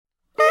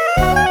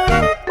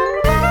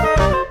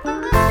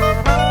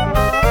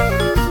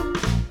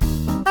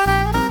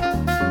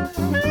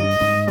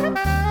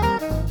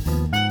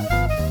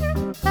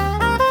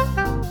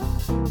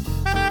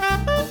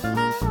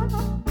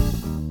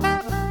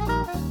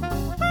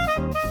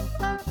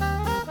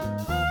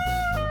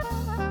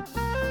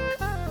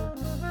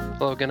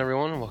Hello again,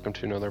 everyone. Welcome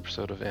to another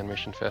episode of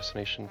Animation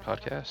Fascination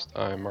Podcast.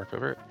 I'm Mark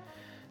Vibert,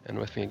 and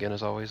with me again,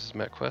 as always, is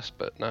Matt Quest,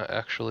 but not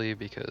actually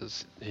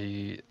because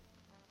he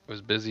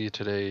was busy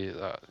today,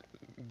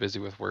 busy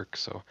with work.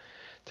 So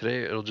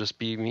today it'll just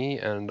be me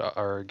and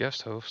our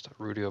guest host,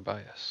 Rudy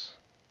Obias.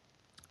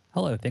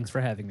 Hello, thanks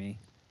for having me.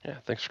 Yeah,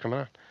 thanks for coming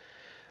on.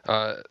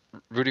 Uh,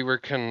 Rudy, where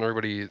can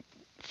everybody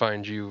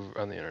find you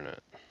on the internet?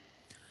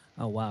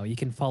 Oh, wow. You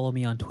can follow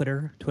me on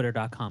Twitter,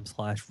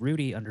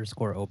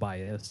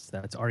 twitter.com/Rudy_Obias.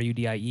 That's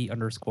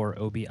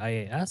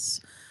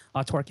RUDIE_OBIAS.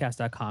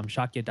 Torcast.com,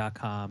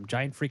 Shakya.com,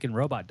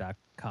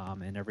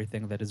 GiantFreakinRobot.com, and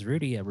everything that is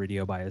Rudy at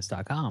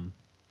RudyObias.com.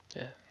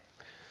 Yeah.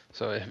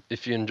 So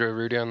if you enjoy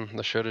Rudy on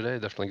the show today,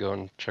 definitely go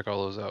and check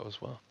all those out as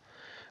well.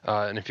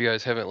 And if you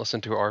guys haven't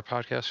listened to our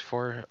podcast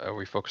before,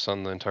 we focus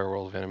on the entire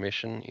world of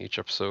animation. Each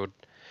episode,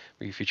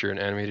 we feature an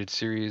animated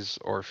series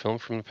or film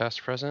from the past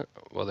to present,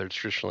 whether it's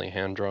traditionally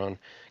hand-drawn,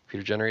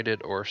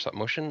 computer-generated, or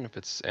stop-motion. If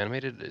it's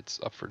animated, it's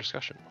up for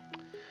discussion.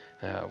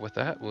 With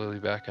that, we'll be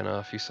back in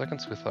a few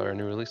seconds with our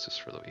new releases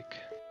for the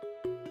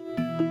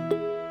week.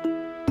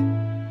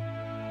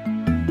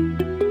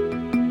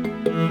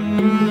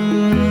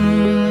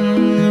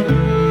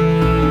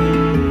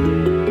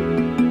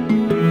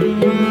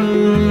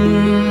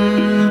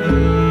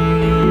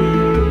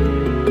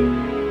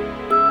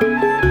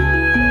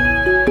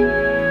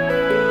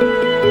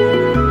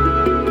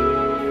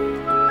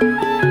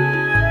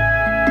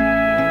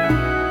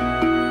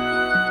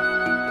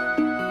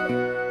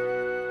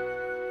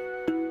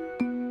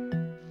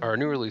 Our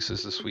new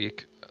releases this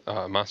week,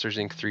 Monsters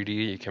Inc.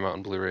 3D came out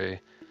on Blu-ray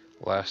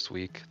last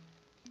week.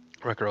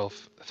 Wreck-It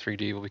Ralph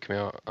 3D will be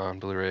coming out on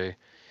Blu-ray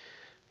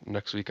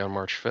next week on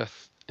March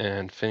 5th.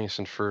 And Phineas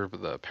and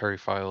Ferb, the Perry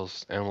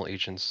Files, Animal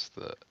Agents,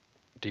 the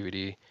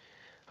DVD,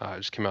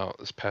 just came out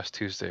this past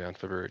Tuesday on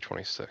February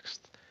 26th.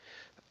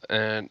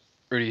 And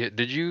Rudy,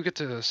 did you get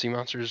to see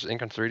Monsters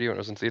Inc. on 3D when it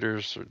was in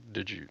theaters, or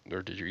did you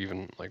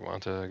even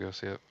want to go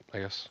see it? I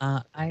guess.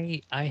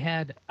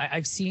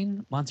 I've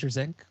seen Monsters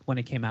Inc. when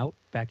it came out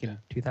back Yeah. in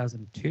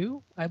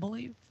 2002, I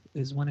believe,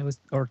 is when it was,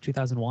 or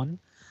 2001,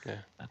 Yeah.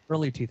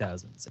 Early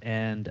 2000s,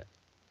 and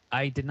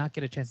I did not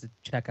get a chance to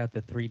check out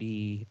the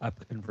 3D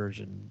up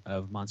conversion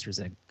of Monsters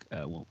Inc.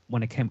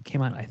 When it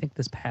came out. I think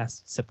this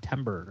past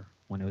September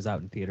when it was out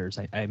in theaters.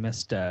 I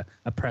missed a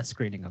press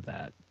screening of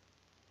that,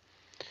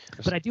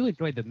 but I do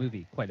enjoy the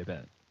movie quite a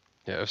bit.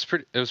 Yeah,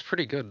 it was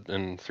pretty good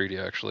in 3D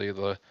actually.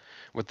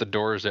 With the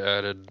doors, it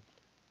added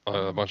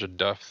a bunch of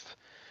depth,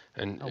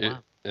 and Oh, wow.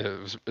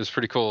 it was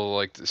pretty cool.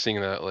 Like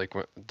seeing that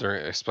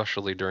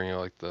especially during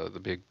like the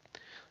big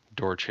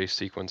door chase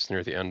sequence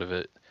near the end of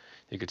it,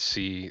 you could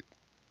see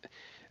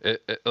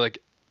it like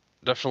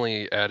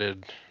definitely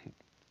added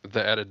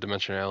the added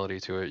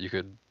dimensionality to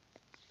it.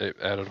 It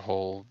added a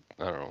whole,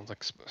 I don't know,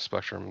 like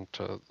spectrum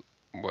to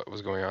what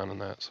was going on in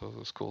that. So it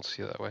was cool to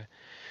see it that way.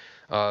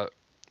 Uh,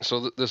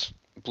 this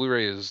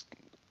Blu-ray is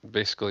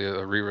basically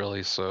a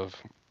re-release of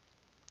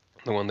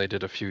the one they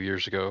did a few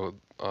years ago.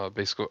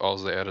 Basically, all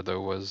they added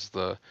though was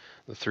the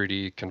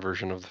 3D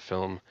conversion of the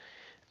film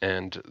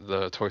and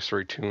the Toy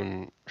Story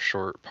Toon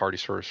short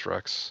Partysaurus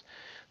Rex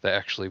that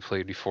actually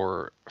played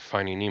before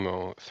Finding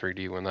Nemo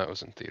 3D when that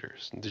was in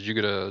theaters. Did you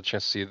get a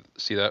chance to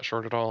see that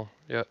short at all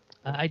yet?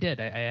 I did.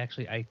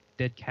 I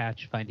did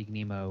catch Finding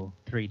Nemo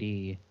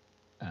 3D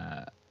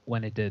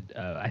when it did.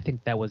 I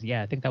think that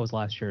was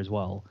last year as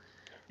well.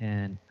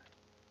 And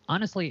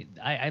honestly,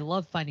 I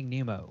love Finding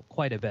Nemo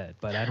quite a bit,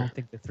 but I don't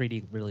think the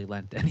 3D really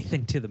lent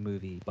anything to the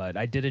movie. But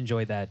I did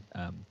enjoy that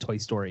Toy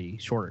Story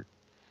short.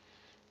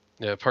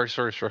 Yeah,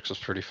 Partysaurus Rex was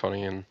pretty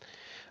funny, and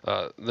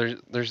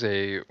there's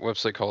a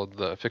website called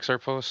the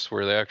Pixar Post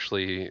where they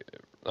actually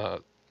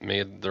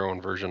made their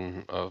own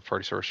version of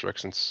Partysaurus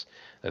Rex, since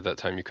at that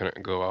time you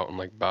couldn't go out and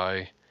like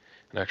buy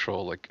an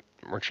actual like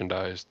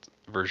merchandised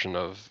version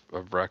of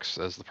Rex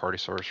as the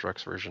Partysaurus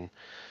Rex version.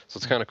 So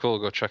it's kind of cool.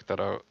 Go check that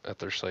out at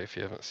their site if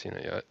you haven't seen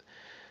it yet.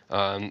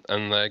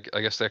 And I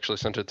guess they actually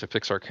sent it to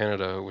Pixar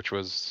Canada, which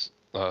was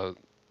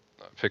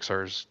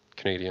Pixar's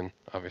Canadian,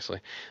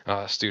 obviously,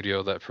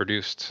 studio that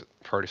produced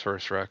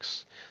Partysaurus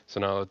Rex. So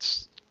now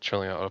it's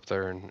chilling out up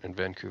there in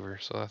Vancouver.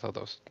 So I thought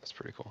that's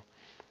pretty cool.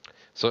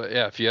 So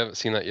yeah, if you haven't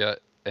seen that yet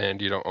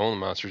and you don't own the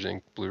Monsters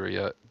Inc. Blu-ray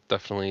yet,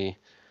 definitely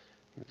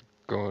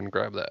go and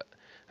grab that.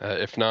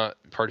 If not,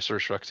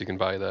 Partysaurus Rex, you can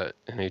buy that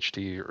in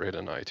HD right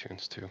on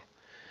iTunes too.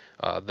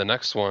 The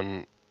next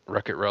one,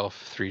 Wreck-It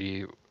Ralph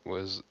 3D,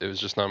 was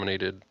just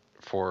nominated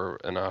for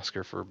an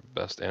Oscar for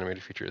Best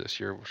Animated Feature this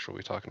year, which we'll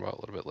be talking about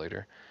a little bit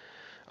later.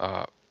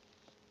 Uh,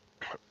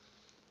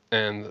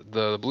 and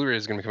the Blu-ray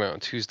is going to come out on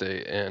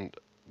Tuesday, and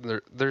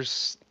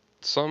there's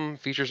some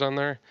features on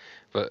there,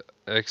 but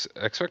I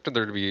expected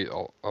there to be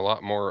a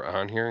lot more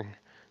on here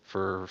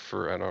for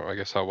I don't know, I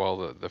guess how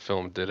well the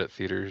film did at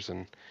theaters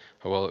and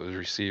how well it was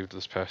received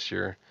this past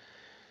year.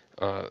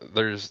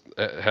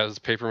 It has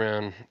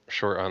Paperman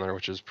short on there,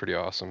 which is pretty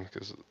awesome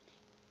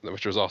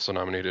which was also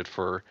nominated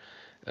for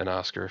an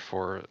Oscar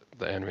for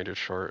the animated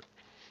short,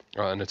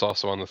 and it's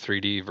also on the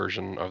 3D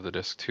version of the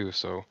disc too.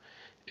 So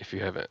if you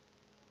haven't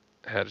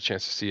had a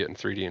chance to see it in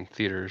 3D in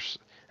theaters,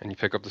 and you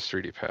pick up this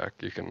 3D pack,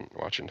 you can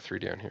watch it in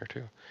 3D on here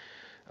too.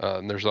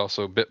 And there's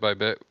also Bit by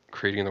Bit,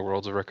 Creating the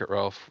Worlds of Wreck-It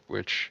Ralph,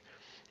 which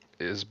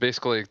is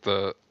basically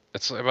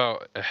it's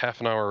about a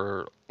half an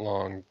hour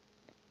long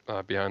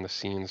behind the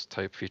scenes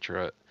type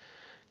featurette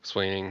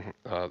explaining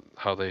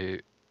how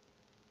they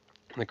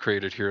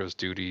created Hero's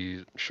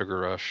Duty, Sugar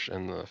Rush,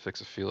 and the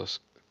Fix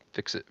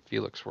It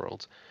Felix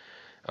worlds,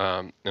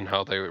 and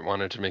how they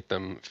wanted to make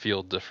them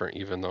feel different,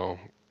 even though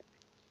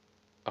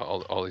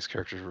all these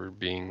characters were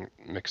being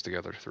mixed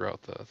together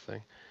throughout the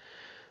thing.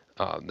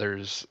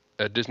 There's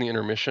a Disney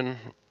intermission,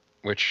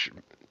 which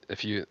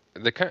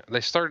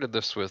they started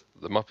this with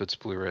the Muppets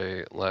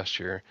Blu-ray last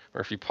year,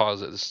 or if you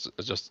pause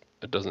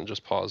it doesn't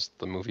just pause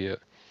the movie,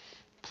 it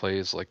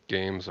plays like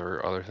games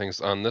or other things.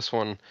 On this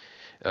one,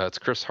 it's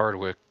Chris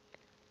Hardwick,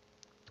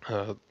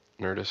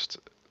 Nerdist,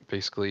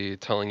 basically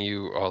telling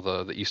you all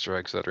the Easter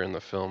eggs that are in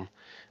the film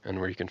and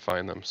where you can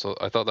find them. So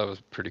I thought that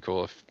was pretty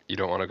cool if you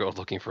don't want to go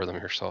looking for them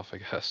yourself, I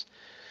guess.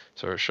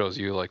 So it shows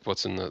you like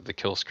what's in the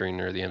kill screen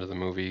near the end of the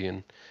movie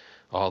and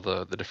all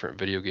the different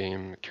video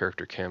game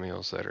character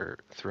cameos that are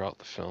throughout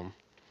the film.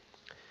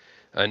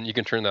 And you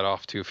can turn that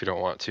off too if you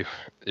don't want to,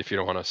 if you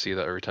don't want to see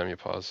that every time you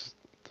pause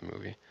the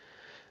movie.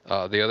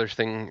 The other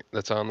thing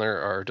that's on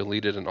there are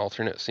deleted and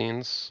alternate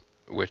scenes,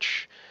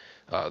 which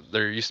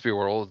there used to be a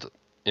world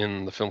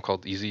in the film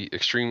called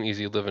Extreme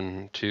Easy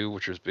Living 2,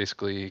 which was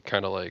basically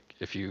kind of like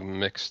if you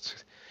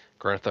mixed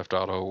Grand Theft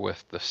Auto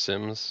with The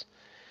Sims.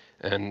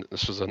 And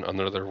this was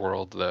another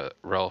world that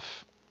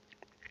Ralph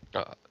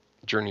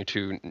journeyed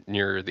to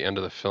near the end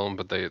of the film,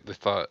 but they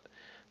thought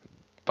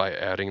by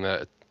adding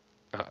that,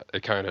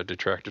 it kind of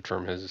detracted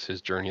from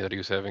his journey that he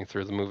was having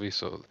through the movie,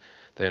 so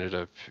they ended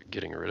up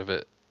getting rid of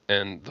it.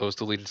 And those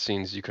deleted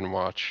scenes you can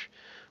watch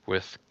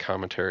with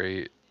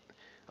commentary,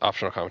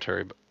 optional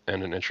commentary,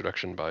 and an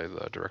introduction by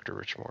the director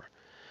Rich Moore.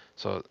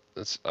 So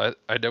I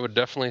would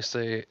definitely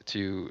say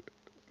to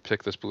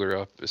pick this Blu-ray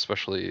up,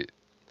 especially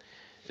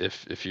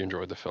if you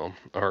enjoyed the film,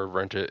 or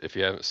rent it if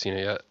you haven't seen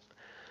it yet.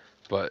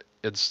 But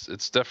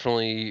it's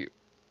definitely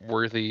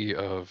worthy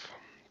of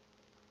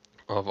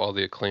all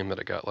the acclaim that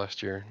it got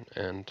last year.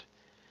 And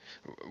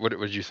what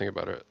did you think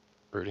about it,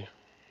 Rudy?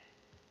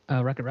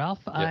 Wreck-It Ralph.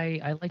 Yeah.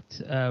 I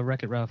liked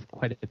Wreck-It Ralph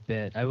quite a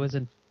bit. I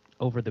wasn't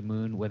over the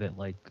moon with it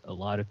like a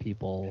lot of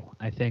people.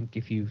 I think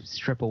if you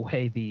strip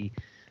away the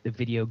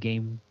video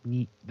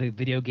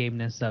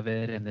gameness of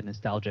it and the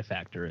nostalgia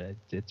factor,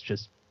 it's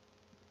just,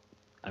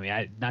 I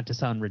mean, not to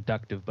sound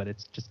reductive, but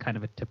it's just kind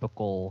of a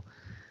typical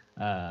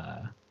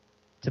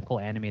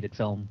animated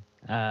film.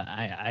 But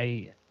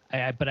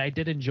I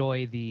did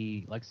enjoy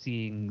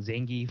seeing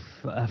Zangief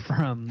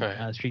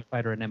from Street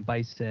Fighter and M.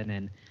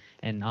 Bison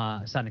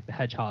and Sonic the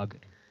Hedgehog.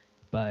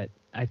 But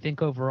I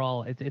think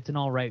overall it's an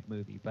all right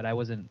movie, but I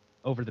wasn't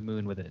over the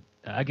moon with it.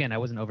 Again, I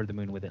wasn't over the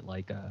moon with it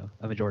like a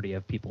majority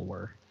of people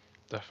were.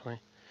 Definitely.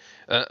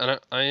 And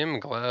I am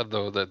glad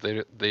though that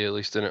they at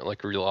least didn't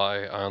like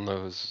rely on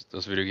those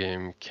video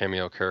game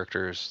cameo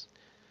characters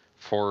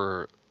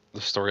for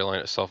the storyline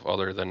itself,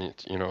 other than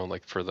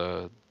like for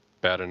the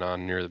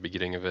Badanon near the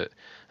beginning of it,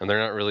 and they're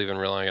not really even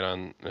relying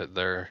on it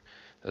there.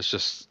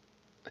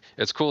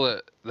 It's cool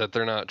that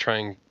they're not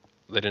trying.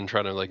 They didn't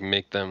try to like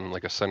make them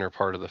like a center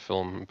part of the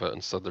film, but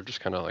instead they're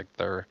just kind of like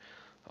they're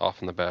off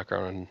in the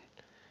background. And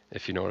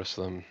if you notice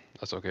them,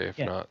 that's okay. If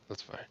not,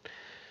 that's fine.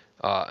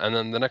 And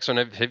then the next one,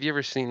 have you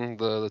ever seen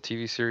the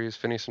TV series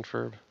Phineas and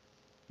Ferb?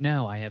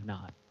 No, I have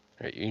not.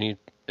 All right,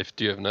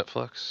 do you have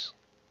Netflix?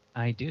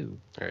 I do.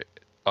 All right.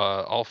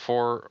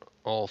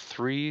 All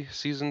three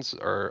seasons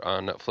are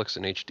on Netflix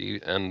in HD,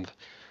 and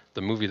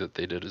the movie that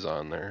they did is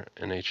on there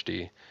in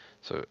HD.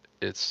 So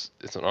it's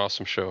an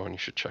awesome show, and you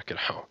should check it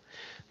out.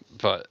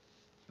 But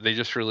they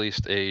just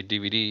released a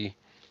DVD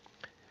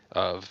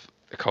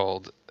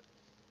called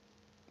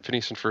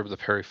Phineas and Ferb: The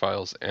Perry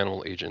Files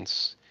Animal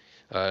Agents.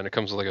 And it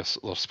comes with like a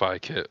little spy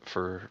kit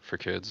for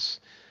kids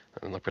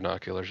and like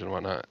binoculars and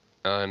whatnot.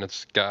 And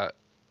it's got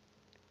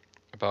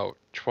about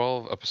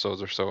 12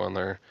 episodes or so on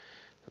there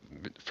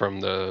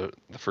from the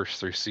first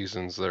three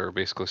seasons that are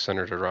basically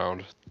centered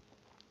around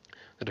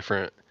the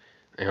different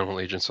animal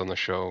agents on the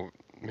show,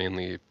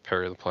 mainly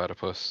Perry the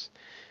Platypus.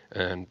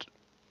 And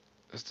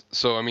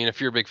so, I mean, if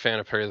you're a big fan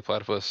of Perry the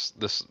Platypus,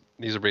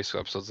 these are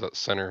basically episodes that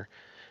center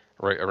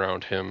right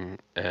around him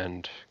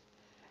and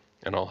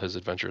all his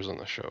adventures on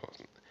the show.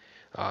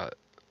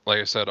 Like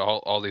I said,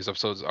 all these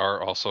episodes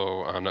are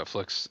also on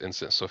Netflix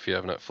Instant, so if you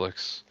have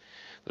Netflix,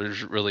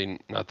 there's really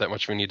not that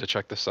much we need to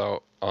check this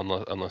out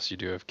unless you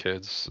do have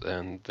kids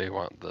and they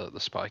want the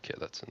spy kit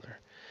that's in there.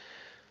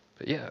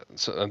 But yeah,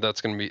 so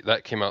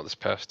that came out this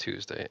past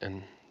Tuesday,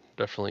 and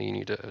definitely you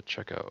need to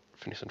check out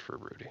Phineas and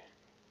Ferb, Rudy.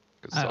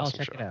 I'll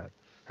check it out.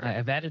 Right.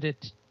 I've added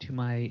it to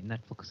my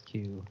Netflix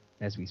queue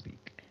as we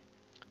speak.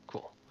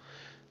 Cool.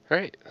 All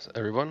right,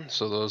 everyone.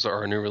 So those are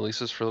our new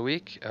releases for the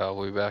week.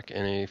 We'll be back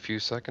in a few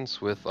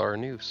seconds with our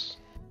news.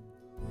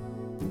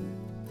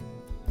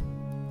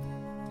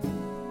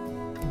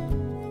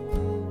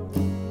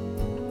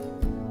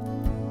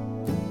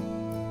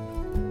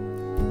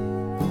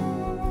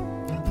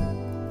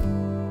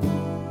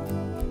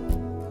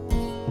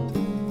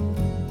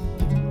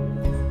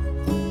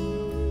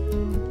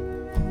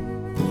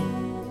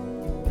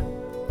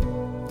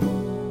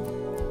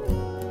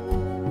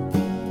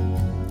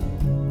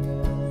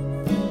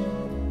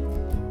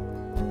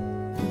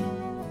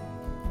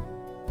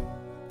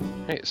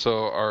 right,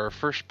 so our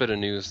first bit of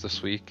news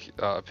this week,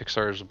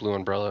 Pixar's Blue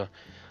Umbrella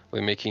will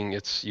be making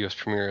its U.S.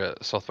 premiere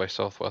at South by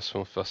Southwest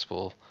Film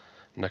Festival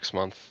next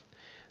month.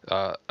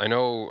 I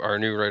know our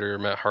new writer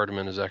Matt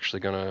Hardiman is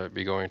actually going to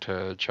be going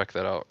to check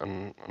that out,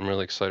 and I'm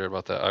really excited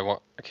about that.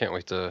 I can't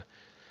wait to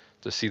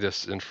see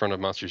this in front of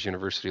Monsters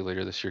University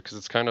later this year because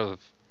it's kind of,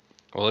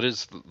 well, it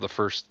is the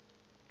first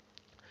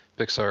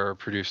Pixar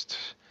produced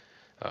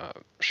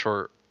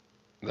short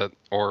that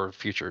or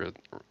feature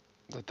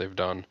that they've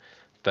done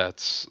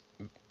that's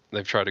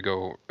they've tried to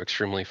go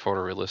extremely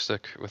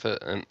photorealistic with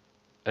it. And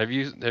have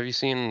you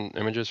seen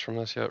images from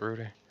this yet,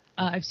 Rudy?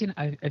 I've seen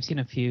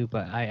a few,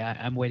 but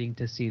I'm waiting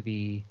to see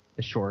the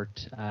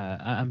short.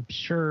 I'm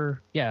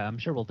sure. Yeah, I'm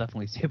sure we'll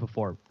definitely see it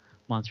before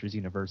Monsters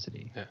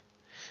University. Yeah.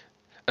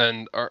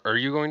 And are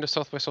you going to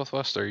South by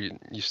Southwest, or are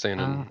you staying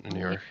in New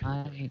York?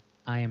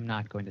 I am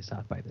not going to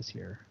South by this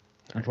year,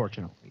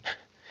 unfortunately.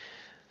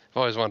 I've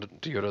always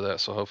wanted to go to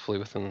that, so hopefully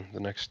within the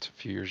next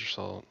few years or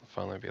so, I'll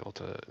finally be able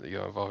to.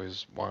 I've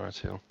always wanted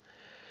to.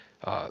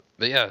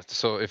 But yeah,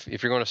 so if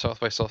you're going to South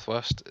by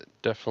Southwest,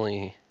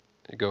 definitely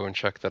go and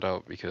check that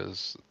out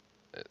because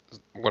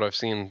what I've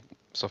seen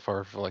so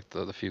far for like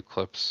the few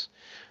clips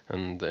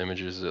and the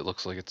images, it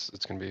looks like it's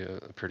gonna be a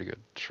pretty good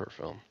short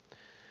film.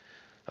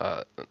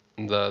 Uh,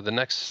 the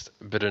next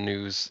bit of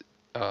news,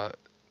 uh,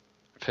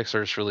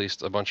 Pixar's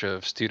released a bunch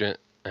of student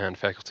and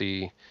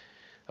faculty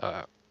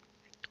uh,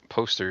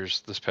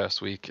 posters this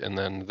past week, and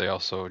then they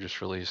also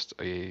just released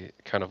a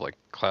kind of like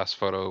class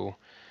photo,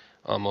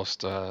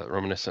 almost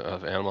reminiscent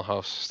of Animal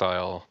House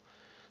style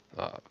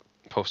uh,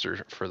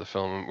 poster for the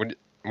film.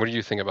 What do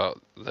you think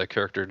about the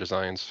character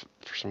designs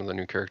for some of the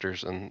new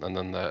characters, and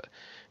then that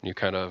new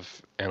kind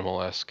of Animal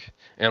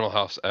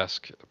House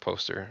esque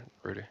poster,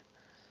 Rudy?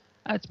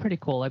 It's pretty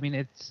cool. I mean,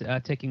 it's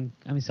taking.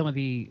 I mean, some of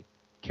the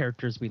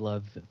characters we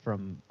love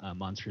from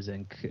Monsters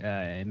Inc.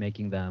 And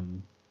making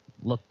them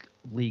look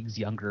leagues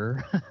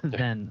younger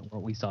than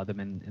what we saw them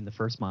in the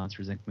first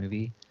Monsters Inc.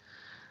 movie.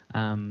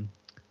 Um,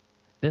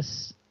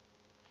 this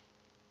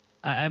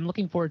I'm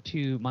looking forward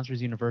to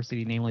Monsters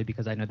University, namely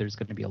because I know there's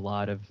going to be a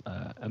lot of,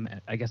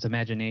 I guess,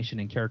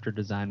 imagination and character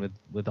design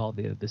with all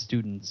the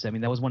students. I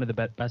mean, that was one of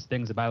the best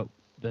things about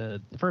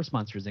the first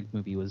Monsters Inc.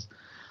 movie was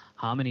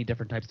how many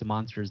different types of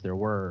monsters there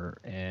were,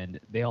 and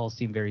they all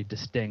seem very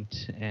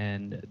distinct,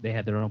 and they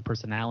had their own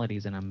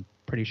personalities. And I'm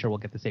pretty sure we'll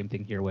get the same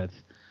thing here with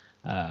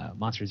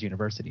Monsters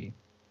University.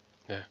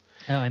 Yeah.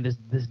 Oh, and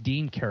this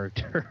Dean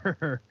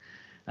character,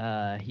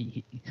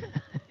 he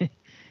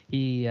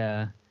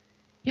he.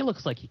 He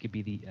looks like he could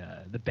be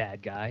the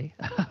bad guy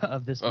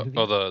of this movie.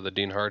 The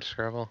Dean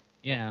Hardscrabble?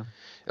 Yeah.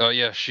 Oh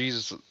yeah,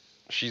 she's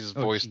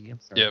voiced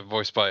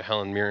voiced by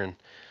Helen Mirren.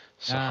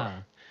 So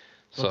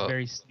looks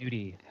very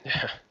snooty.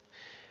 Yeah.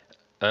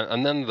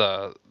 And then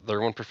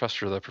their one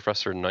professor, the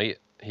Professor Knight,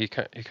 he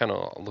kind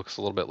of looks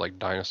a little bit like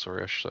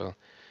dinosaurish, so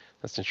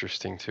that's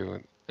interesting too.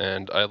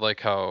 And I like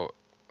how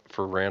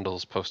for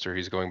Randall's poster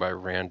he's going by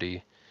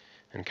Randy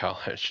in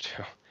college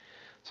too.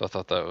 So I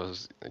thought that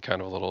was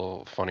kind of a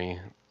little funny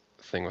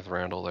thing with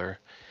Randall there.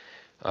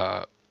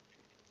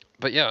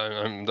 But yeah,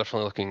 I'm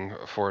definitely looking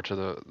forward to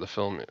the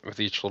film.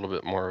 With each little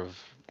bit more of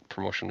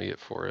promotion we get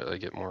for it, I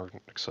get more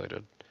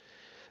excited.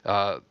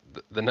 The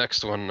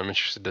next one I'm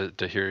interested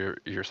to hear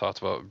your thoughts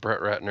about. Brett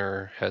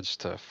Ratner heads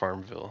to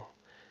Farmville.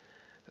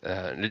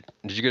 Did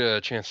you get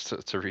a chance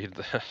to read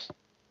this?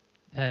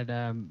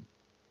 And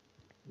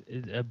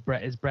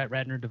is Brett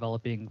Ratner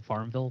developing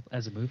Farmville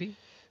as a movie?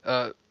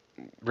 Brett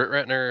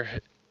Ratner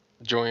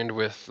joined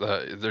with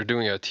they're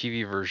doing a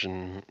TV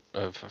version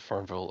of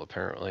Farmville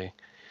apparently.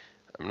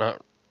 I'm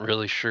not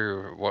really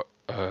sure what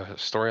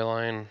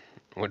storyline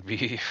would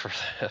be for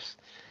this.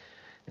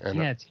 And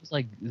yeah, it seems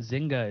like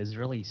Zynga is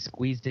really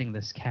squeezing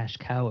this cash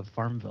cow of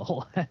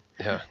Farmville.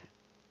 Yeah.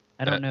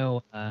 I don't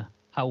know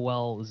how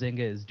well Zynga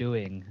is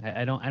doing.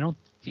 I don't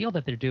feel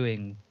that they're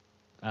doing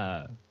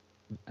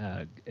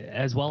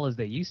as well as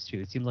they used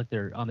to. It seems like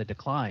they're on the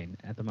decline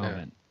at the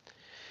moment.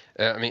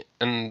 Yeah, I mean,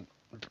 and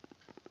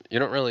you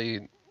don't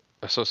really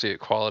associate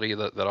quality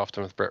that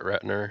often with Brett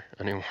Ratner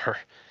anymore.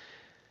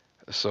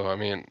 So, I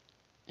mean,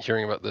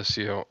 hearing about this,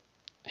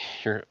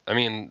 I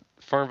mean,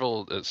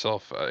 Farmville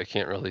itself, I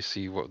can't really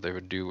see what they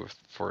would do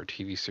for a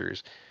TV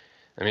series.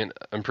 I mean,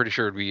 I'm pretty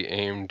sure it'd be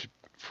aimed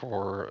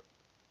for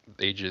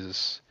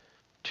ages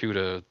 2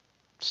 to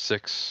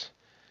 6,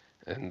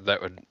 and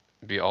that would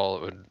be all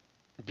it would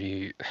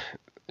be,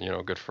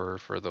 good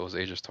for those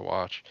ages to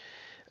watch.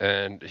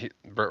 And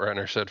Brett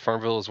Ratner said,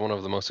 Farmville is one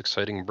of the most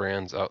exciting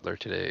brands out there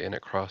today, and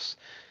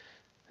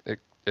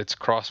its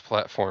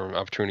cross-platform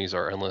opportunities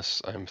are endless.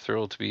 I'm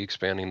thrilled to be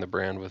expanding the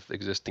brand with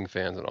existing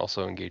fans and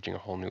also engaging a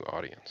whole new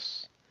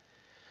audience.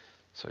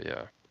 So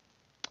yeah,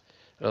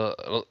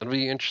 it'll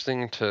be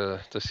interesting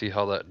to see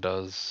how that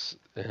does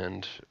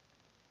and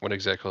what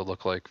exactly it'll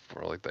look like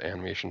for like the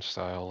animation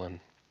style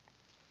and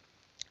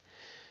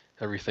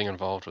everything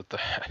involved with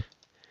that.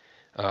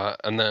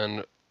 And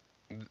then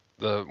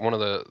one of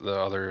the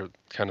other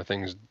kind of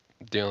things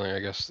dealing, I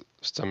guess,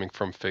 stemming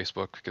from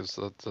Facebook because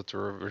that's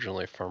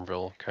originally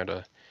Farmville kind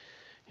of,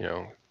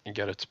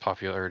 get its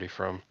popularity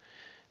from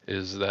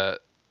is that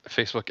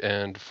Facebook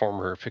and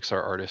former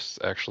Pixar artists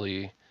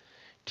actually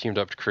teamed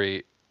up to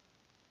create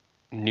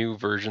new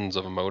versions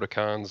of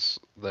emoticons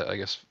that I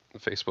guess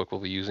Facebook will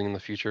be using in the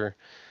future.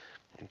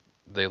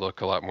 They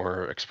look a lot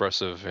more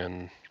expressive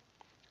and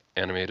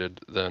animated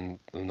than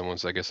the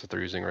ones I guess that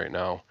they're using right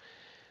now.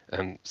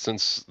 And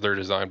since they're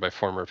designed by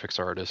former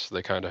Pixar artists,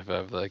 they kind of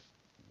have like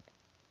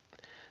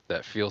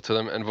that feel to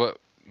them. And what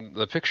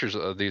the pictures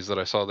of these that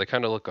I saw, they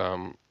kind of look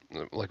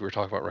like we were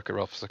talking about Wreck-It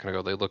Ralph a second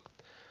ago. They look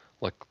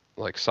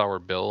like Sour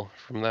Bill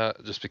from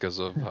that, just because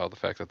of how the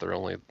fact that they're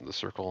only the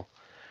circle.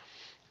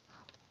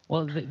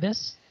 Well,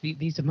 these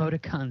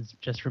emoticons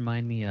just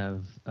remind me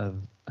of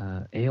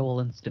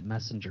AOL Instant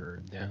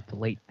Messenger in the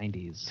late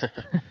 '90s.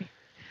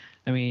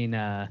 I mean,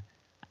 I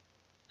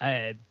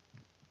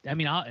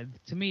mean,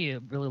 to me,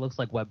 it really looks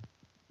like Web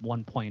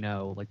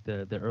 1.0, like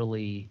the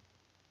early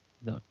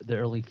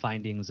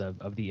findings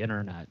of the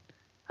internet.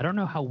 I don't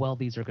know how well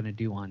these are going to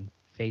do on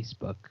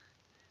Facebook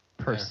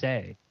per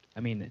se. I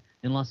mean,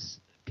 unless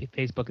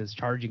Facebook is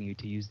charging you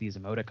to use these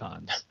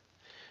emoticons.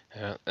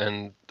 Yeah,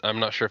 and I'm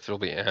not sure if they'll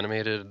be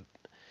animated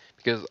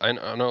because I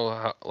know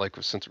how, like,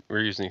 since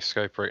we're using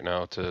Skype right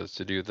now to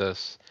do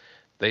this,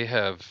 they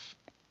have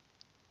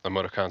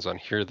emoticons on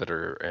here that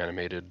are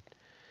animated.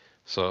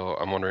 So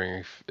I'm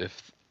wondering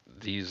if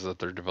these that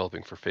they're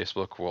developing for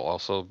Facebook will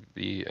also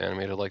be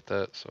animated like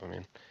that. So I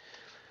mean,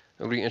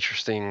 it'll be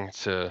interesting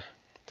to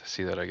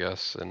see that, I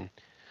guess, and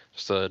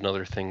just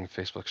another thing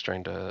Facebook's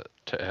trying to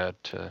add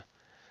to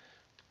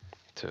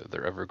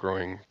their ever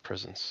growing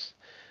presence.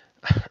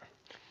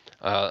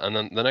 And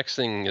then the next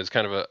thing is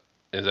kind of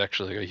is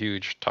actually a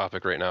huge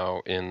topic right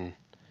now in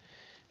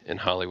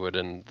Hollywood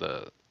and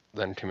the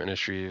entertainment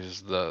industry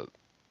is the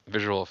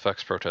visual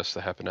effects protests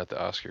that happened at the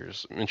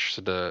Oscars. I'm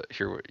interested to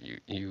hear what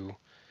you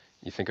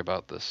think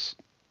about this,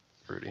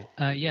 Rudy.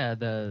 Yeah,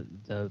 the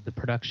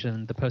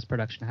post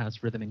production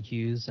house Rhythm and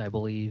Hues, I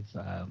believe,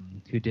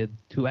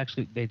 who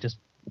actually they just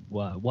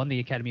won the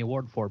Academy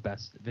Award for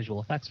Best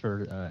Visual Effects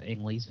for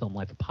Ang Lee's film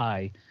Life of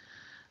Pi.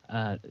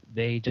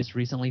 They just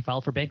recently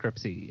filed for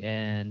bankruptcy,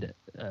 and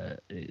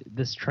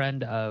this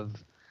trend of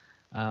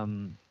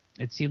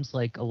it seems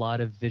like a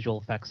lot of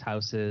visual effects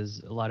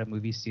houses, a lot of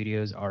movie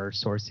studios are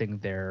sourcing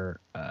their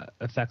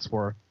effects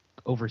work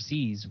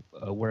overseas,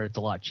 where it's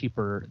a lot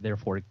cheaper,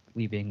 therefore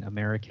leaving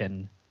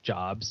American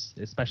jobs,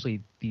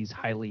 especially these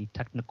highly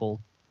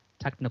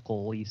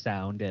technically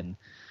sound and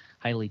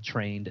highly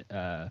trained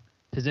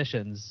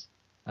positions,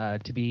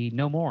 to be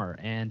no more.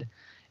 And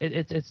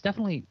it's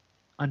definitely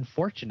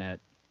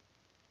unfortunate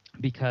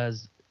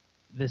because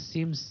this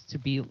seems to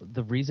be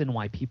the reason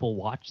why people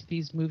watch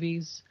these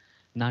movies,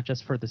 not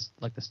just for this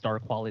like the star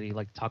quality,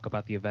 like talk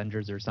about the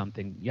Avengers or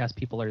something. Yes,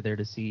 people are there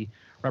to see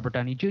Robert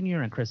Downey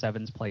Jr. and Chris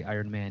Evans play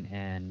Iron Man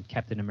and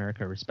Captain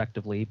America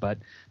respectively, but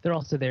they're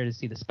also there to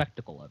see the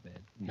spectacle of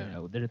it. You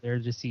know, they're there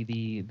to see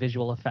the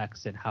visual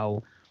effects and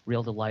how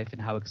real to life and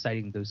how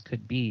exciting those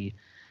could be.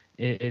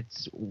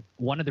 It's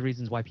one of the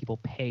reasons why people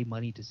pay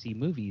money to see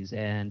movies,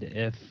 and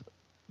if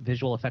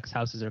visual effects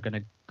houses are going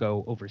to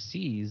go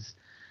overseas,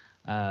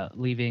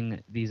 leaving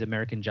these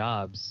American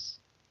jobs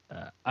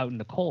out in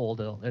the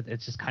cold,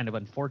 it's just kind of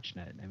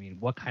unfortunate. I mean,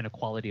 what kind of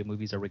quality of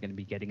movies are we going to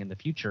be getting in the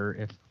future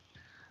if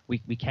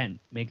we can't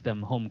make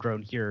them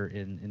homegrown here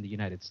in the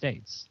United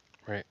States?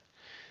 Right.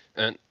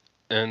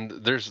 And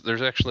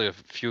there's actually a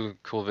few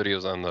cool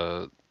videos on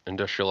the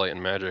Industrial Light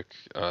and Magic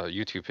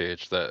YouTube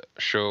page that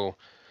show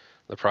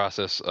the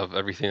process of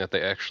everything that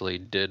they actually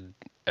did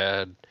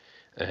add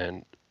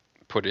and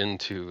put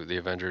into the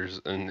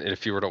Avengers. And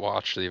if you were to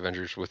watch the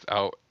Avengers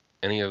without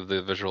any of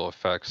the visual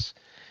effects,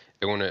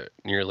 it wouldn't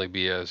nearly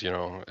be as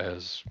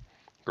as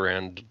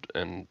grand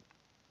and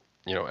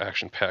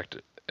action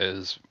packed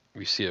as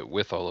we see it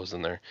with all those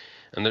in there.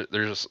 And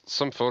there's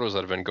some photos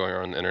that have been going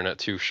around the internet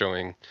too,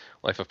 showing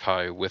Life of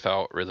Pi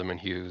without Rhythm and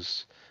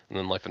Hues, and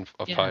then Life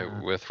of Pi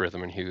with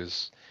Rhythm and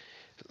Hues.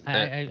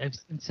 I've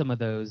seen some of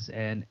those,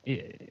 and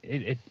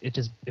it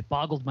just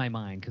boggled my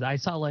mind because I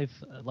saw Life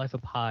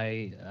of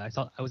Pi.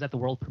 I was at the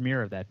world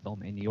premiere of that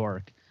film in New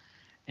York,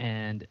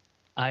 and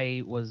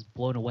I was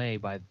blown away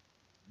by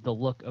the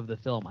look of the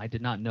film. I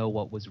did not know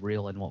what was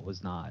real and what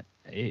was not.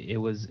 It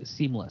was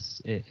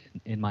seamless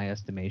in my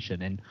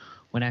estimation. And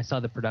when I saw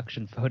the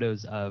production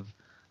photos of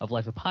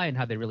Life of Pi and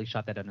how they really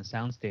shot that on a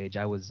soundstage,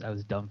 I was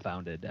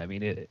dumbfounded. I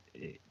mean,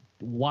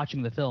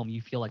 watching the film,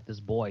 you feel like this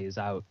boy is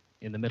out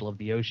in the middle of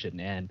the ocean,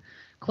 and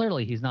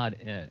clearly he's not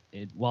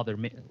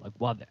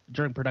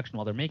during production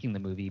while they're making the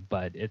movie.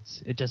 But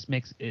it just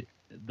makes it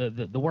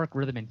the work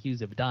Rhythm and Hues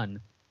have done.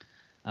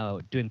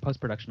 Doing post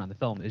production on the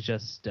film is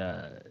just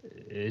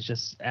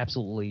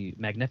absolutely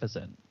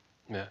magnificent.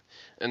 Yeah,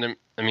 and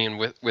I mean,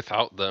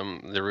 without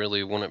them, there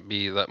really wouldn't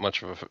be that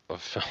much of a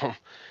film,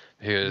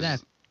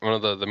 because one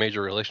of the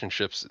major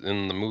relationships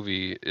in the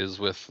movie is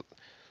with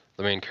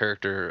the main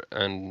character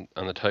and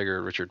the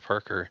tiger, Richard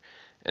Parker,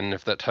 and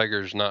if that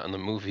tiger's not in the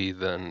movie,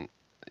 then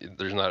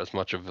there's not as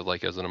much of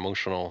as an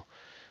emotional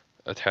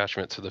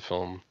attachment to the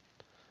film,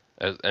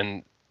 as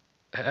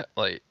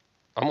like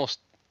almost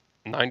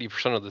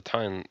 90% of the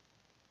time,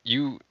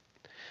 you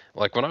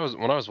like when I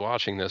was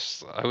watching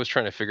this, I was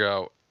trying to figure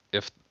out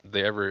if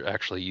they ever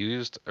actually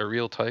used a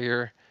real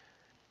tiger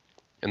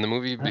in the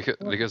movie Well,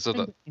 because I of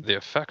think, the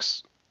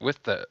effects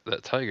with that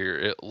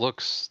tiger.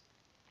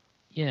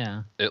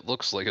 yeah. It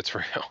looks like it's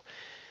real.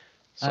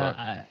 So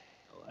I,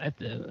 at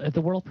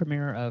the world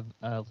premiere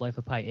of Life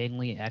of Pi, Ang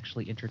Lee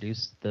actually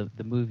introduced the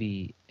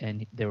movie,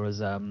 and there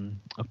was a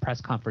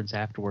press conference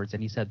afterwards,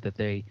 and he said that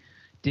they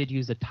did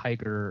use a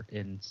tiger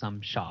in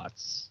some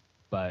shots,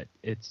 but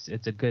it's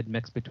a good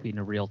mix between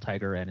a real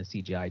tiger and a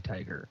CGI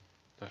tiger.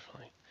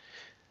 definitely.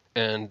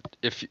 And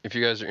if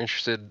you guys are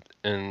interested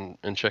in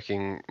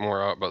checking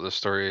more out about this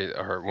story,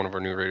 one of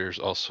our new writers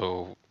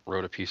also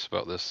wrote a piece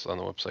about this on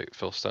the website,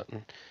 Phil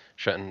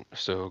Shetton.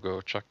 So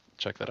go check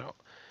that out.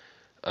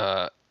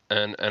 Uh,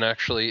 and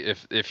actually,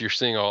 if you're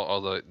seeing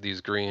all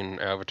these green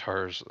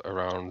avatars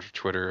around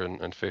Twitter and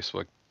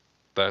Facebook,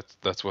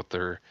 that's what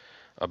they're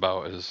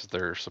about. Is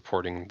they're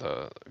supporting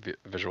the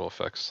visual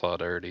effects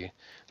solidarity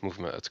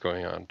movement that's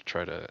going on to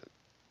try to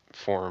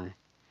form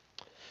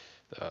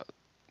uh,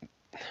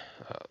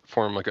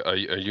 form like a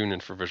union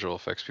for visual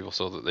effects people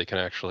so that they can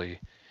actually,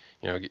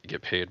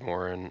 get paid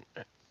more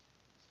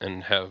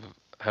and have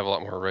a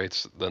lot more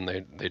rights than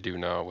they do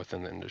now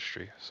within the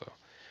industry. So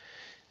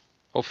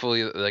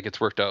hopefully that gets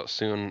worked out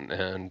soon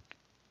and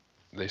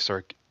they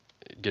start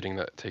getting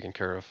that taken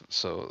care of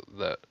so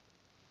that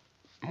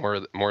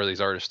more of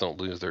these artists don't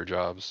lose their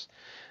jobs.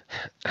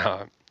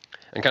 Uh,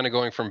 and kind of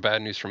going from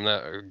bad news from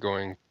that,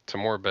 going to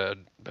more bad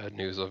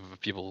news of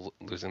people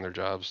losing their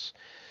jobs.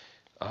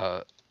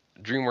 Uh,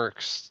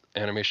 DreamWorks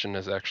Animation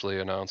has actually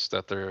announced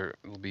that there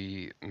will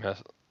be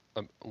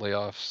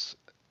layoffs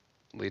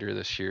later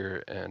this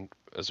year, and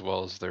as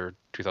well as their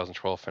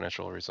 2012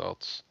 financial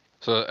results.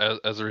 So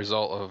as a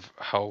result of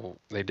how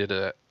they did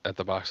it at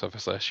the box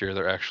office last year,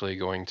 they're actually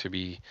going to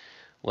be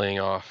laying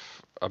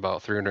off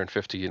about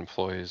 350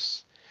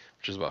 employees,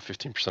 which is about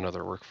 15% of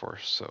their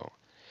workforce. So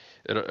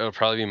it'll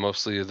probably be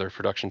mostly their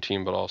production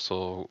team, but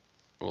also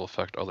will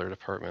affect other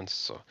departments.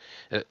 So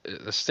it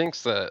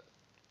stinks that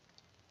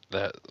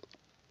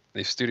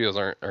these studios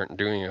aren't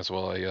doing as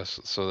well, I guess,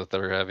 so that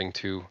they're having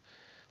to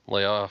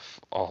lay off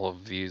all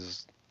of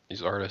these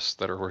artists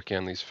that are working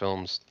on these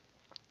films.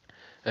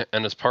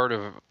 And as part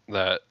of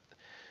that,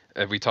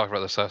 we talked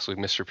about this last week,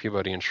 Mr.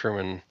 Peabody and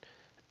Sherman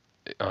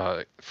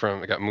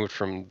from got moved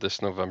from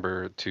this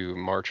November to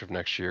March of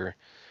next year,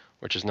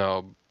 which is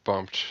now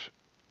bumped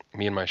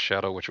Me and My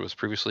Shadow, which was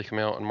previously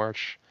coming out in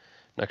March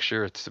next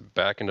year. It's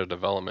back into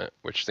development,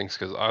 which stinks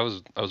because I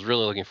was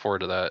really looking forward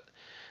to that.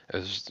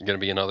 It's going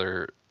to be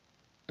another.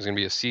 It's going to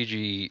be a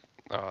CG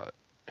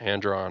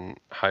hand drawn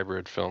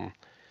hybrid film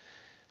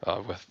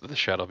with the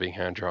shadow being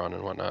hand drawn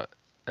and whatnot.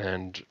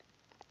 And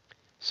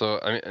so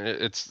I mean,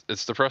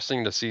 it's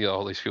depressing to see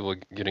all these people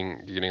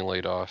getting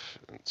laid off.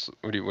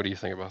 What do you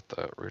think about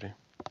that, Rudy?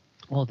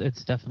 Well,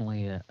 it's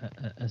definitely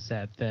a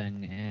sad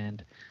thing,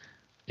 and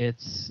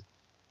it's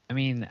I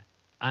mean,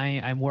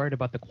 I'm worried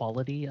about the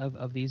quality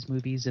of these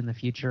movies in the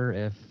future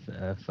if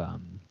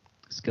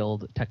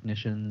skilled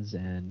technicians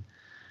and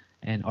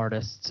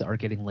artists are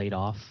getting laid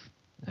off.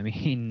 I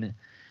mean,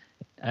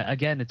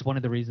 again, it's one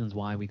of the reasons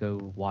why we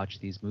go watch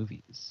these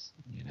movies.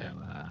 You Yeah.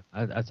 know,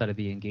 outside of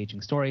the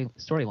engaging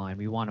storyline,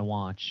 we want to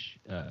watch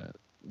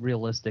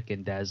realistic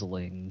and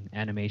dazzling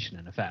animation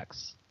and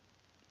effects.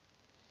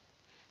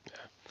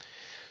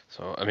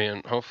 So I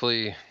mean,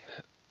 hopefully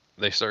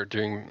they start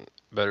doing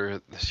better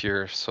this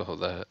year so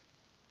that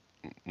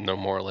no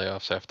more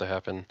layoffs have to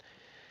happen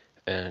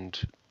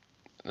and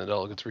it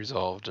all gets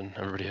resolved and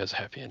everybody has a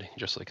happy ending,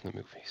 just like in the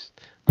movies.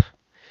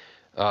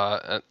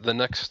 The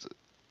next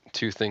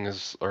two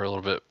things are a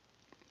little bit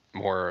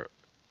more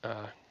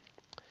uh,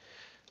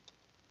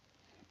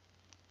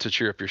 to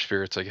cheer up your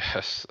spirits, I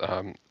guess.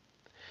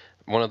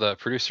 One of the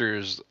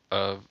producers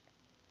of,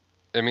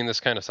 I mean, this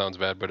kind of sounds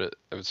bad, but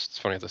it's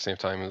funny at the same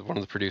time. One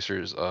of the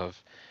producers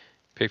of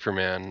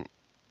Paperman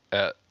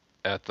at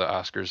at the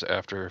Oscars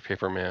after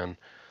Paperman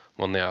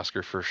won the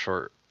Oscar for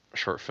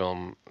short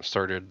film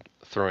started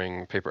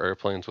throwing paper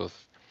airplanes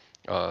with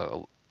uh,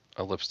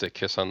 a lipstick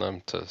kiss on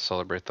them to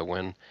celebrate the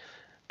win.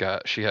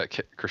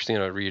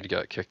 Christina Reed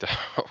got kicked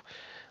out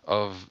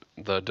of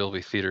the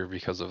Dolby Theater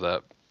because of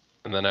that.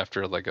 And then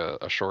after like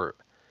a short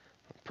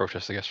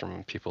protest, I guess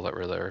from people that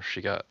were there,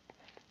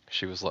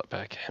 she was let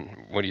back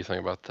in. What do you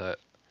think about that?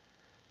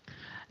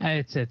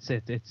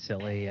 It's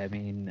silly. I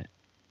mean,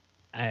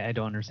 I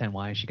don't understand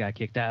why she got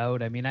kicked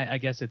out. I mean, I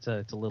guess it's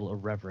a little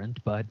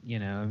irreverent, but you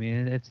know, I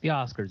mean, it's the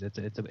Oscars.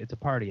 It's a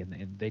party,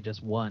 and they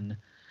just won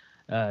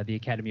the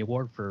Academy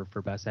Award for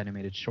Best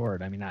Animated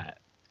Short.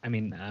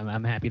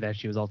 I'm happy that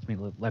she was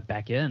ultimately let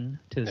back in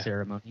to the Yeah,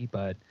 ceremony,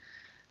 but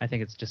I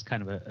think it's just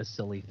kind of a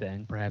silly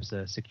thing. Perhaps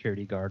a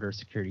security guard or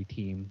security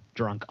team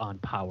drunk on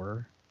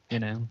power,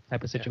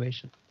 type of yeah.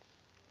 situation.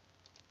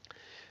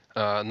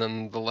 And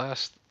then the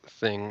last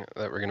thing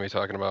that we're going to be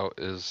talking about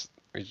is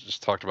we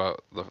just talked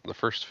about the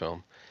first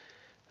film.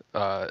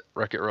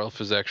 Wreck-It Ralph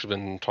has actually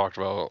been talked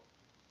about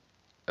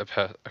a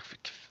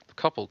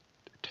couple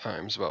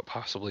times about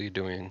possibly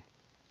doing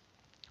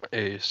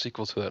a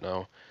sequel to that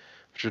now,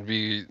 which would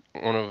be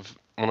one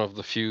of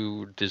the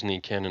few Disney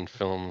canon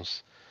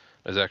films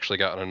that has actually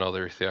gotten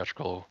another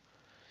theatrical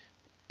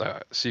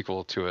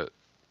sequel to it.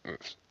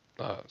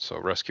 So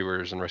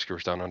Rescuers and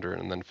Rescuers Down Under,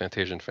 and then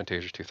Fantasia and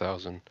Fantasia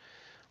 2000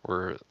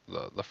 were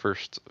the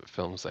first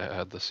films that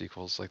had the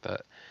sequels like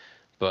that.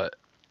 But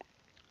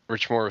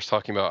Rich Moore was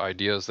talking about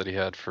ideas that he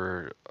had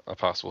for a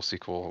possible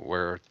sequel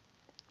where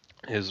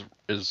is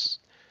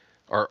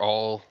are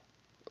all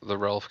the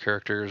Ralph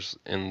characters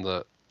in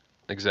the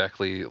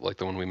exactly like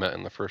the one we met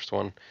in the first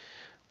one,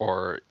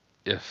 or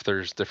if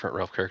there's different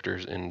Ralph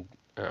characters in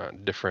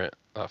different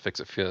Fix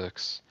It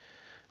Felix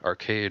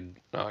arcade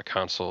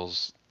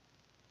consoles,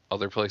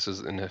 other places,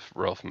 and if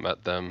Ralph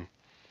met them,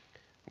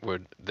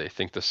 would they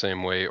think the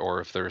same way, or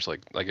if there's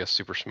like I guess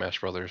Super Smash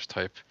Brothers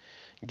type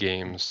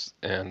games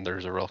and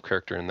there's a Ralph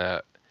character in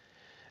that,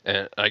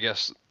 and I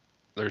guess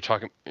they're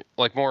talking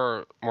like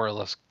more or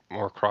less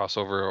more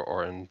crossover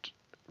or and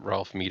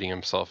Ralph meeting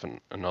himself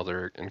in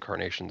other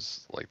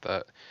incarnations like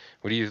that.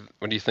 What do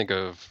you think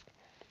of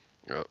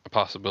a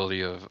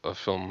possibility of a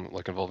film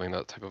like involving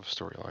that type of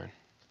storyline?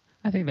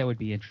 I think that would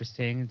be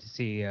interesting to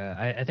see.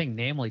 I think,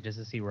 namely, just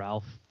to see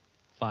Ralph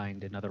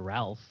find another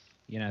Ralph,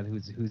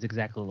 who's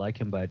exactly like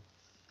him. But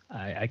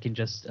I can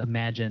just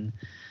imagine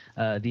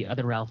the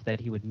other Ralph that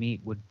he would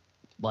meet would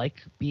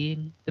like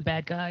being the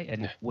bad guy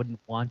and Yeah, wouldn't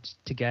want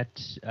to get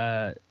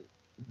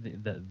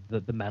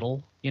the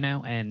medal,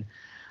 And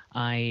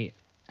I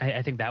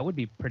I think that would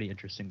be pretty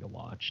interesting to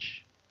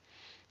watch.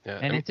 yeah,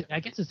 And I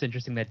guess it's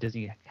interesting that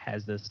Disney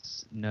has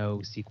this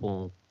no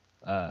sequel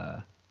uh,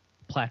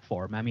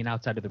 platform. I mean,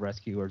 outside of the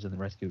Rescuers and the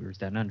Rescuers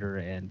Down Under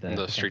and and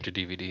the the straight to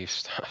DVD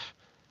stuff.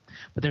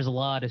 but there's a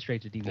lot of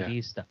straight to Yeah,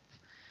 DVD stuff.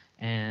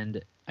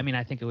 And I mean,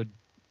 I think it would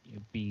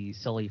be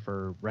silly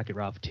for Wreck-It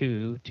Ralph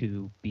 2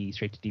 to be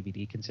straight to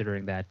DVD,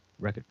 considering that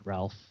Wreck-It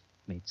Ralph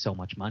made so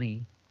much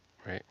money,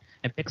 right,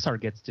 and Pixar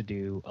gets to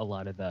do a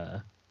lot of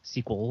the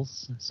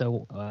sequels.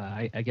 So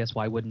I guess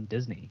why wouldn't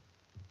Disney?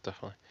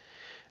 definitely.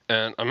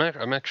 And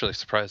I'm actually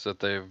surprised that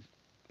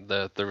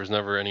there was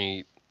never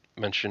any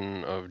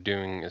mention of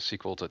doing a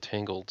sequel to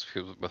Tangled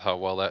with how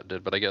well that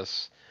did. But I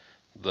guess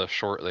the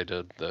short they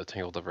did, the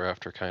Tangled Ever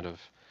After, kind of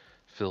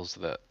fills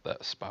that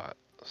spot.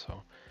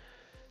 So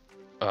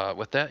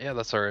with that, yeah,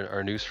 that's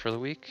our news for the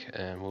week,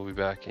 and we'll be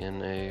back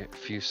in a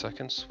few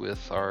seconds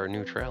with our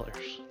new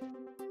trailers.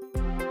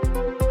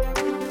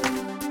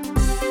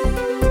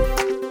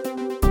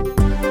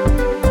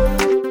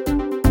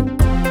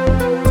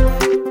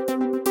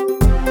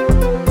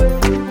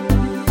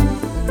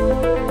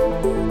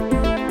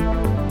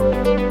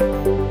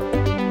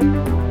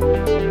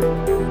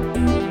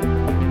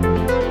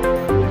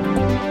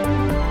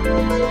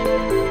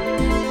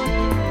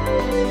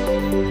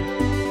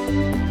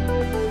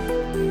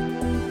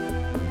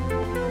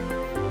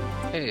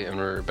 Hey, and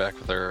we're back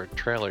with our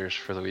trailers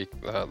for the week.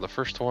 The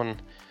first one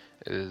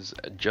is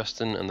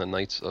Justin and the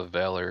Knights of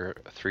Valor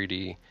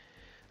 3D.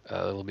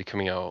 It'll be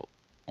coming out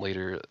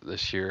later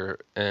this year,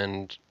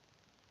 and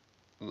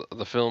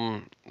the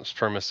film's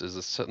premise is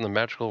it's set in the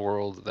magical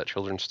world that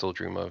children still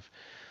dream of.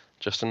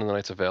 Justin and the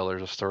Knights of Valor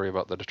is a story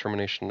about the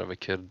determination of a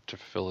kid to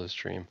fulfill his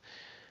dream.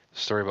 A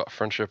story about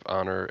friendship,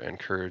 honor, and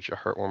courage. A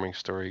heartwarming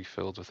story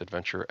filled with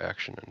adventure,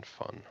 action, and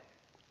fun.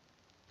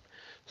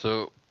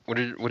 So, what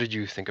did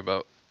you think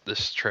about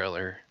this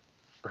trailer?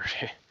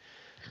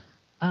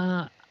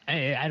 Uh,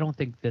 I don't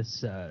think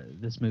this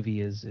movie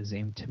is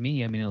aimed to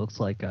me. I mean, it looks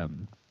like a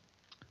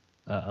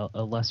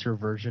lesser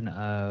version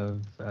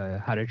of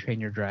How to Train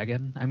Your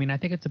Dragon. I mean, I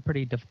think it's a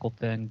pretty difficult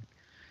thing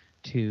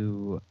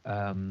to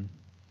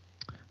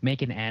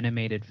make an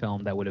animated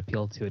film that would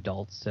appeal to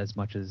adults as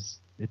much as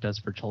it does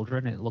for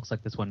children. It looks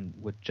like this one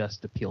would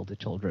just appeal to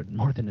children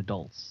more than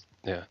adults.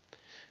 Yeah,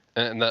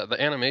 and the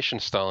animation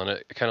style in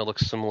it kind of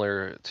looks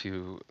similar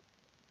to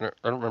I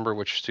don't remember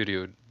which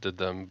studio did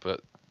them,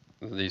 but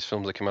these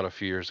films that came out a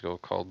few years ago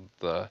called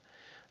the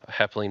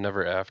Happily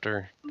Never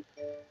After.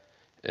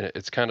 And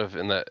it's kind of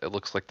in that it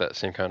looks like that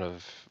same kind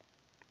of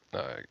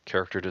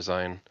character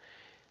design,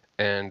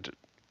 and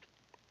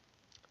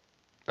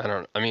I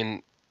don't. I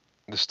mean,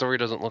 the story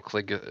doesn't look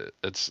like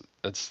it's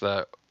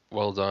that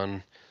well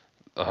done.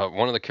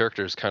 One of the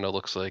characters kind of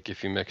looks like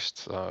if you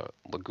mixed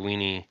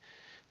Linguini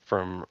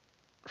from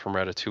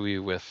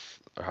Ratatouille with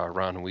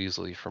Ron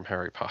Weasley from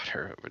Harry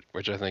Potter,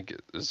 which I think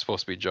is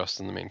supposed to be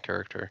Justin, the main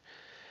character.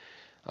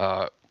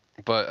 Uh,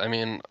 but I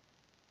mean,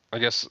 I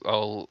guess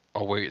I'll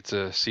wait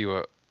to see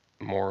what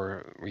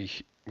more we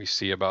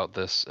see about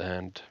this,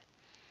 and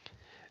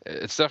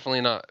it's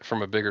definitely not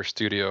from a bigger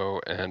studio,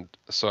 and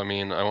so I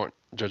mean I won't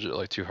judge it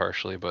like too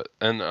harshly, but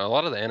and a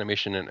lot of the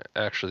animation in it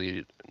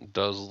actually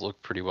does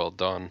look pretty well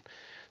done.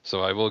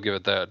 So I will give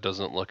it that. It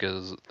doesn't look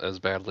as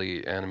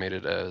badly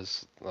animated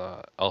as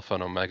Alpha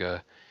and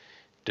Omega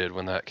did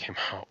when that came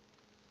out.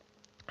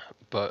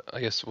 But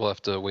I guess we'll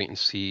have to wait and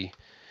see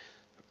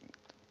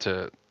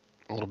to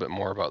a little bit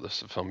more about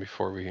this film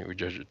before we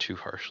judge it too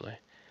harshly.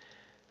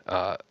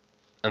 Uh,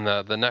 and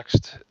the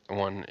next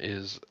one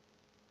is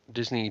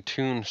Disney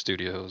Toon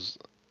Studios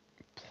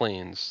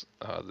Planes.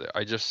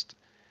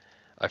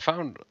 I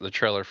found the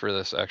trailer for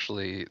this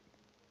actually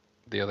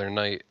the other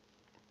night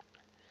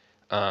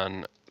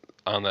on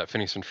that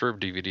Phineas and Ferb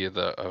DVD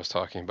that I was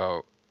talking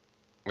about,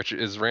 which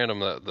is random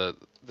that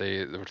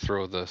they would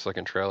throw the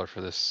second trailer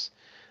for this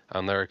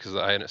on there because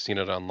I hadn't seen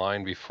it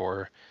online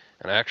before,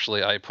 and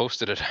actually I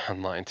posted it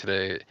online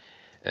today,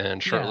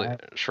 and Yeah,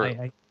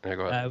 yeah,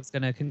 go ahead. I was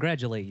going to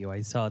congratulate you.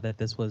 I saw that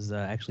this was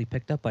actually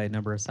picked up by a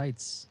number of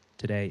sites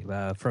today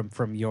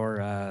from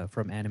your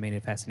from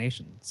Animated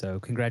Fascination. So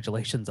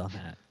congratulations on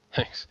that.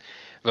 Thanks.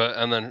 But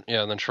and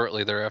then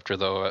shortly thereafter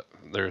though,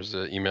 there's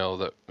an email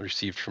that I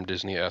received from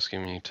Disney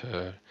asking me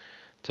to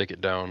take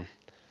it down.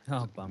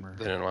 Oh, bummer.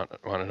 They didn't want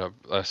it up.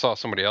 I saw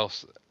somebody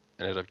else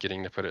ended up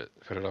getting to put it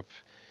up.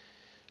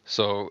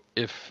 So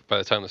if by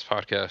the time this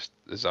podcast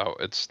is out,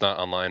 it's not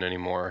online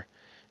anymore.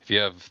 If you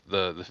have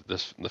the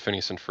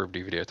Phineas and Ferb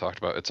DVD I talked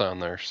about, it's on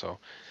there. So,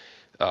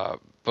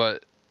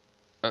 but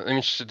I'm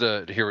interested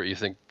to hear what you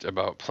think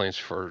about Planes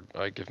before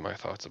I give my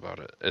thoughts about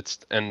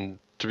it. And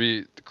to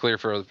be clear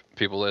for other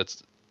people,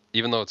 it's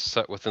even though it's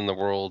set within the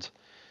world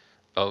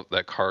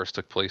that Cars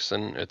took place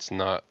in, it's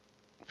not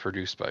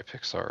produced by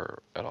Pixar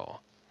at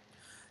all.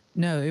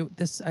 No,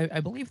 I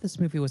believe this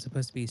movie was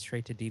supposed to be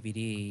straight to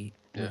DVD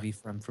movie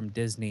from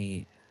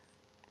Disney,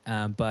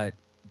 but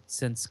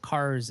since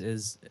Cars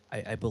is,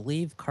 I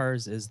believe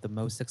Cars is the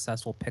most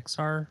successful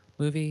Pixar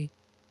movie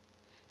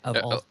of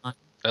all time.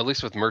 At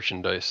least with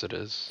merchandise, it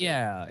is.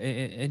 Yeah,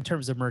 in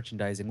terms of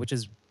merchandising, which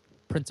is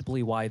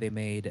principally why they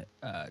made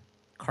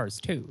Cars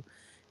 2.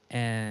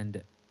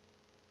 And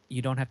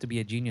you don't have to be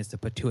a genius to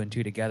put 2 and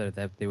 2 together.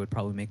 That they would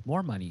probably make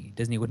more money.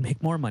 Disney would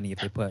make more money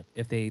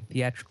if they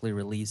theatrically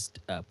released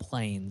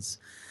Planes.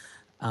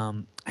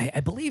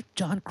 I believe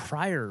John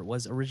Cryer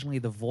was originally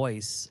the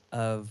voice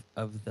of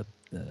the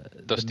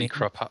Dusty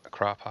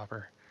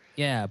Cropper.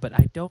 Yeah, but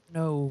I don't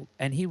know,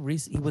 and he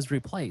was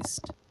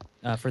replaced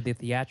for the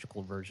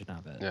theatrical version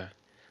of it. Yeah,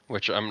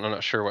 which I'm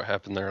not sure what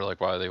happened there.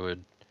 Like why they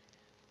would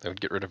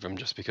get rid of him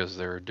just because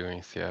they were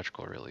doing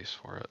theatrical release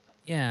for it.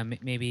 Yeah,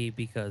 maybe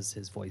because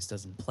his voice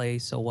doesn't play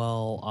so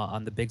well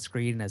on the big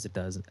screen as it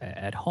does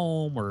at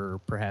home,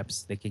 or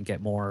perhaps they can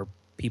get more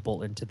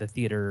people into the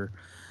theater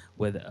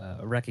with a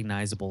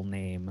recognizable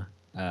name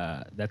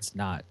that's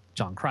not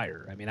John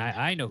Cryer. I mean,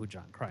 I know who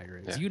John Cryer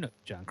is. Yeah. You know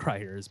who John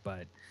Cryer is,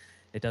 but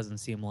it doesn't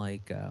seem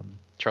like...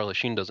 Charlie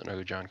Sheen doesn't know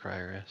who John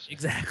Cryer is.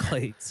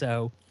 Exactly.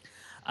 So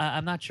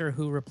I'm not sure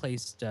who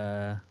replaced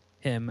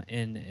him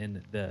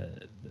in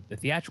the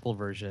theatrical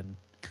version,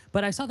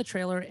 but I saw the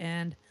trailer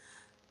and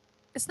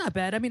it's not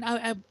bad. I mean,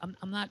 I'm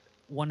not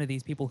one of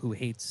these people who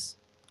hates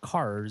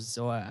Cars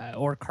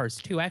or Cars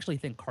 2. I actually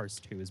think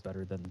Cars 2 is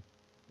better than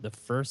the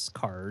first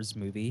Cars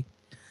movie.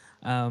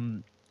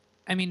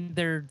 I mean,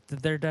 they're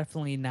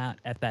definitely not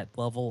at that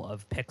level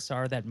of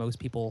Pixar that most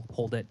people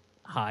hold it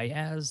high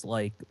as,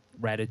 like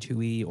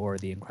Ratatouille or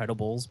The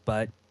Incredibles.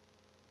 But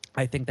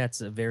I think that's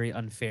a very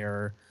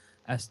unfair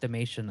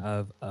estimation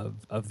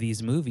of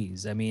these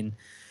movies. I mean,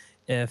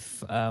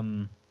 if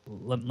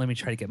let me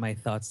try to get my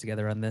thoughts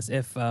together on this.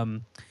 If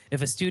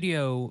a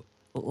studio,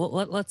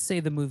 let's say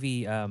the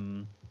movie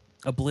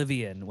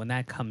Oblivion, when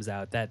that comes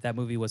out, that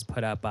movie was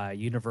put out by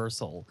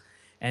Universal,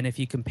 and if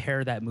you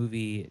compare that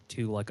movie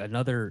to like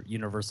another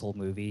Universal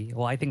movie,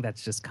 well, I think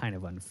that's just kind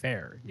of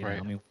unfair. You know,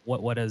 I mean,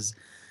 what does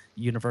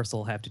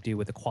Universal have to do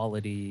with the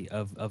quality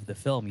of the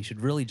film? You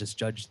should really just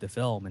judge the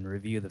film and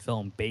review the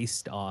film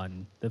based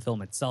on the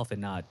film itself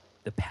and not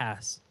the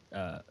past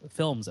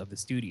films of the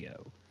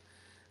studio.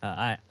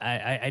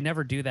 I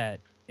never do that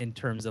in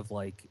terms of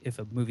like if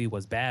a movie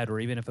was bad or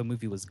even if a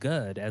movie was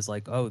good, as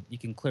like, oh, you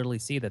can clearly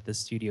see that this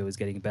studio is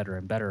getting better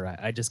and better.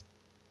 I just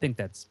think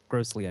that's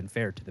grossly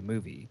unfair to the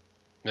movie.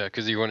 Yeah,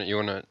 because you want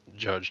to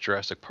judge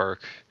Jurassic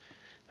Park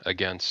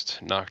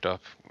against Knocked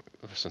Up,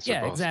 since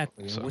yeah,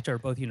 exactly, so. Which are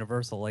both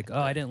Universal. Like,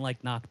 oh, I didn't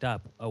like Knocked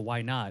Up. Oh,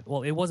 why not?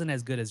 Well, it wasn't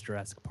as good as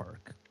Jurassic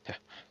Park. Yeah.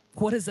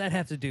 What does that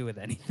have to do with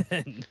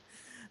anything?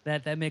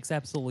 That makes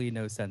absolutely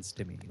no sense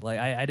to me. Like,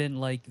 I didn't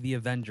like The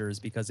Avengers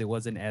because it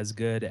wasn't as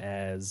good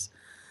as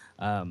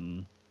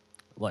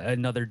like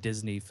another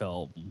Disney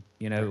film.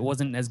 You know, it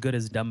wasn't as good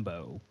as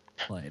Dumbo.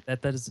 Like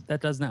that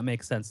does not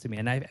make sense to me.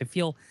 And I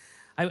feel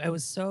I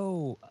was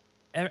so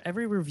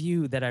every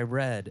review that I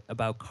read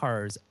about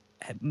Cars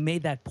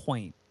made that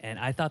point, and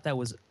I thought that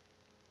was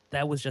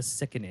just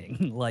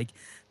sickening. Like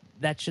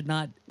that should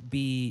not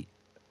be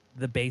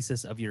the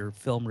basis of your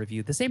film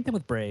review. The same thing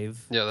with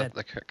Brave. Yeah,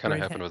 that kind of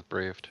happened with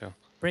Brave too.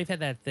 Brave had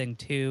that thing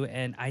too,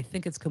 and I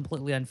think it's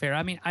completely unfair.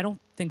 I mean, I don't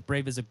think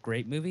Brave is a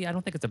great movie. I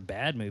don't think it's a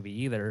bad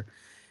movie either.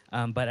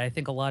 But I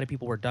think a lot of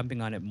people were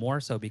dumping on it more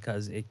so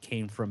because it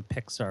came from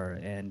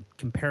Pixar. And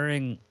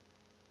comparing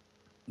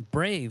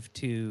Brave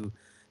to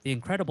The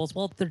Incredibles,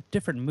 well, they're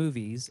different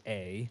movies,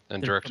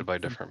 And directed by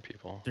different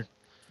people. They're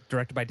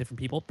directed by different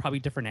people, probably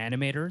different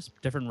animators,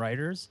 different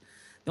writers.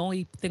 The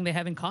only thing they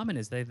have in common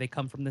is they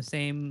come from the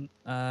same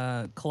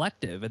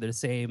collective or the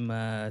same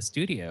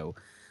studio.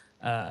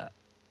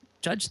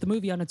 judge the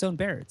movie on its own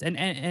merits. And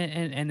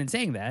in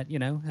saying that,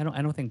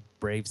 I don't think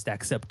Brave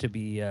stacks up to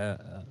be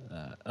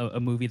a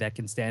movie that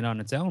can stand on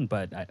its own.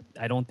 But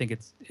I don't think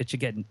it should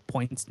get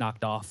points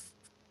knocked off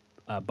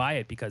by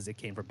it because it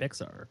came from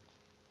Pixar.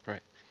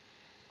 Right.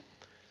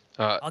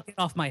 I'll get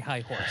off my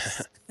high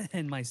horse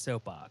and my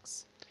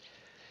soapbox.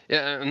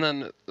 Yeah, and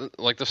then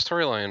like the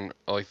storyline,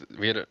 like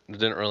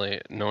didn't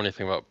really know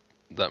anything about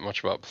that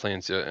much about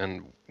Planes yet,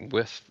 and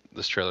with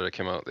this trailer that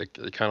came out,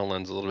 it kind of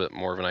lends a little bit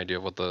more of an idea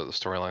of what the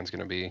storyline's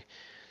going to be,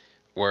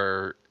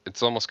 where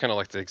it's almost kind of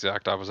like the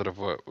exact opposite of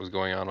what was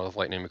going on with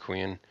Lightning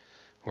McQueen,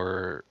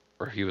 where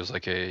he was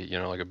like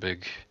a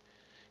big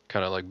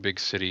kind of like big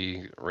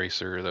city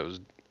racer that was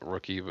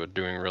rookie but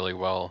doing really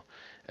well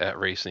at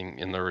racing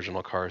in the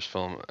original Cars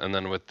film, and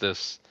then with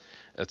this,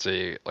 it's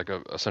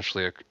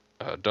essentially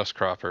a dust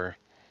cropper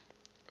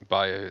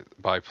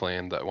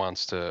biplane that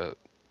wants to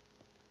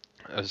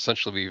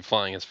essentially be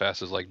flying as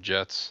fast as like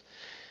jets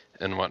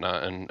and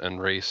whatnot and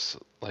race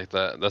like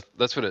that.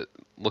 That's what it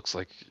looks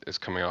like is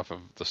coming off of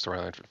the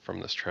storyline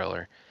from this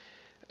trailer,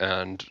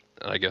 and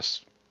I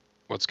guess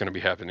what's going to be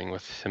happening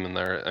with him in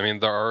there. I mean,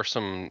 there are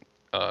some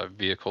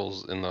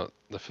vehicles in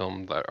the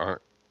film that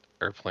aren't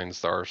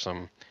airplanes. There are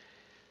some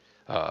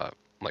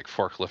like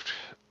forklift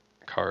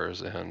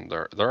cars, and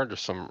there are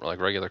just some like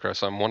regular cars.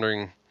 So I'm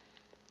wondering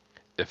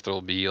if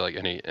there'll be like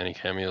any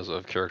cameos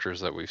of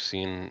characters that we've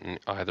seen in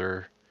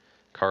either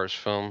Cars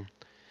film.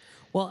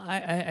 Well,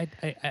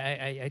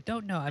 I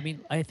don't know. I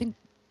mean,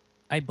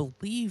 I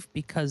believe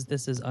because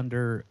this is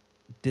under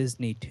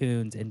Disney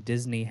Toons and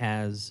Disney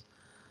has,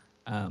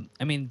 I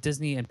mean,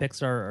 Disney and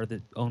Pixar are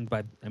owned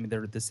by. I mean,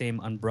 they're the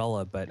same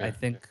umbrella, but Yeah. I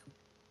think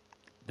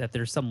that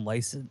there's some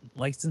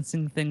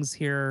licensing things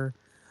here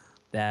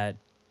that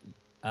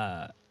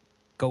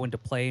go into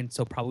play, and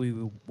so probably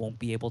we won't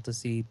be able to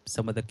see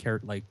some of the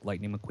like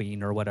Lightning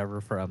McQueen or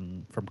whatever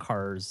from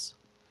Cars,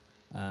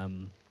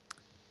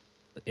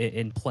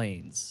 in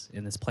Planes,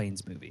 in this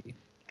Planes movie.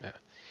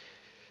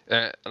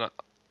 Yeah. And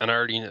I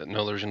already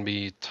know there's going to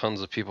be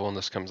tons of people when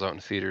this comes out in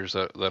theaters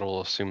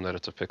that'll assume that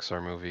it's a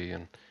Pixar movie,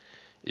 and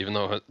even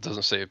though it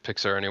doesn't say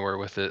Pixar anywhere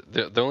with it,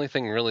 the only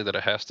thing really that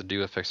it has to do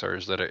with Pixar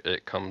is that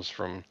it comes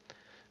from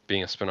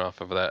being a spin-off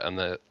of that, and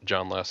that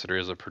John Lasseter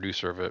is a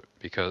producer of it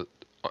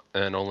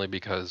only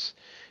because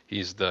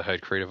he's the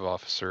head creative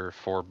officer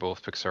for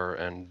both Pixar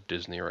and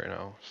Disney right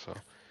now. So.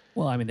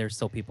 Well, I mean, there's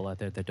still people out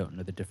there that don't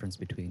know the difference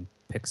between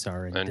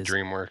Pixar and Disney.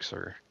 DreamWorks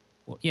or.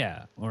 Well,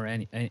 yeah, or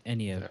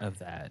any of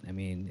that. I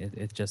mean,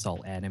 it's just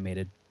all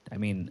animated. I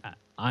mean,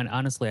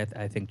 honestly,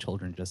 I think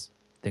children just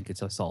think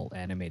it's just all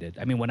animated.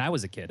 I mean, when I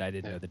was a kid, I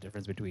didn't know the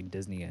difference between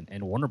Disney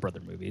and Warner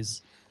Brother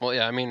movies. Well,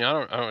 yeah, I mean,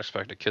 I don't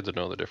expect a kid to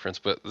know the difference,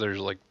 but there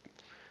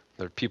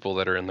are people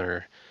that are in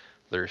their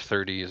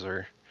 30s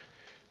or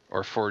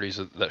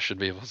 40s that should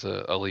be able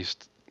to at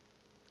least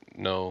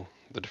know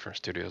the different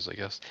studios, I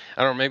guess.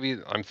 I don't know, maybe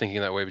I'm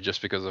thinking that way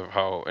just because of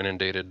how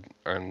inundated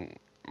and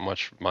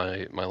much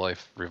my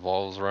life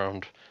revolves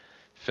around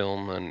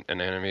film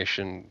and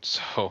animation,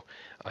 so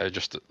I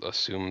just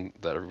assume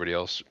that everybody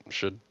else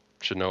should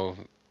know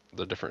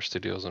the different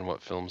studios and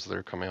what films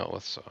they're coming out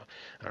with. So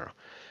I don't know,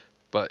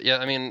 but yeah,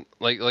 I mean,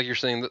 like you're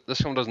saying,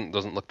 this film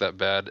doesn't look that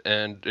bad.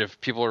 And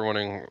if people are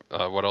wondering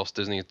what else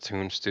Disney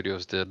Toon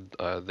Studios did,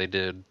 they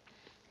did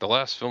the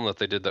last film that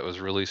they did that was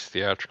released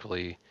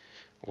theatrically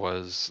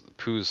was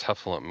Pooh's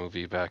Heffalump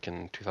movie back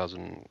in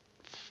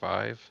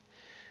 2005.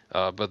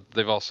 But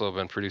they've also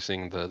been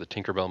producing the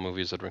Tinkerbell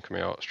movies that have been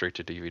coming out straight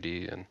to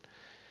DVD,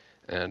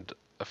 and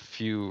a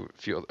few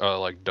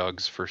like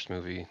Doug's first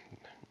movie,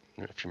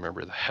 if you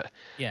remember that.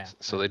 Yeah.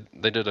 So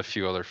they did a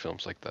few other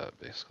films like that,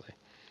 basically.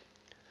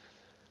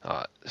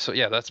 So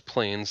yeah, that's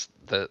Planes.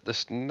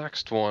 This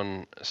next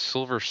one,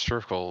 Silver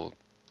Circle.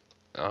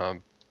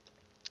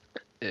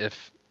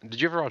 Did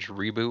you ever watch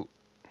Reboot?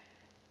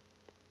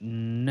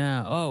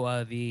 No.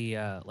 Oh, the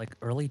like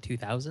early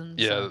 2000s.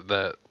 Yeah,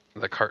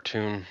 the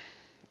cartoon.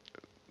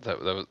 That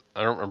was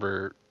I don't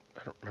remember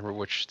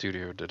which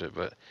studio did it,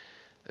 but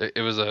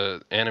it was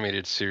a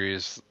animated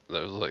series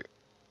that was like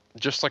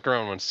just like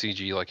around when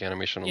CG like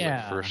animation was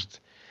like first.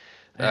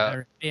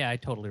 I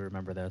totally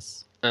remember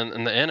this.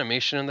 And the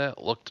animation in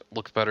that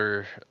looked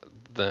better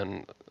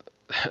than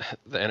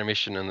the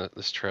animation in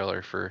this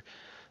trailer for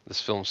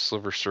this film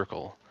Silver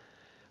Circle.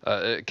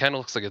 It kind of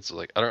looks like it's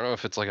like, I don't know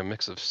if it's like a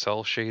mix of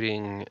cell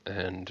shading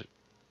and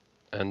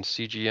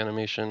CG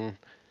animation.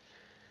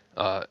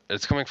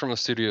 It's coming from the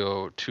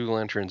studio Two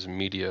Lanterns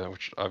Media,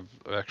 which I've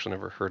actually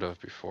never heard of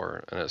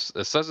before, and it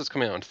says it's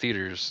coming out in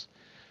theaters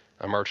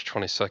on March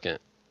 22nd,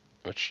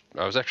 which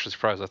I was actually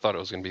surprised. I thought it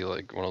was going to be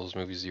like one of those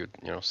movies you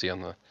would see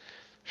on the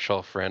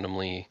shelf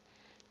randomly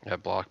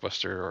at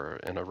Blockbuster or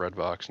in a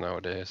Redbox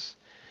nowadays.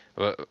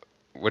 But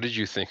what did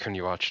you think when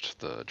you watched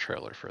the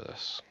trailer for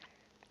this?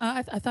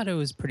 I thought it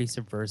was pretty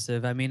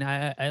subversive. I mean,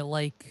 I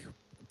like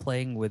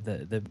playing with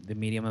the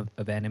medium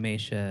of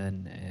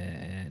animation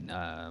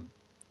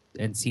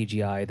and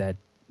CGI. That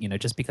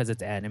just because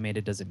it's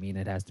animated doesn't mean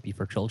it has to be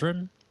for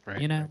children.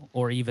 Right.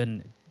 Or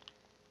even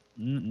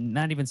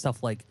not even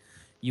stuff like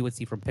you would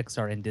see from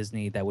Pixar and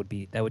Disney that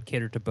would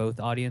cater to both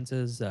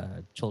audiences,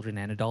 children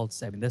and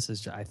adults. I mean, this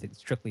is, I think,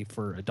 strictly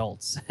for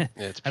adults. Yeah,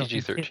 it's I don't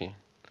think PG-13.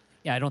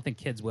 yeah, I don't think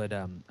kids would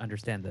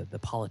understand the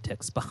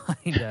politics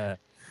behind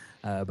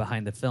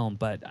the film.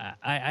 But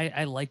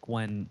I like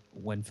when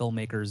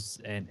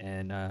filmmakers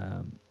and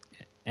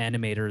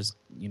animators,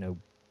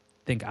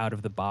 think out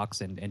of the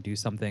box and do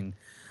something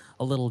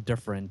a little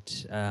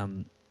different.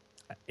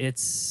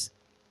 It's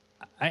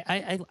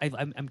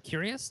I'm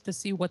curious to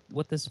see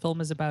what this film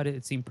is about.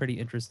 It seemed pretty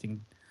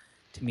interesting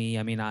to me.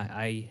 I mean,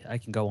 I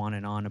can go on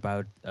and on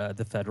about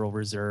the Federal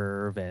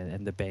Reserve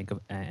and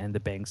the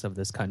banks of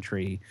this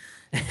country,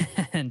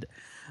 and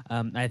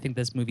I think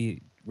this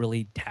movie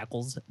really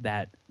tackles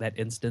that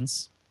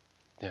instance.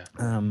 Yeah.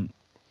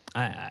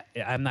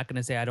 I'm not going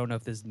to say I don't know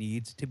if this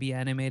needs to be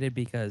animated,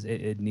 because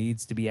it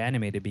needs to be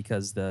animated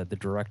because the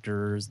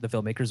directors, the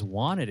filmmakers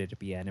wanted it to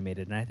be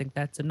animated, and I think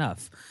that's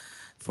enough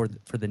for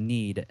the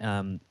need.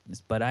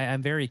 But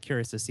I'm very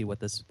curious to see what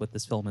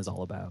this film is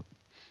all about.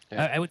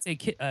 Yeah. I would say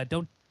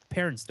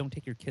parents don't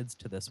take your kids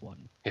to this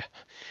one. Yeah.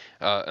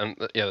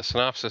 The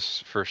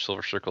synopsis for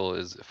Silver Circle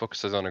is it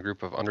focuses on a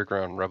group of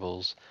underground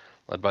rebels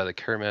led by the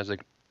charismatic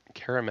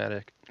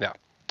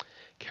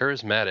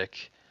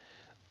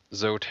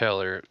Zoe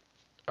Taylor,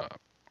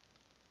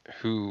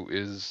 who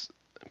is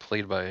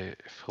played by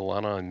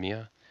Philana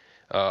Mia.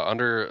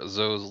 Under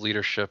Zoe's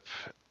leadership,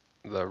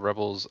 the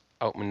rebels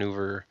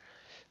outmaneuver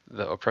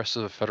the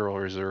oppressive Federal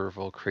Reserve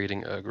while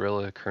creating a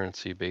guerrilla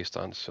currency based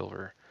on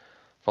silver.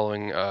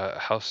 Following a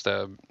house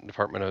stab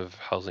Department of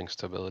Housing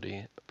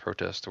Stability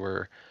protest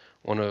where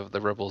one of the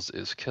rebels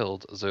is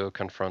killed, Zoe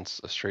confronts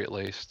a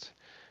straight-laced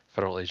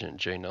federal agent,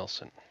 Jay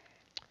Nelson.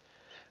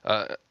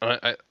 When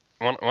I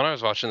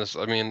was watching this,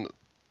 I mean,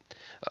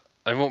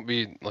 I won't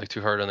be like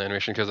too hard on the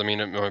animation because I mean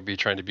it might be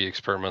trying to be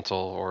experimental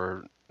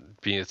or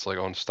be its like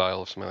own style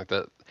or something like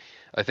that.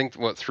 I think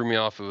what threw me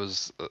off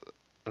was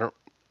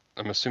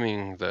I'm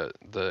assuming that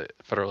the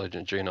federal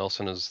agent Jay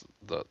Nelson is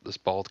this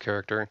bald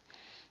character,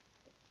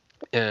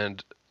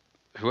 and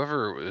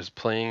whoever is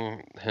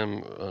playing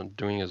him,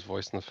 doing his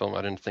voice in the film,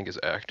 I didn't think his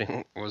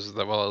acting was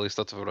that well. At least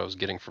that's what I was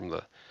getting from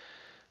the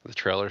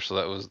trailer, so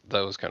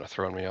that was kind of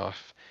throwing me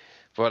off.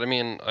 But I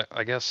mean,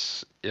 I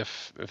guess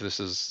if this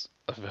is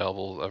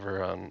available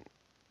ever on,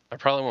 I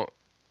probably won't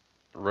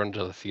run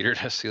to the theater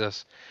to see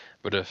this,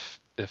 but if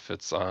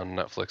it's on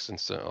Netflix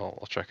instant,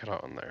 I'll check it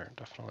out on there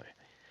definitely.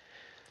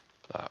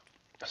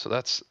 So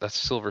that's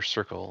Silver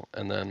Circle,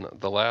 and then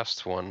the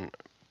last one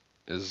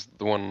is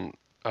the one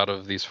out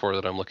of these four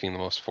that I'm looking the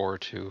most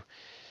forward to.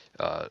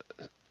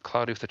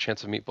 Cloudy with a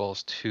Chance of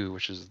Meatballs 2,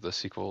 which is the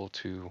sequel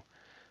to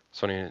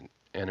Sony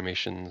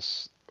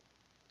Animation's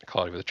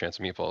Cloudy with a Chance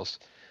of Meatballs.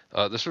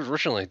 This was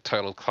originally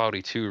titled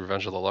Cloudy 2: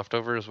 Revenge of the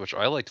Leftovers, which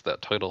I liked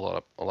that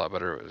title a lot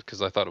better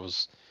because I thought it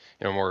was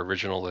more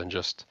original than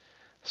just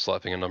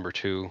slapping a number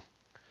 2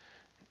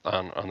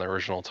 on the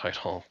original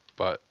title.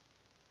 But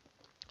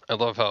I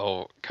love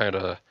how kind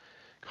of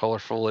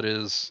colorful it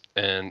is,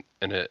 and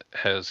it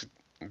has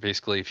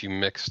basically, if you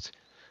mixed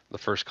the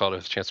first Cloudy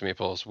with a Chance of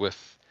Meatballs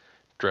with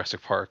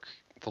Jurassic Park: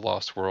 The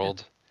Lost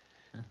World,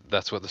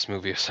 that's what this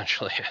movie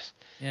essentially is.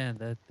 Yeah,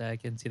 that I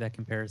can see that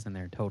comparison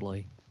there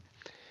totally.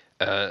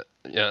 Yeah,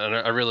 and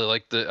I really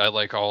liked it. I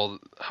like all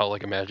how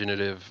like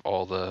imaginative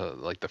all the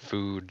like the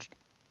food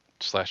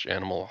 /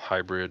 animal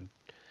hybrid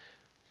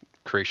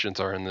creations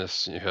are in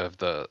this. You have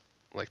the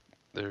like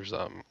there's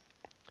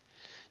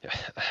yeah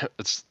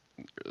it's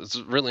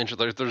really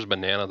interesting. There's a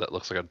banana that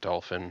looks like a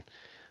dolphin.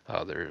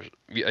 There's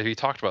we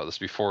talked about this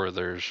before.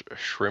 There's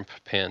shrimp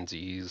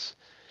pansies,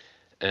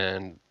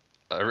 and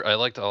I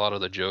liked a lot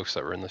of the jokes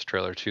that were in this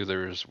trailer too.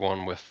 There's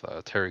one with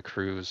Terry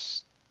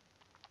Crews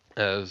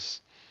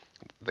as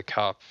the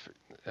cop.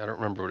 I don't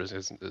remember what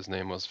his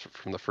name was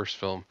from the first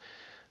film,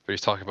 but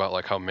he's talking about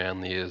like how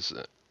manly he is,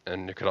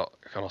 and it can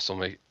also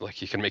make like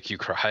he can make you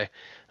cry,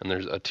 and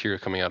there's a tear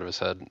coming out of his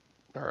head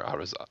or out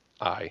of his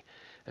eye,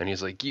 and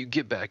he's like, "You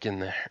get back in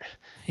there."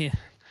 Yeah.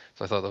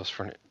 So I thought that was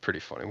pretty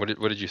funny. What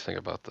did you think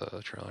about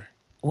the trailer?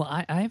 Well,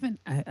 I haven't.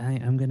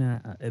 I'm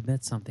gonna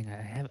admit something.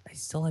 I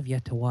still have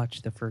yet to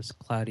watch the first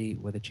Cloudy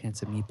with a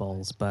Chance of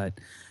Meatballs, but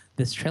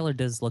this trailer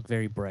does look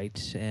very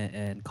bright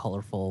and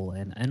colorful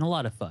and a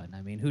lot of fun.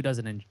 I mean, who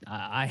doesn't?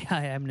 I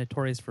am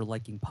notorious for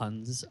liking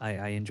puns.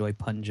 I enjoy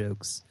pun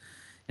jokes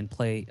and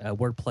play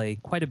wordplay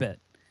quite a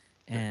bit,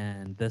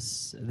 and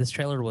this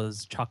trailer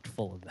was chocked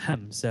full of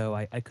them. So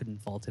I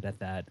couldn't fault it at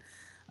that.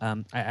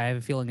 I have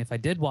a feeling if I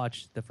did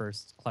watch the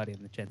first Cloudy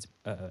with a Chance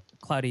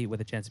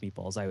of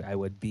Meatballs, I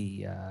would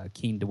be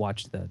keen to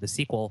watch the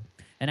sequel.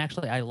 And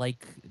actually, I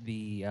like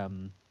the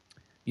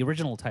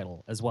original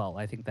title as well.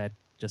 I think that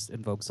just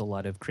invokes a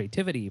lot of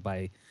creativity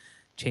by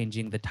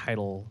changing the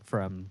title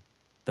from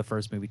the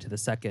first movie to the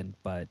second.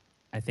 But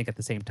I think at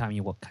the same time,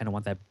 you kind of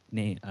want that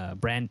name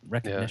brand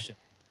recognition.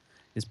 Yeah.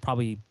 Is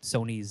probably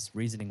Sony's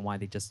reasoning why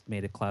they just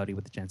made it Cloudy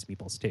with a Chance of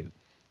Meatballs too.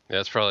 Yeah,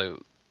 it's probably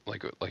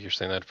like you're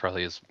saying, that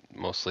probably is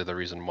mostly the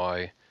reason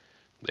why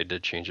they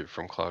did change it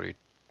from Cloudy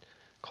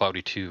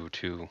 2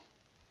 to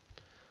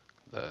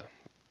the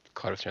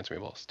Cloud with Chance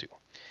Meatballs too.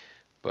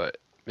 But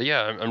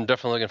yeah, I'm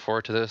definitely looking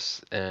forward to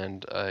this,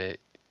 and I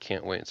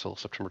can't wait until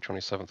September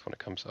 27th when it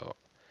comes out.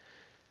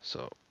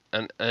 So,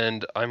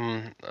 and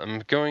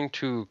I'm going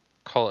to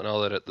call it now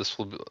that this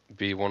will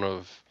be one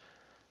of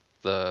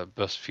the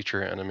best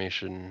feature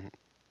animation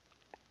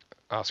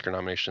Oscar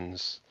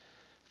nominations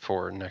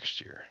for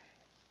next year.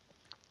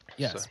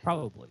 Yes, So,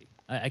 probably.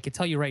 I could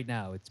tell you right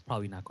now, it's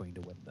probably not going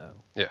to win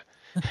though. yeah.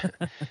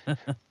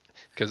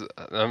 Because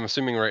I'm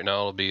assuming right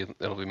now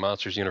it'll be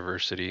Monsters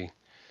University,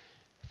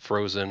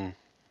 Frozen,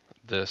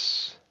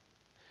 this,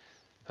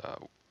 uh,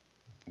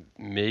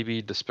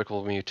 maybe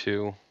Despicable Me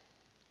 2,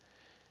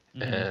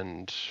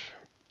 and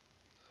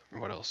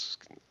what else?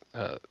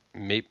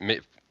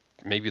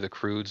 Maybe the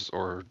Croods,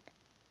 or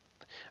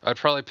I'd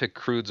probably pick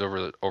Croods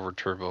over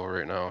Turbo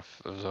right now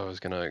if I was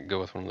gonna go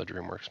with one of the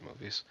DreamWorks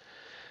movies.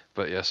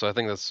 But yeah, so I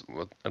think that's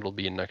what it'll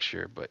be next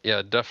year. But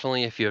yeah,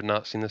 definitely if you have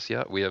not seen this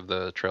yet, we have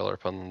the trailer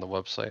up on the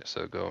website,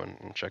 so go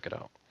and check it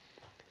out.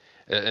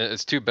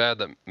 It's too bad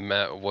that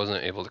Matt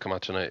wasn't able to come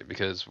out tonight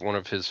because one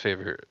of his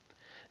favorite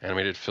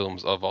animated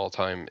films of all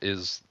time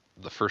is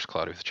the first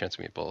Cloudy with a Chance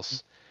of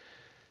Meatballs.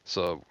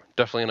 So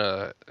definitely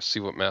gonna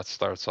see what Matt's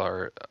thoughts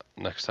are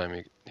next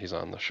time he's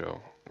on the show,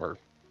 or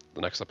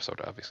the next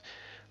episode, obviously.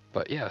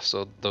 But yeah,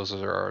 so those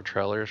are our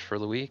trailers for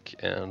the week,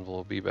 and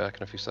we'll be back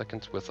in a few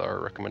seconds with our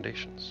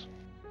recommendations.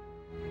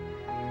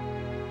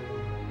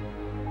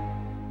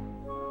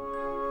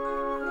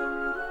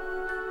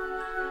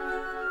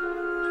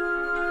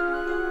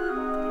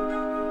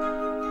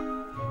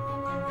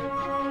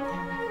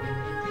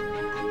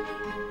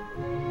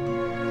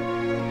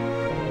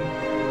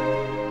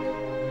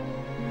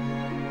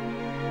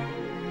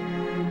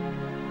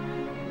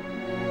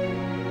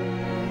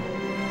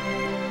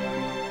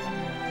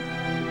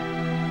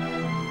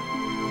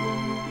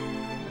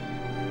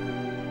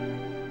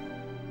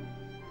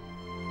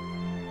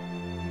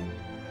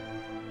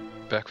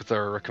 Back with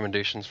our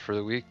recommendations for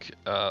the week.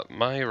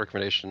 My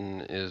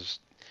recommendation is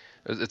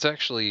it's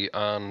actually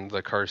on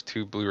the Cars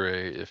 2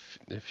 Blu-ray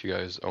if you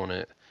guys own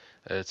it.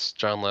 It's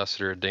John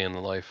Lasseter, A Day in the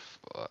Life,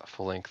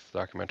 full-length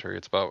documentary.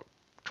 It's about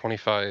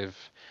 25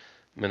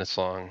 minutes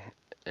long,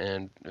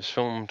 and it was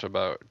filmed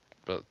about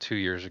 2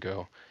 years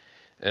ago.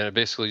 And it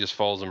basically just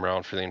follows him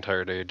around for the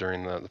entire day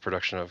during the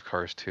production of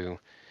Cars 2.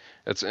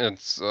 It's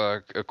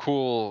a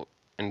cool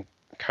and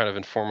kind of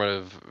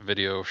informative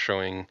video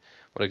showing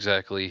what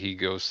exactly he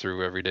goes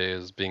through every day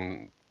as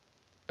being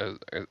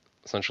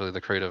essentially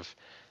the creative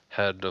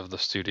head of the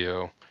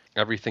studio.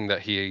 Everything that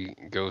he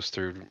goes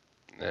through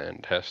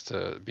and has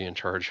to be in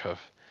charge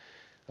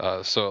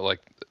of. So like,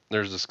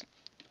 there's this.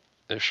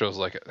 It shows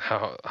like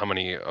how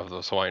many of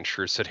those Hawaiian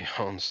shirts that he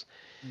owns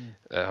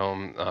at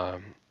home.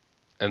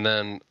 And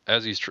then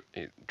as he's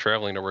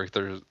traveling to work,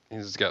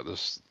 he's got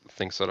this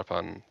thing set up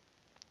on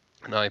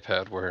an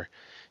iPad where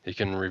he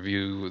can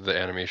review the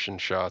animation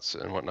shots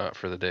and whatnot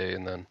for the day,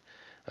 and then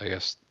I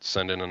guess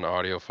send in an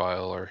audio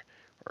file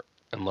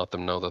and let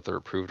them know that they're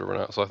approved or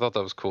not. So I thought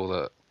that was cool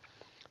that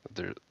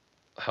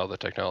how the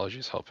technology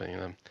is helping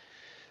them,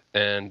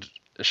 and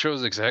it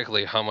shows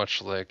exactly how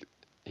much like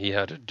he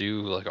had to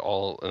do like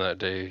all in that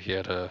day. He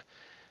had to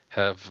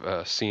have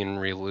a scene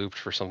re-looped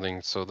for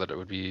something so that it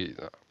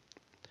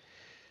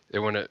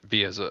wouldn't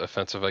be as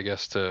offensive, I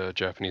guess, to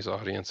Japanese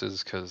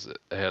audiences because it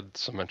had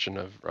some mention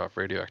of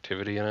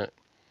radioactivity in it.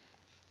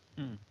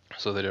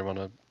 So they didn't want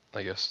to,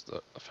 I guess,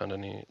 offend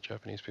any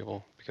Japanese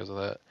people because of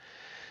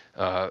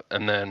that.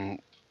 And then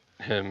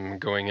him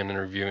going in and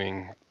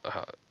reviewing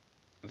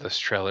this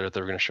trailer that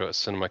they were going to show at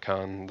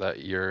CinemaCon that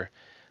year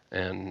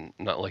and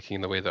not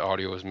liking the way the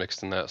audio was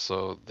mixed in that,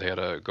 so they had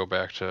to go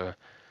back to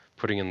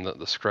putting in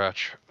the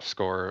scratch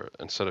score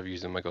instead of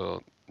using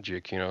Michael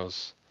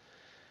Giacchino's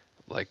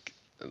like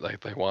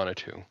they wanted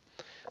to.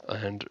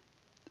 And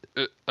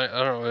I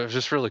don't know, it was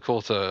just really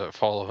cool to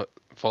follow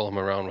him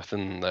around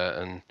within that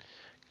and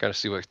kind of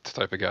see what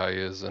type of guy he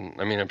is. And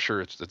I mean, I'm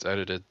sure it's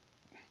edited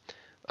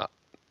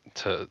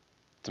to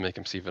make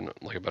him seem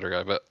like a better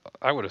guy, but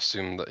I would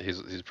assume that he's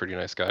a pretty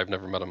nice guy. I've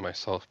never met him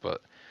myself,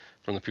 but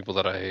from the people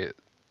that I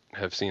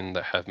have seen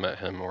that have met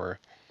him or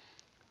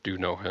do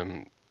know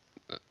him,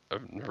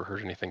 I've never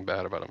heard anything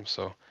bad about him.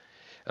 So,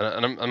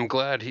 and I'm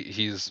glad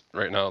he's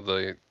right now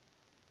the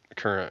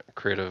current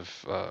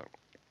creative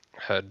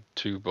head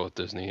to both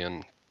Disney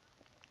and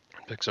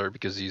Pixar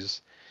because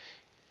he's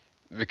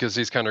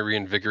kind of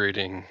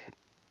reinvigorating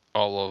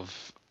all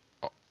of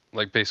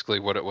like basically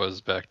what it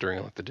was back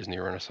during like the Disney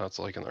Renaissance,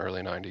 like in the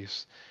early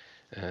 '90s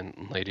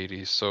and late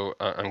 '80s. So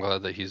I'm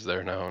glad that he's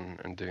there now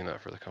and doing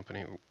that for the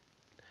company.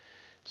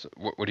 So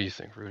what do you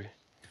think, Rudy?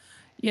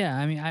 Yeah,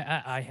 I mean,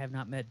 I have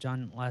not met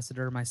John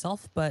Lasseter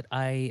myself, but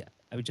I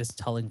was just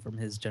telling from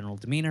his general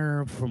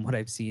demeanor, from what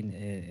I've seen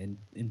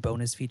in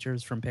bonus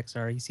features from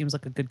Pixar, he seems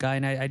like a good guy,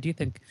 and I do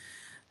think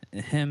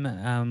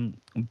him,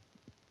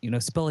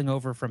 spilling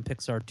over from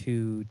Pixar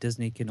to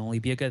Disney can only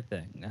be a good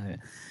thing.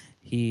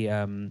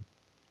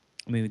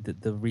 I mean,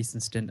 the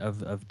recent stint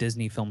of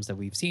Disney films that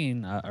we've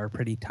seen are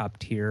pretty top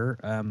tier.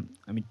 I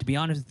mean, to be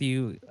honest with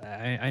you,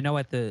 I know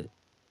at the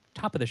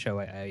top of the show,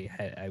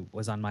 I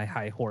was on my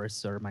high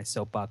horse or my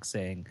soapbox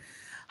saying,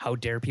 "How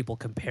dare people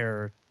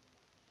compare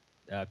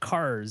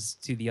Cars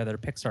to the other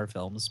Pixar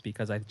films?"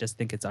 Because I just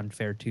think it's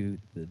unfair to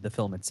the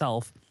film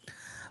itself.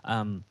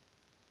 Um,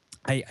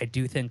 I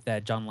do think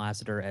that John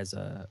Lasseter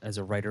as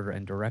a writer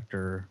and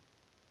director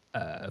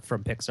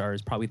from Pixar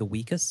is probably the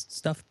weakest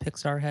stuff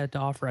Pixar had to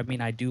offer. I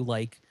mean, I do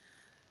like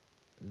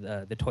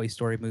the Toy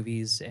Story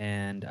movies,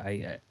 and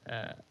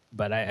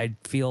but I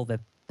feel that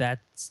that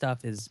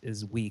stuff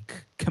is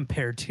weak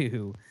compared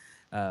to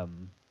The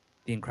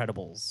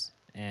Incredibles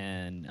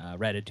and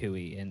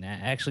Ratatouille, and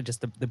actually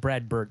just the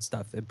Brad Bird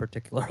stuff in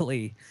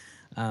particularly.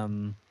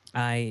 Um,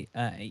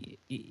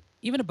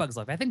 Even A Bug's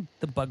Life. I think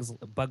the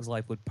Bug's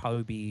Life would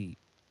probably be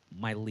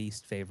my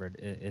least favorite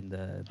in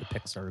the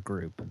Pixar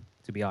group,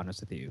 to be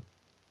honest with you.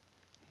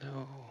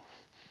 No,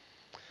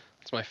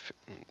 it's I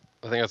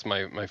think that's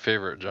my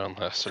favorite John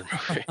Lasseter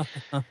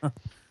movie.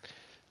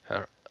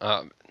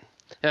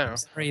 Yeah, I'm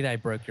sorry that I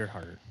broke your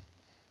heart.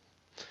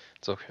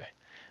 it's okay.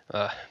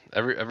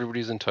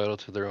 Everybody's entitled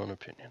to their own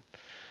opinion.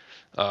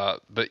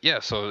 But yeah,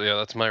 so yeah,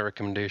 that's my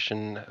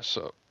recommendation.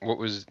 So, what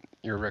was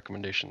your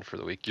recommendation for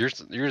the week?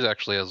 Yours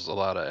actually has a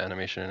lot of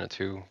animation in it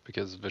too,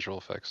 because visual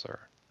effects are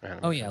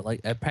animation. Oh yeah,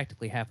 like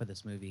practically half of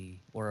this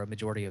movie, or a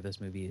majority of this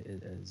movie,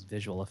 is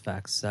visual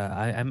effects.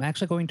 I'm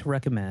actually going to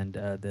recommend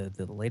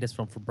the latest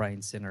film from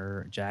Bryan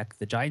Singer, Jack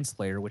the Giant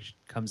Slayer, which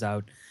comes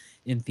out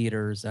in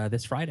theaters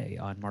this Friday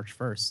on March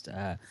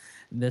 1st.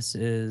 This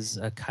is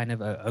a kind of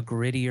a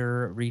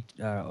grittier,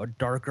 or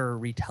darker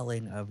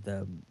retelling of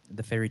the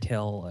fairy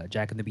tale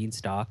Jack and the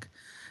Beanstalk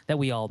that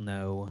we all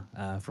know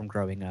from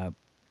growing up,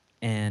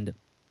 and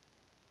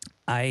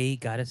I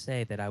gotta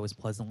say that I was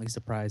pleasantly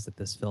surprised that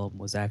this film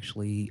was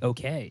actually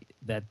okay.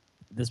 That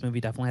this movie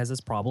definitely has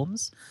its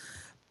problems,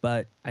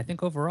 but I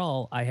think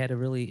overall I had a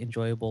really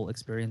enjoyable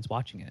experience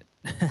watching it.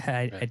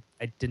 I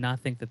did not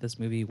think that this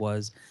movie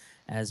was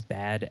as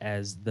bad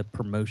as the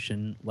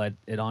promotion led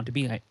it on to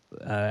be.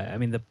 I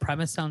mean, the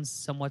premise sounds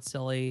somewhat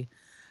silly.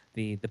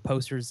 The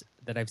posters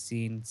that I've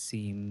seen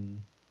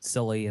seem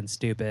silly and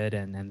stupid,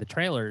 and the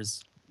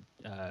trailers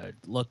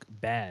look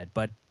bad.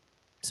 But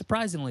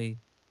surprisingly,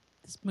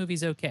 this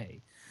movie's okay.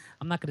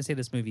 I'm not going to say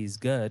this movie is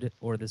good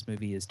or this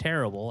movie is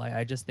terrible.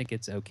 I just think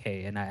it's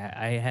okay. And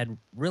I had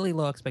really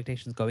low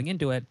expectations going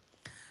into it.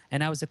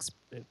 And I was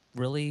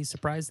really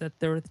surprised that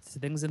there were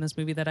things in this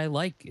movie that I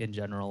like in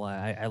general.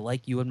 I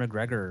like Ewan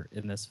McGregor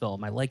in this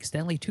film. I like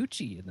Stanley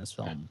Tucci in this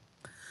film.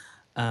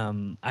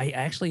 I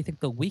actually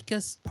think the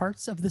weakest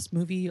parts of this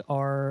movie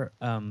are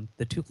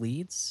the two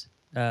leads,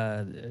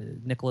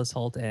 Nicholas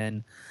Hoult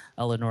and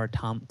Eleanor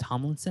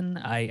Tomlinson.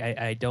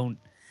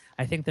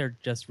 I think they're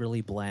just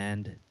really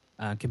bland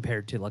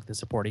compared to like the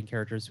supporting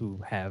characters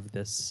who have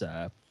this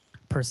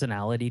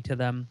personality to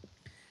them.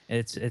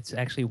 It's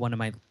actually one of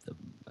my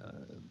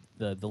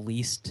the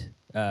least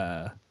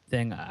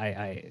thing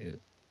I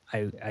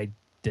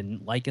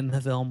didn't like in the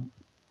film.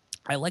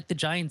 I like the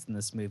Giants in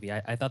this movie.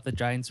 I thought the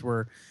Giants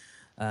were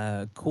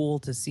cool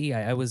to see.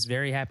 I was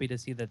very happy to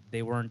see that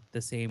they weren't the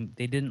same.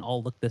 They didn't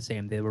all look the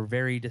same. They were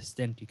very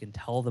distinct. You can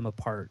tell them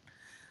apart.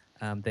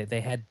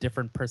 They had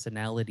different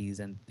personalities,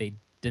 and they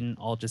didn't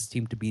all just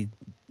seem to be,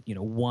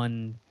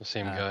 one the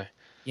same guy.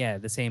 Yeah,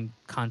 the same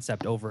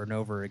concept over and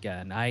over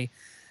again.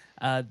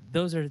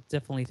 Those are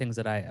definitely things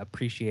that I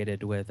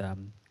appreciated with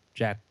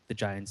Jack the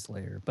Giant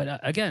Slayer. But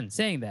again,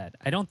 saying that,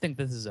 I don't think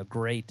this is a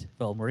great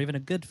film or even a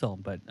good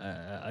film. But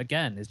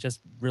again, it's just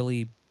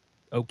really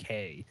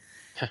okay.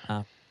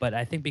 But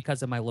I think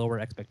because of my lower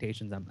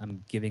expectations,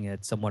 I'm giving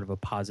it somewhat of a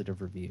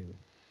positive review.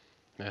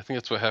 Yeah, I think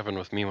that's what happened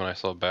with me when I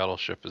saw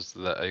Battleship. Is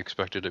that I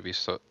expected to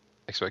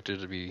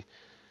be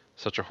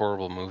such a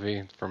horrible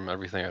movie from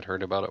everything I'd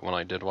heard about it. When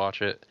I did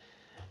watch it,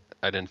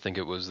 I didn't think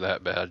it was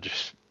that bad,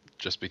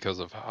 just because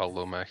of how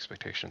low my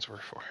expectations were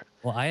for it.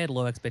 Well, I had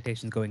low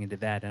expectations going into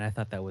that, and I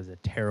thought that was a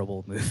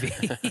terrible movie.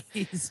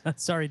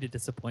 Sorry to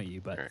disappoint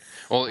you, but right.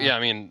 Well, yeah,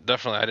 I mean,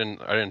 definitely,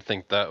 I didn't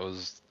think that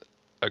was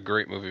a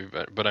great movie,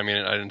 but I mean,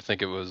 I didn't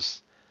think it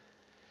was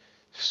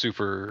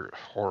super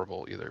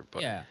horrible either.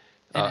 But yeah,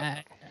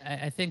 and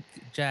I think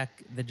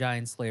Jack the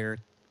Giant Slayer,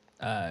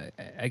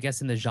 I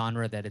guess in the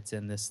genre that it's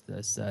in, this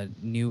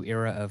new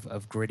era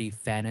of gritty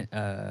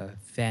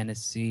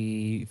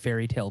fantasy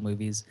fairy tale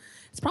movies,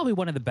 it's probably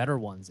one of the better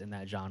ones in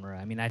that genre.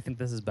 I mean, I think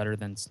this is better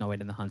than Snow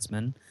White and the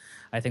Huntsman.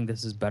 I think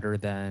this is better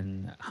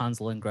than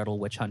Hansel and Gretel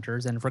Witch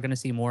Hunters. And if we're going to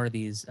see more of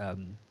these,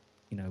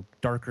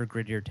 darker,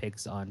 grittier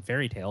takes on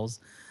fairy tales,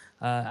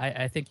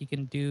 I think you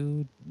can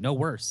do no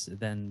worse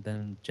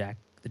than Jack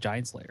the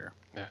Giant Slayer.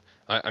 Yeah,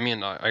 I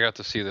mean, I got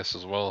to see this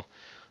as well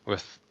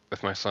with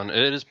my son.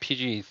 It is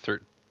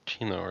PG-13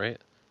 though, right?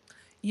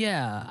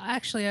 Yeah,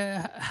 actually,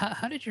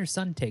 how did your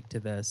son take to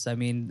this? I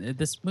mean,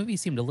 this movie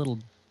seemed a little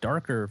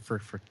darker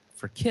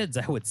for kids,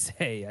 I would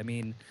say. I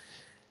mean,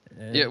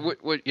 yeah,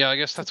 I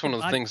guess that's one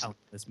of the things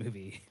this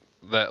movie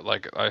that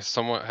like I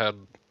somewhat had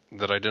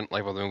that I didn't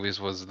like about the movies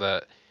was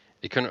that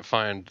it couldn't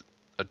find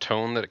a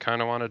tone that it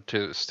kind of wanted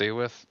to stay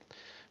with,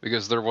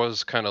 because there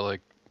was kind of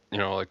like,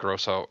 like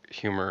gross out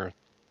humor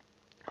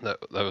that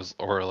was,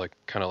 or like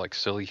kind of like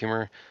silly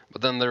humor.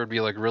 But then there would be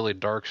like really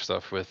dark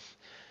stuff with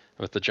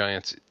the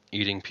giants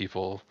eating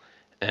people,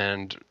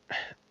 and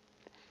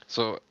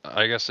so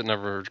I guess it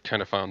never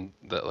kind of found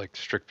that like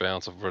strict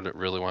balance of what it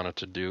really wanted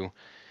to do,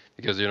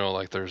 because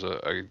like there's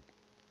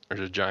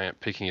a giant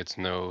picking its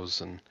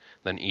nose and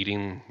then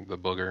eating the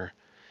booger,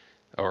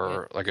 Yeah.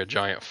 or like a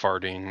giant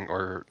farting,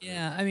 or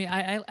Yeah, I mean,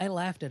 I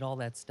laughed at all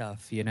that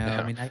stuff, you know. I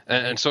yeah, mean,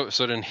 and so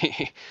then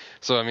he,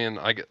 so I mean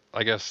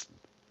I guess,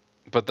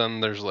 but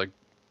then there's like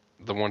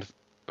the one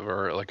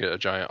where like a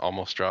giant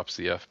almost drops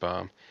the F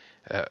bomb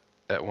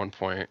at one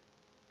point,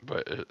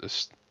 but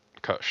it's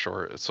cut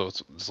short. So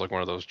it's like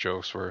one of those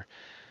jokes where,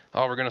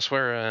 oh, we're gonna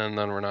swear and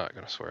then we're not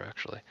gonna swear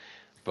actually,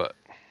 but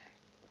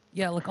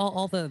yeah, like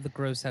all the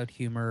gross out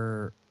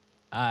humor.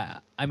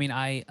 I mean,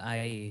 I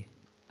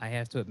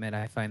have to admit,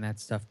 I find that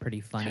stuff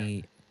pretty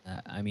funny.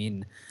 I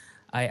mean,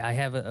 I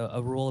have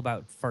a rule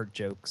about fart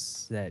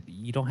jokes that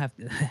you don't have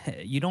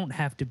you don't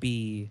have to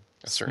be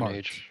a certain smart.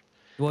 age,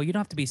 Well, you don't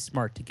have to be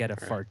smart to get a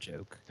right? fart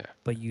joke, Yeah,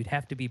 but you'd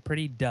have to be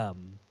pretty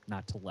dumb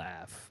not to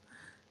laugh.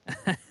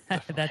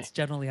 definitely. That's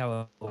generally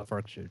how I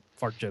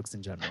fart jokes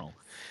in general.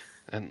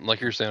 And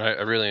like you're saying,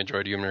 I really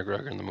enjoyed Ewan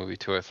McGregor in the movie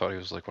too. I thought he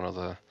was like one of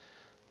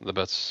the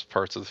best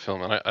parts of the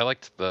film, and I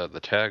liked the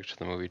tag to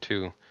the movie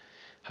too,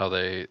 how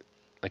they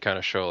kind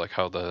of show like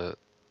how the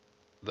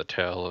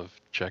tale of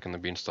Jack and the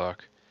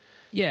Beanstalk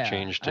Yeah,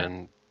 changed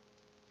and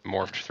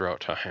morphed throughout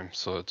time.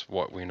 So it's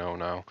what we know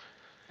now.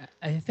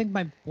 I think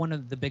one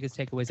of the biggest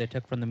takeaways I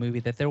took from the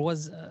movie that there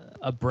was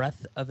a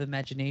breadth of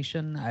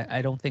imagination.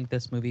 I don't think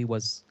this movie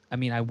was. I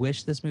mean, I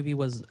wish this movie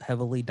was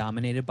heavily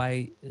dominated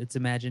by its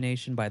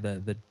imagination, by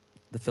the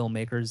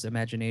filmmaker's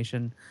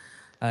imagination.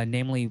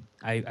 Namely,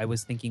 I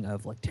was thinking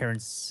of like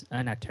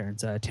not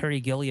Terrence, Terry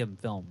Gilliam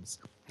films,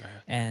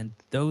 and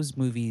those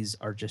movies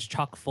are just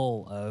chock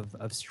full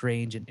of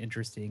strange and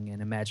interesting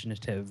and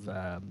imaginative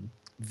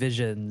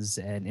visions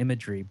and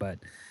imagery. But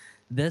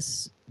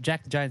this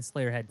Jack the Giant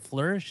Slayer had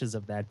flourishes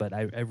of that, but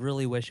I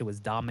really wish it was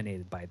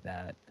dominated by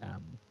that.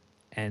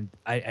 And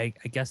I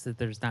guess that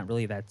there's not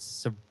really that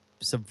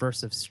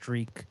subversive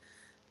streak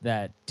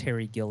that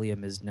Terry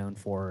Gilliam is known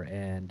for.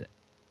 And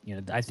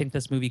I think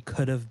this movie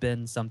could have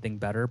been something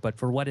better, but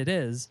for what it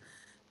is,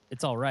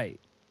 it's all right.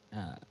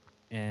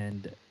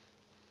 And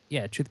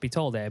yeah, truth be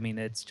told, I mean,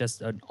 it's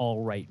just an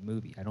all right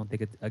movie. I don't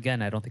think I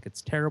don't think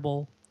it's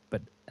terrible,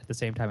 but at the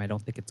same time, I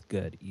don't think it's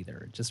good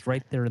either. Just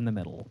right there in the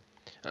middle.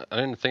 I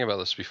didn't think about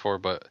this before,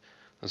 but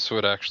this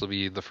would actually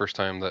be the first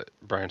time that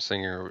Bryan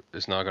Singer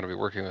is now going to be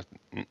working with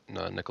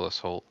Nicholas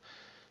Hoult,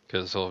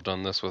 because he'll have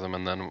done this with him,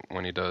 and then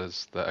when he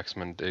does the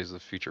X-Men Days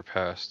of Future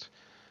Past,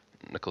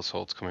 Nicholas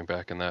Holt's coming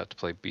back in that to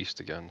play Beast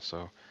again.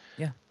 So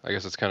Yeah. I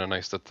guess it's kind of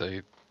nice that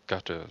they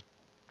got to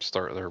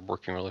start their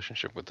working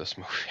relationship with this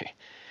movie.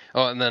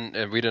 Oh, and then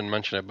we didn't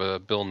mention it, but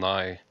Bill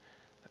Nye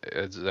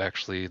is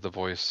actually the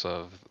voice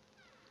of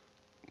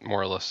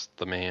more or less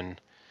the main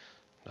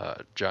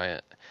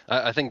giant.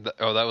 I think that,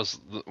 oh, that was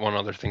one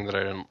other thing that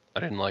I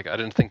didn't like. I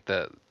didn't think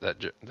that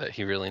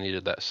he really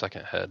needed that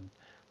second head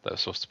that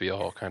was supposed to be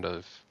all kind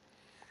of.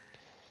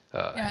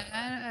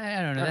 Yeah,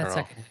 I don't know. That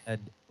second head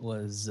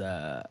was,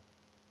 I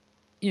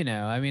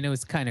mean, it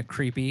was kind of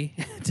creepy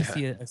to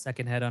see a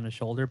second head on a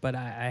shoulder, but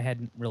I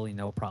had really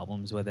no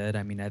problems with it.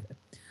 I mean,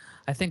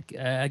 I think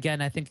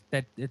again, I think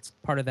that it's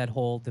part of that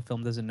whole the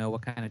film doesn't know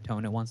what kind of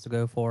tone it wants to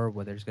go for,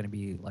 whether it's going to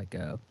be like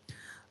a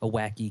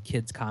wacky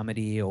kids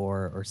comedy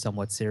or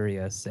somewhat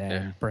serious,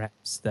 and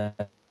perhaps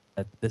that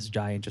this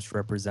giant just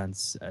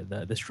represents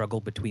the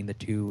struggle between the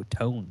two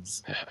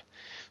tones. Yeah.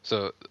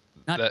 So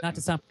not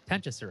to sound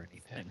pretentious or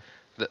anything.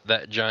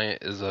 That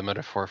giant is a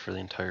metaphor for the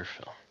entire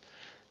film.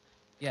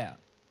 Yeah.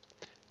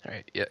 All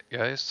right, yeah,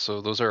 guys.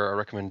 So those are our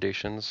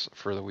recommendations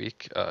for the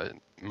week.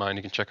 Mine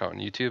you can check out on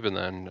YouTube, and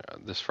then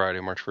this Friday,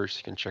 March 1st,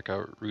 you can check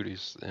out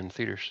Rudy's in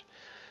theaters.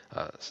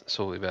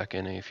 So we'll be back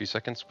in a few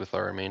seconds with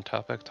our main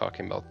topic,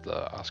 talking about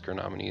the Oscar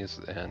nominees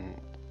and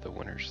the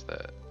winners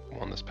that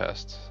won this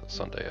past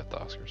Sunday at the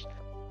Oscars.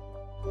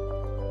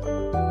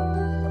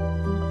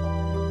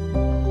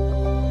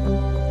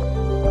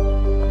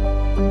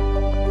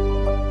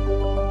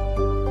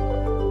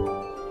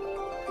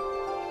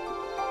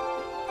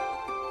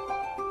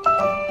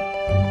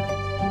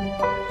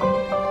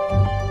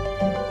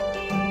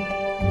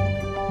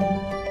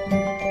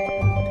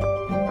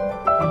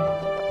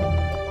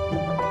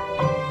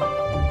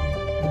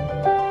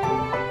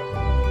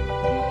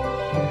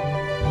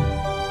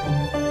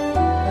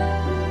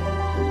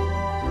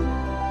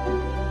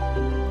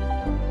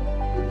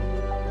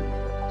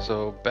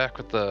 So back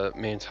with the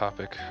main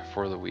topic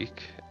for the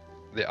week.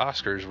 The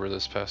Oscars were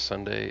this past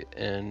Sunday,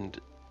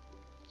 and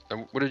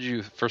what did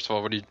you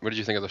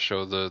think of the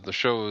show? The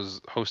show is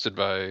hosted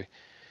by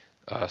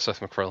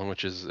Seth MacFarlane,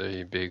 which is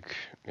a big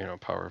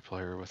power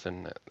player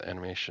within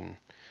animation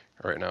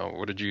right now.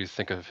 What did you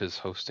think of his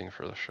hosting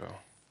for the show?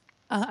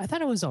 I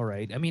thought it was all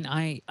right. I mean,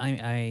 I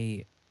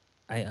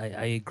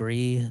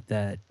agree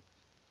that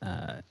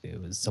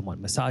it was somewhat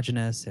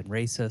misogynist and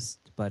racist,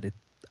 but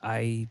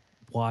I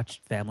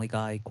watched Family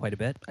Guy quite a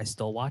bit. I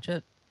still watch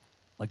it.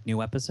 like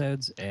new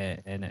episodes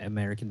and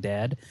American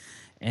Dad,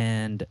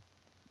 and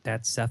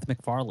that's Seth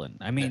MacFarlane.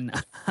 I mean,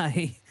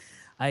 I,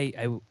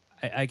 I,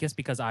 I guess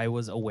because I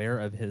was aware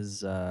of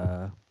his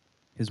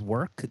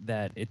work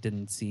that it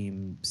didn't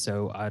seem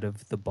so out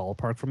of the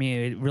ballpark for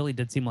me. It really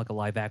did seem like a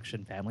live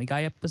action Family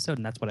Guy episode,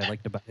 and that's what I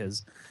liked about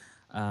his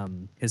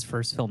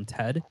first film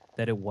Ted,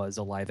 that it was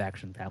a live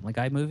action Family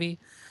Guy movie.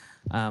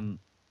 And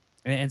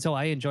so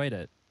I enjoyed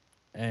it,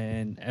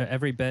 and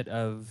every bit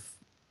of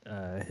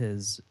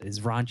his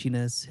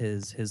raunchiness,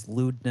 his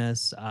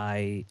lewdness,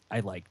 I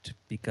liked,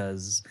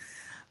 because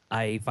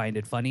I find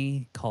it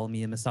funny. Call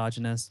me a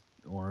misogynist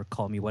or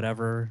call me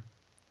whatever.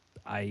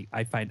 I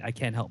find I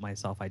can't help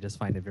myself. I just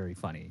find it very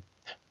funny.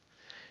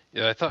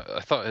 Yeah, I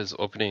thought his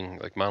opening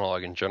like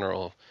monologue in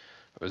general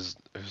was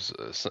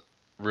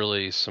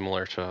really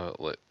similar to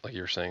like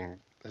you were saying,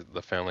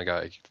 the Family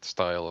Guy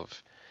style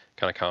of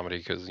kind of comedy,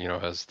 because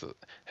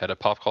had a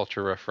pop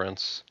culture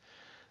reference,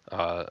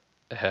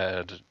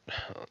 had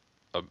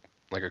a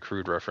like a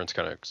crude reference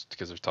kind of,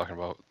 because they're talking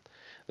about,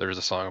 there's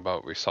a song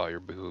about we saw your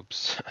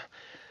boobs.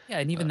 Yeah,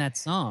 and even that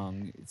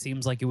song, it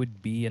seems like it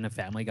would be in a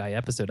Family Guy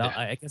episode. Yeah.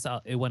 I guess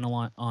it went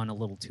on a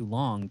little too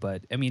long,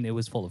 but I mean, it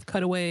was full of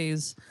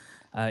cutaways.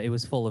 It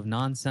was full of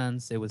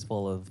nonsense. It was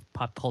full of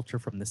pop culture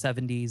from the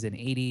 '70s and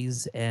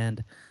 '80s,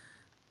 and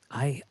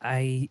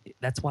I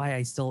that's why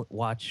I still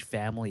watch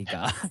Family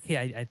Guy.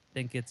 I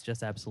think it's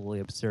just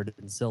absolutely absurd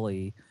and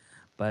silly,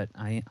 but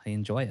I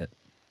enjoy it.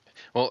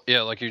 Well,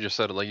 yeah, like you just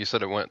said, like you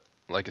said,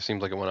 it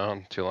seemed like it went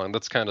on too long.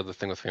 That's kind of the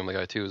thing with Family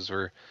Guy too, is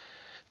where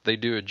they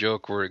do a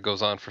joke where it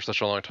goes on for such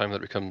a long time that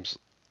it becomes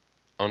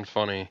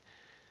unfunny,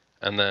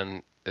 and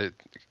then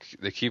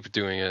they keep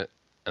doing it,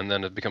 and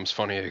then it becomes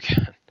funny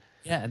again.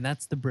 Yeah, and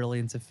that's the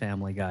brilliance of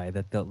Family Guy.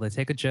 That they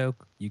take a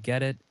joke, you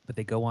get it, but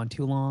they go on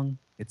too long.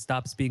 It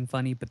stops being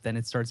funny, but then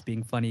it starts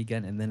being funny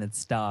again, and then it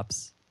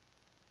stops.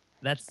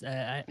 That's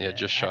Yeah,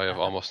 just shy of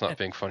almost not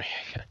being funny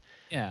again.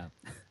 yeah,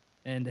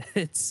 and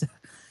it's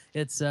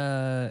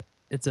a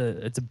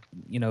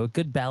a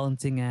good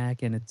balancing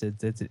act, and it's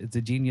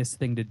a genius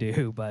thing to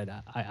do. But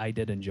I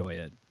did enjoy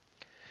it.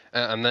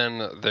 And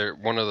then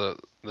one of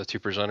the two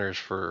presenters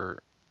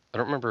for, I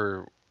don't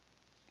remember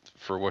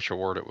for which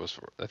award it was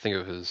for. I think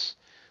it was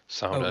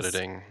sound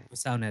editing.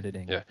 Sound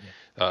editing. Yeah.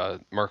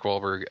 Mark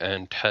Wahlberg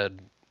and Ted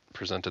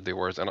presented the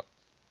awards, and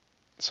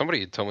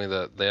somebody told me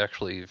that they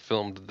actually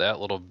filmed that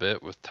little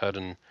bit with Ted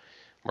and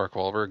Mark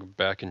Wahlberg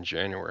back in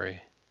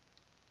January.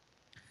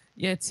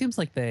 Yeah, it seems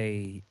like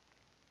I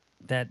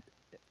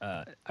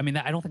mean,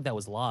 I don't think that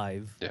was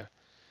live. Yeah.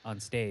 On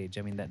stage.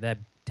 I mean, that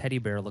teddy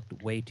bear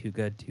looked way too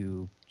good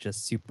to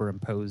just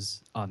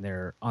superimpose on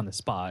the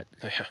spot.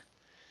 Yeah.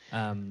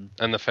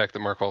 And the fact that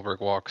Mark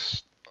Wahlberg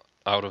walks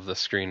out of the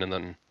screen and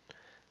then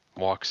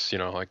walks,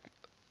 like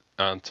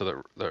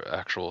onto the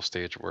actual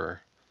stage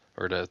or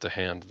to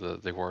hand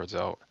the awards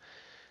out.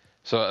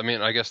 So I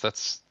mean, I guess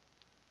that's.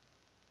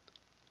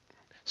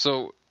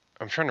 So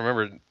I'm trying to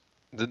remember.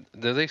 Did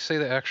they say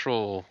the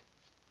actual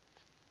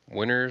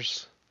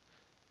winners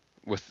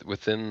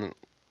within,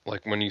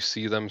 like, when you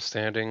see them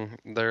standing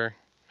there?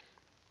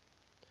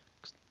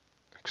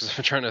 Because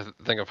I'm trying to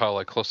think of how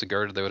like closely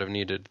guarded they would have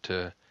needed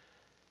to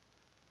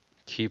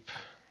keep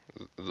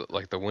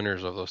the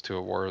winners of those two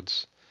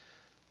awards,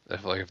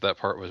 if that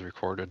part was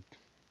recorded.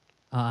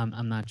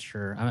 I'm not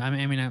sure.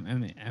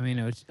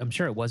 I'm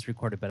sure it was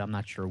recorded, but I'm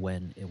not sure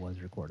when it was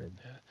recorded.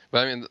 Yeah.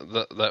 But I mean,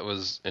 that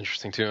was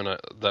interesting too, and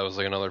that was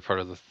like another part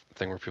of the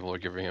thing where people are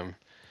giving him,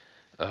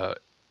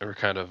 were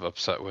kind of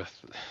upset with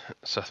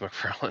Seth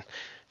MacFarlane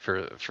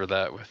for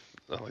that, with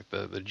like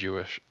the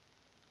Jewish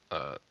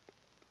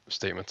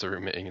statements that were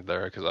made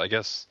there, because I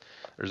guess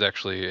there's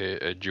actually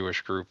a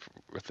Jewish group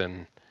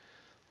within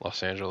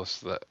Los Angeles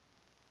that,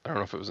 I don't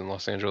know if it was in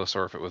Los Angeles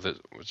or if it was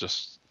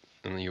just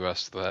in the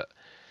U.S., that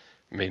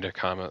made a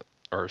comment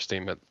or a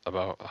statement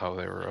about how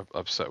they were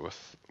upset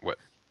with what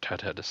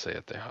Ted had to say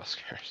at the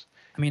Oscars.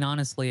 I mean,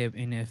 honestly, I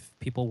mean, if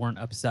people weren't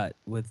upset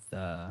with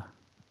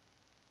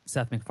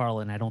Seth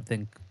MacFarlane,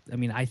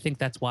 I think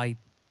that's why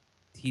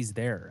he's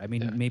there. I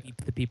mean, maybe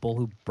the people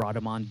who brought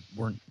him on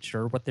weren't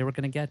sure what they were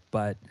going to get,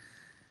 but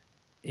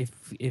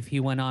if he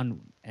went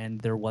on and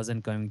there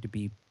wasn't going to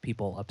be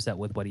people upset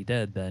with what he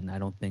did, then I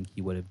don't think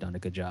he would have done a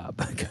good job.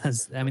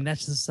 Because I mean,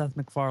 that's just Seth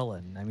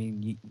MacFarlane. I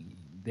mean,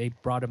 they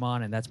brought him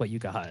on, and that's what you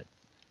got.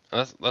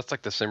 That's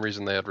like the same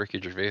reason they had Ricky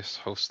Gervais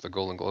host the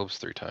Golden Globes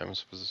 3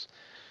 times, was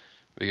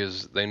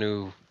because they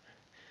knew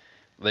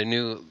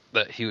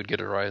that he would get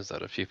a rise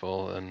out of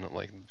people, and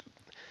like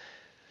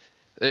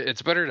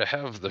it's better to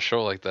have the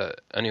show like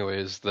that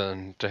anyways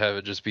than to have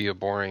it just be a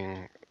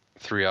boring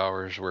 3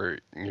 hours where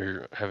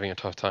you're having a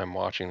tough time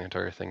watching the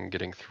entire thing,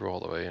 getting through all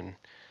the way, and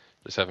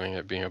just having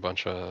it being a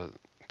bunch of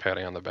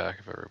patting on the back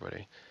of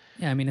everybody.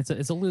 Yeah, I mean, it's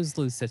a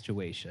lose-lose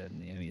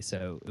situation. I mean,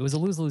 so it was a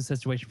lose-lose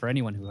situation for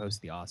anyone who hosts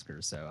the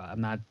Oscars. So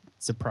I'm not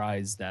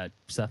surprised that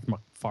Seth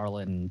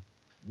MacFarlane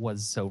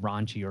was so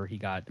raunchy, or he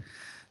got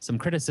some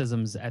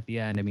criticisms at the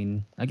end. I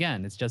mean,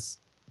 again, it's just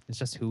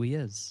who he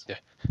is.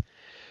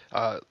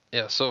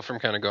 Yeah. So from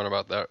kind of going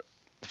about that,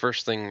 the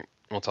first thing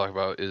we'll talk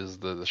about is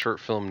the short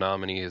film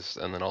nominees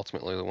and then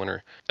ultimately the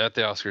winner. At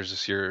the Oscars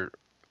this year,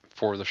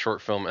 for the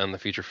short film and the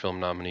feature film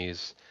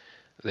nominees,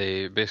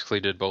 they basically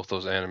did both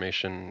those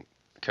animation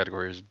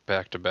categories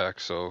back to back.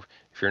 So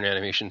if you're an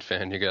animation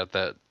fan, you got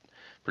that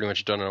pretty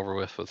much done and over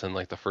with within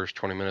like the first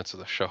 20 minutes of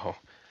the show.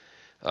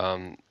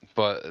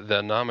 But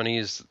the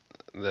nominees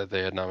that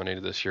they had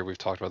nominated this year, we've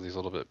talked about these a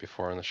little bit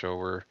before on the show,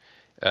 were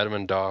Adam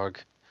and Dog,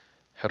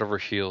 Head Over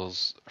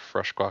Heels,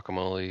 Fresh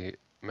Guacamole,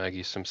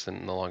 Maggie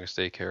Simpson, The Longest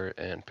Daycare,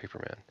 and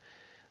Paperman.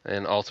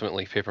 And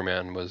ultimately,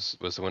 Paperman was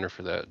the winner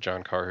for that.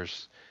 John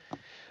Carr's.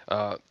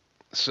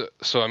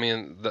 So I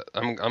mean,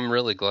 I'm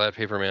really glad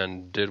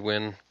Paperman did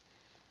win,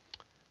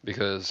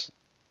 because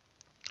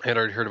I had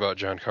already heard about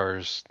John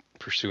Carr's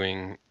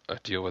pursuing a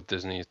deal with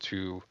Disney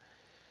to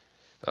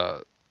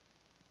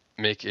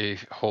make a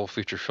whole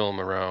feature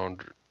film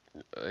around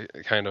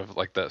kind of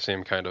like that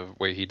same kind of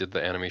way he did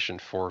the animation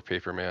for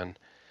Paperman,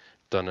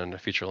 done in a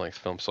feature-length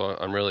film. So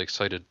I'm really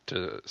excited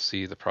to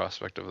see the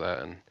prospect of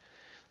that and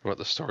what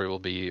the story will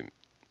be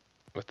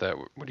with that.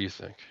 What do you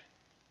think?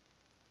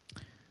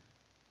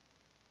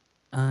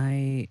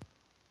 I'm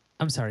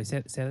sorry.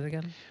 Say that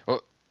again.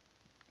 Well,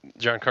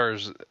 John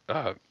Carr's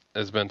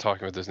has been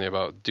talking with Disney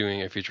about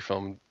doing a feature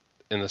film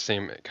in the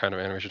same kind of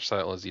animation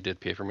style as he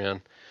did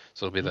Paperman.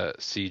 So it'll be that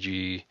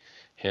CG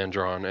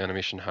hand-drawn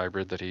animation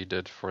hybrid that he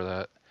did for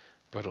that,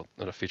 but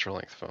in a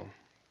feature-length film.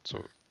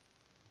 So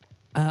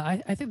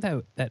I think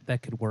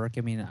that could work.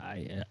 I mean,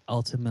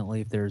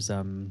 ultimately, if there's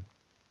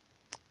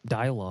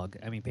dialogue,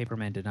 I mean,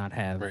 Paperman did not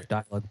have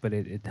dialogue, but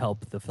it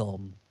helped the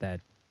film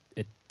that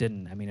it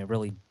didn't. I mean, it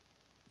really,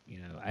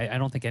 I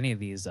don't think any of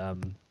these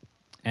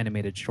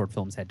animated short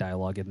films had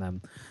dialogue in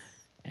them.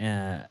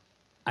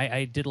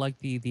 I did like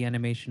the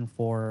animation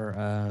for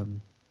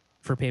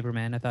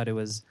Paperman. I thought it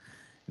was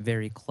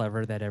very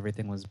clever that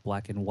everything was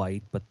black and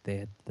white, but they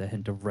had the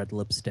hint of red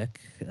lipstick.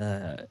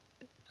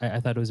 I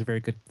thought it was a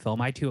very good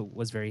film. I too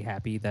was very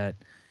happy that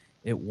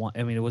it won.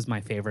 I mean, it was my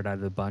favorite out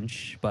of the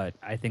bunch, but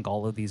I think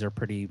all of these are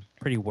pretty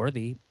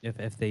worthy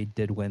if they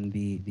did win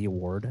the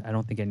award. I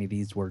don't think any of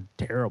these were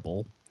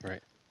terrible.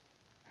 Right.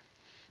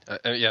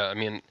 Yeah, I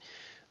mean,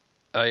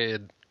 I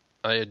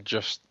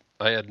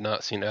had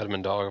not seen Adam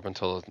and Dog up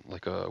until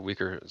like a week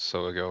or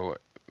so ago,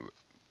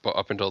 but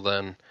up until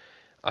then,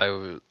 I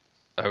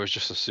was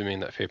just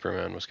assuming that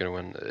Paperman was going to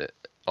win. It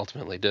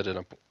ultimately did end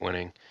up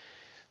winning,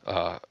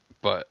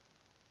 but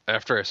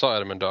after I saw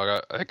Adam and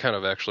Dog, I kind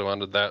of actually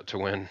wanted that to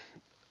win,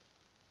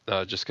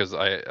 just because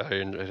I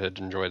had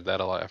enjoyed that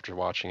a lot after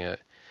watching it.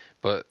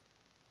 But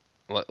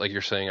like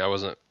you're saying, I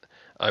wouldn't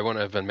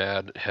have been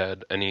mad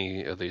had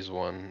any of these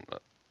won.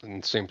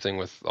 And same thing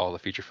with all the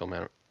feature film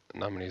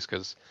nominees,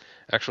 because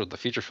actually the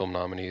feature film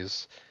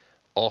nominees,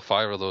 all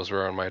 5 of those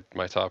were on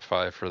my top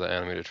 5 for the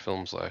animated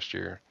films last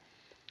year.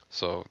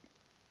 So,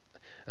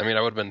 I mean,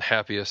 I would have been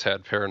happiest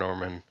had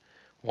Paranorman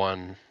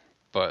won,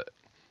 but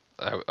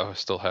I was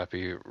still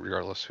happy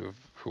regardless who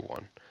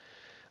won.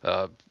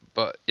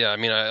 But yeah, I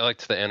mean, I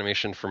liked the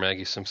animation for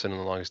Maggie Simpson in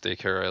The Longest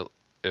Daycare.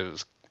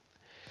 It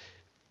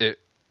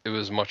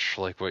was much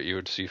like what you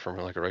would see from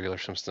like a regular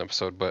Simpsons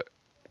episode, but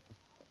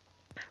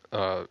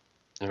I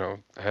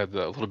had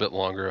a little bit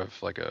longer of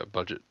like a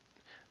budget.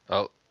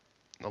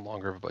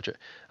 Longer of a budget.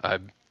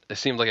 It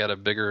seemed like I had a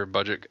bigger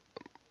budget,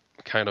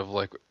 kind of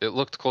like it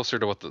looked closer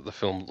to what the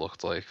film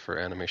looked like for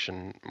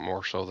animation,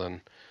 more so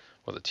than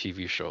what the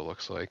TV show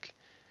looks like.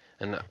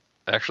 And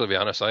actually, to be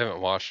honest, I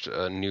haven't watched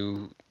a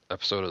new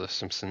episode of The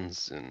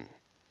Simpsons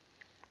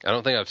I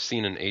don't think I've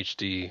seen an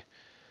HD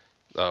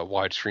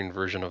widescreen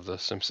version of The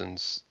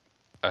Simpsons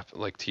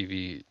like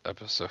TV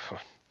episode.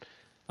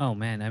 Oh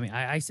man, I mean,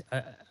 I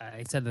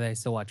said that I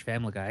still watch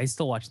Family Guy. I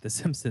still watch The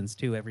Simpsons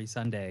too every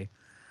Sunday,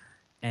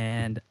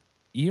 and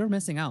you're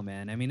missing out,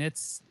 man. I mean,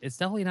 it's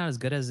definitely not as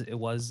good as it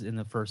was in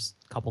the first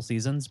couple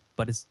seasons,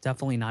 but it's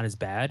definitely not as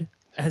bad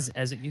as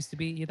it used to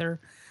be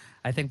either.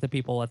 I think the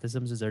people at The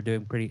Simpsons are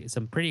doing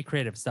some pretty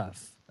creative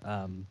stuff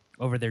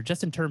over there,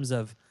 just in terms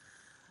of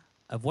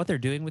what they're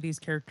doing with these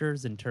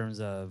characters, in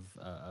terms of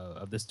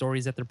the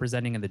stories that they're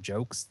presenting and the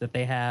jokes that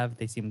they have.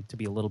 They seem to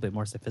be a little bit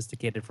more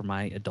sophisticated for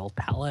my adult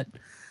palate,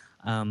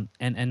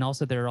 and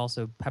also they're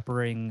also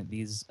peppering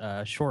these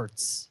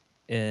shorts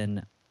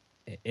in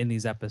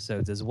these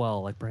episodes as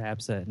well. Like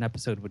perhaps an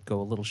episode would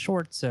go a little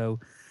short, so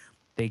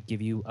they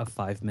give you a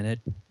 5-minute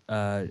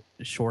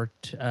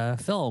short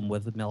film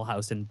with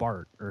Milhouse and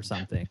Bart or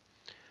something.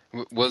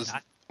 Was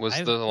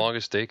The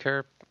Longest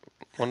Daycare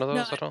one of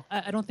those at all?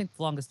 I don't think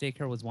The Longest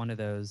Daycare was one of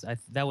those.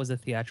 That was a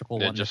theatrical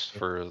one. Just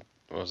for,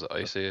 what was it,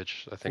 Ice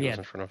Age? I think it was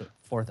in front of.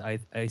 Fourth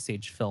Ice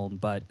Age film,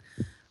 but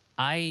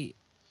I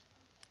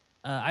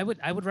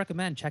would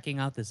recommend checking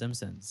out The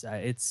Simpsons.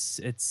 I've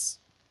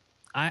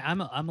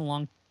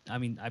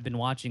been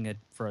watching it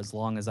for as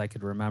long as I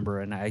could remember,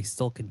 and I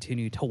still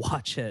continue to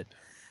watch it.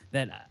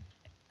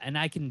 And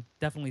I can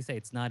definitely say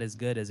it's not as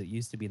good as it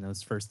used to be in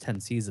those first 10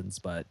 seasons,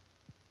 but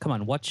come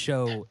on, what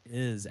show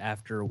is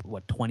after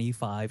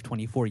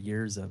 24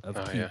 years of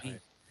TV?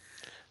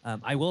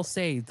 I will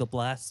say the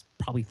last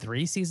probably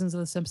 3 seasons of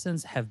The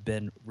Simpsons have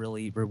been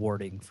really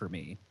rewarding for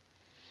me.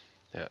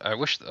 Yeah, I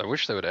wish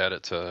they would add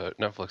it to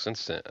Netflix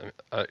Instant.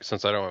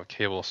 Since I don't have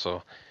cable,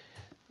 so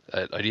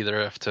I'd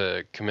either have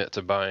to commit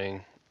to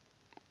buying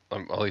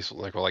at least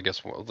like well I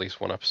guess at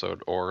least one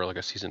episode or like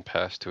a season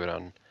pass to it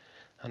on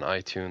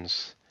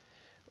iTunes.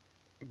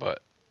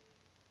 But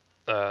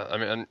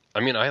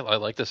I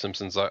like The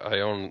Simpsons. I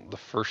own the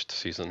first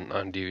season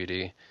on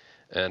DVD,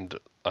 and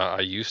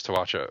I used to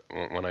watch it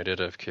when I did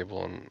have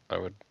cable, and I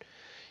would,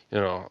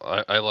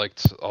 I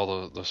liked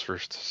all those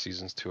first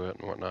seasons to it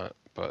and whatnot.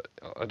 But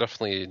I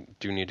definitely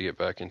do need to get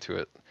back into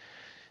it.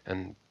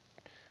 And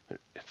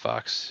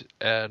Fox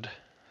add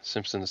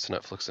Simpsons to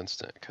Netflix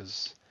Instant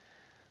because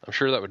I'm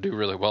sure that would do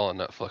really well on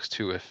Netflix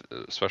too, if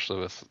especially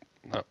with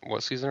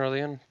what season are they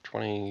in?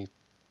 20.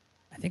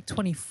 I think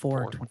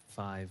 24,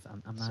 25.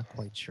 I'm not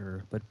quite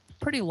sure, but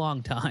pretty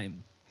long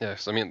time.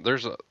 Yes, I mean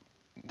there's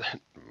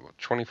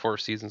 24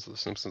 seasons of The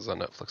Simpsons on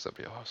Netflix. That'd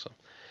be awesome.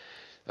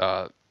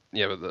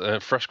 Yeah,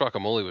 but Fresh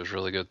Guacamole was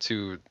really good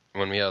too.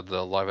 When we had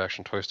the live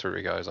action Toy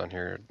Story guys on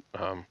here,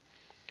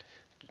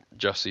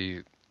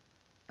 Jesse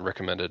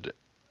recommended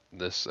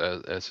this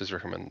as his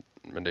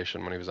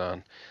recommendation when he was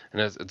on,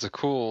 and it's a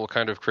cool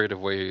kind of creative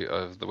way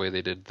of the way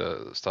they did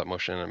the stop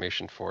motion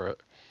animation for it,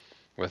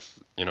 with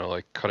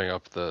like cutting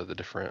up the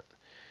different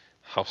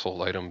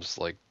household items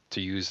like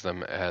to use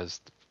them as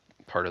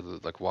part of the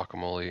like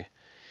guacamole,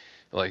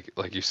 like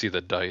you see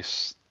the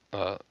dice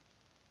uh,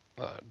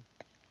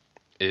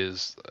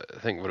 is I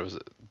think what was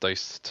it,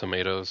 diced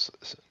tomatoes.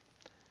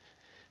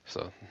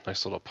 So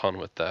nice little pun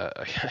with that.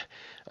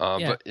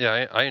 Yeah. But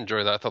yeah, I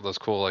enjoy that. I thought that was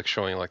cool, like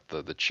showing like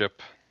the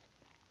chip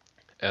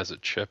as a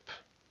chip.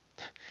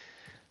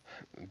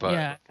 But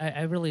Yeah,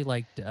 I really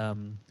liked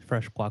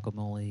Fresh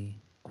Guacamole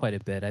quite a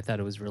bit. I thought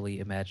it was really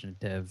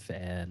imaginative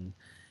and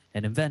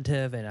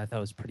inventive, and I thought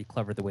it was pretty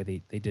clever the way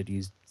they did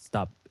use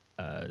stop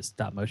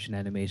motion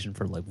animation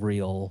for like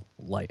real,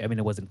 like I mean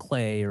it wasn't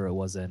clay or it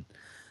wasn't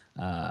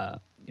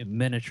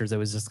miniatures. It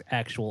was just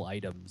actual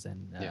items,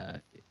 and Yeah.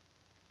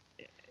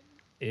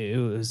 it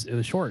was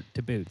short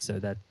to boot, so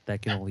that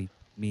can only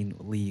mean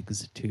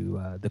leagues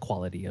to the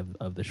quality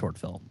of the short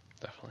film.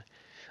 definitely.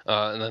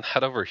 And then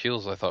Head Over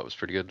Heels, I thought was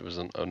pretty good. It was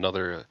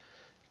another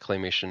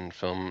claymation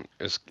film.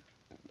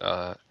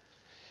 Uh,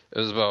 it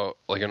was about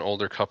like an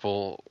older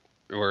couple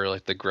where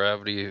like the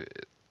gravity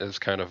is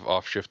kind of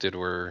off shifted,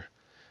 where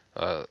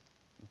uh,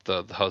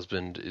 the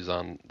husband is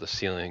on the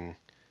ceiling.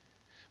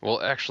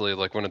 Well, actually,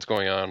 like when it's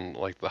going on,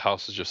 like the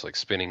house is just like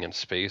spinning in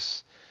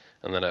space,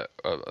 and then at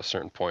a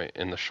certain point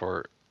in the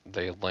short,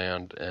 they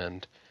land,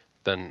 and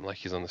then like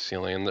he's on the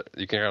ceiling, and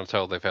you can kind of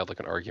tell they've had like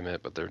an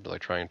argument, but they're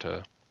like trying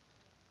to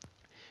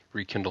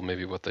rekindle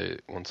maybe what they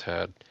once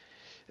had.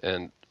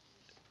 And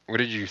what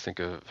did you think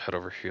of Head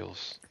Over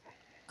Heels?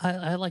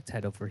 I liked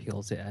Head Over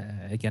Heels.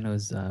 Again, it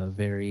was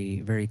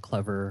very very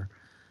clever.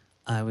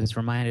 I was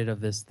reminded of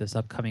this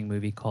upcoming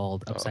movie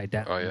called Upside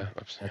Down. Oh yeah,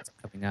 That's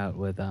coming out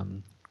with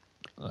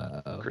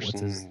what's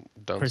his Kirsten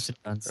Dunst Kristen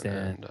Dunst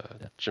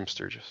and Jim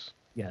Sturgis.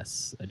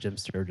 yes, Jim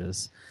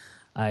Sturgis.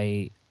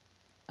 I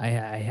I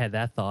had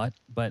that thought,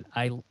 but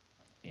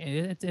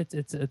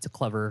it's a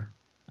clever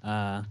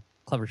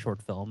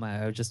short film.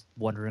 I was just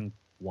wondering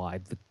why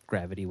the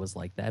gravity was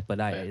like that, but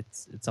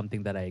it's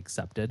something that I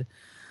accepted.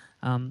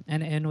 And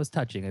it was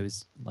touching. It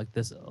was like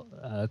this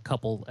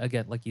couple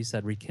again, like you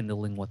said,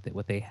 rekindling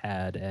what they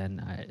had,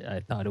 and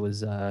I thought it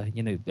was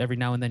every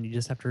now and then you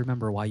just have to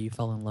remember why you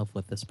fell in love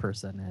with this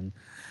person, and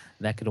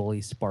that could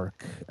only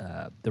spark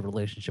the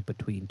relationship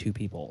between two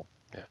people.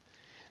 Yeah,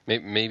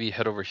 maybe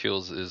Head Over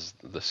Heels is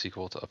the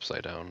sequel to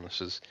Upside Down.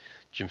 This is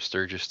Jim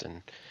Sturgis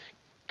and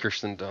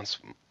Kirsten Dunst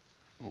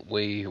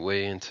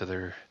way into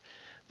their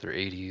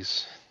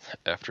 80s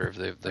after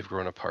they've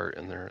grown apart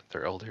in their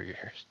elder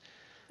years.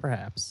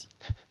 Perhaps.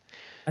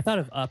 I thought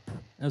of Up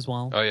as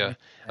well. Oh yeah,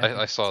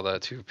 I saw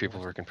that too.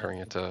 People were comparing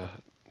it to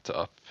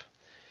Up.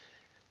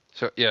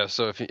 So yeah,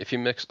 so if you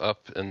mix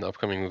Up and the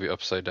upcoming movie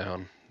Upside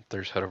Down,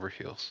 there's Head Over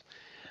Heels.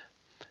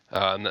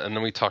 And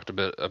then we talked a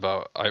bit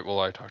about I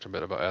talked a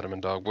bit about Adam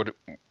and Dog. What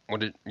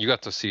did you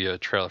got to see a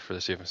trailer for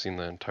this? You haven't seen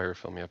the entire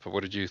film yet, but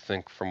what did you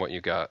think from what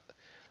you got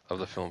of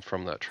the film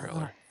from that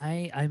trailer?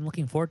 I'm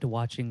looking forward to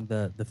watching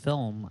the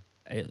film.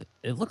 It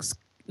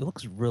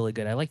looks really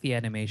good. I like the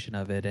animation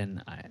of it,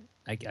 and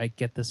I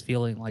get this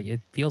feeling like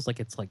it feels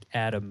like it's like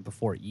Adam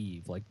before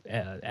Eve, like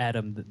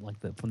Adam like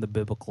from the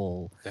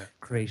biblical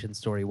creation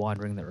story,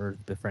 wandering the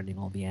earth, befriending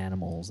all the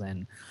animals,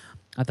 and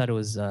I thought it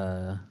was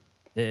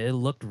it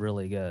looked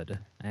really good,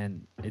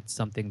 and it's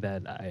something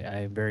that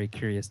I'm very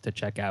curious to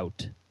check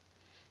out.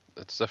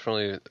 It's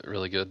definitely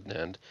really good,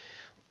 and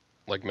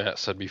like Matt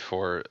said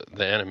before,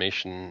 the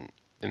animation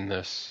in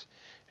this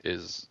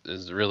is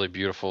really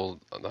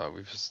beautiful.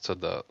 We've said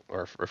that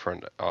our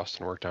friend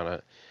Austin worked on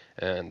it,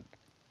 and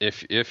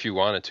if you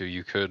wanted to,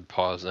 you could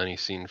pause any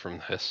scene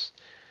from this,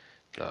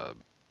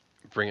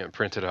 bring it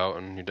printed out,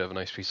 and you'd have a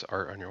nice piece of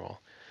art on your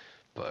wall.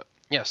 But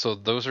yeah, so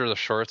those are the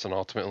shorts, and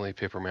ultimately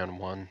Paperman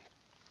won.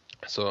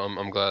 So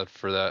I'm glad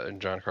for that,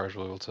 and John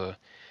Carswell able to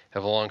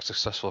have a long,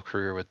 successful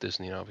career with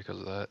Disney now because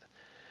of that.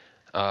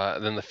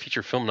 Then the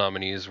feature film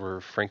nominees were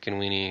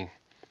Frankenweenie,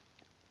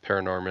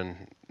 Paranorman,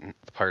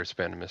 The Pirates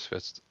Band of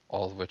Misfits,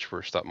 all of which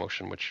were stop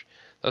motion, which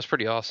that's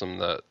pretty awesome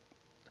that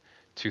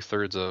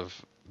 2/3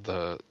 of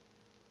the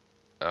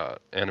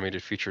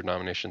animated feature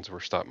nominations were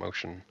stop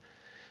motion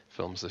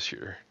films this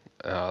year.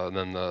 And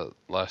then the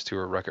last two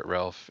were Wreck-It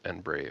Ralph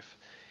and Brave.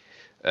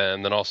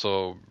 And then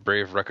also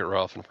Brave, Wreck-It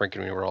Ralph, and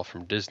Frankenweenie were all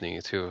from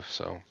Disney too.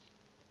 So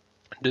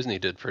Disney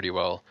did pretty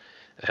well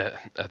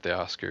at the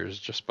Oscars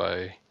just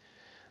by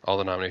all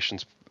the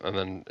nominations. And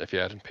then if you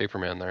add in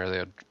Paperman there, they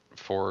had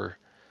 4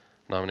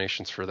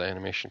 nominations for the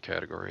animation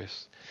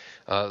categories.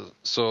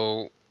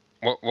 So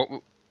what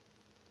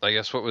I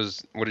guess what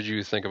did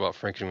you think about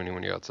Frankenweenie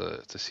when you got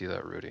to see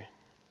that, Rudy?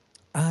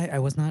 I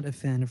was not a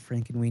fan of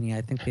Frankenweenie.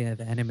 I think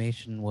the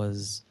animation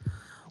was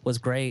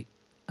great,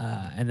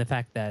 and the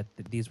fact that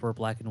these were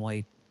black and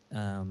white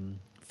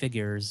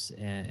figures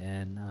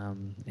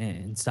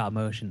and stop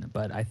motion.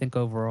 But I think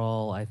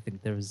overall, I think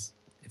it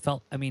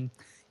felt. I mean,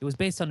 it was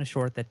based on a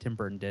short that Tim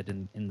Burton did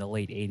in the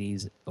late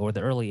 '80s or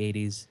the early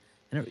 '80s,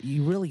 and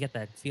you really get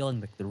that feeling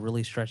that they're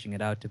really stretching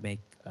it out to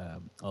make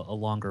a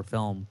longer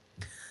film.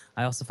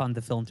 I also found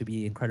the film to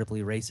be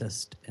incredibly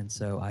racist, and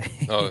so I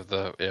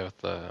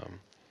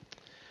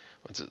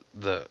what's it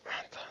the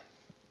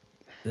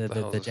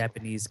the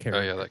Japanese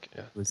character. Oh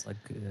yeah, Was like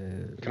I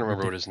can't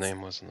remember what his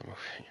name was in the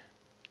movie.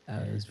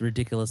 It was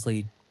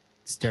ridiculously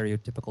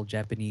stereotypical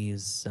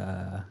Japanese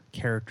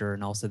character,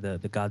 and also the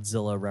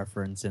Godzilla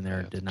reference in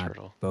there did not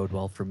turtle. bode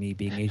well for me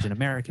being Asian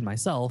American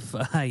myself.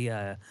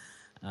 I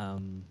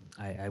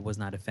was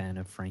not a fan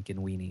of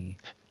Frankenweenie.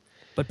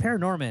 But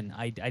Paranorman,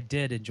 I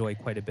did enjoy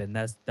quite a bit. And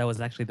that was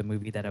actually the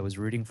movie that I was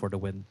rooting for to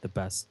win the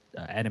best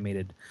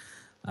animated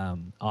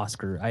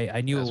Oscar.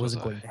 I knew it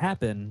wasn't going to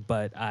happen,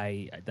 but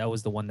that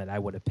was the one that I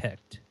would have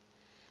picked.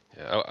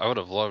 Yeah, I would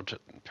have loved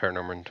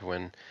Paranorman to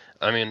win.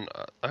 I mean,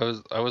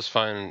 I was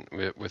fine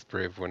with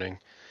Brave winning,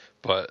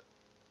 but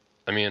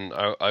I mean,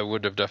 I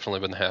would have definitely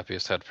been the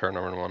happiest had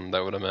Paranorman won.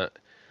 That would have meant,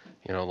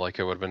 like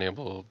I would have been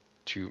able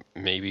to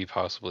maybe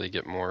possibly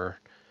get more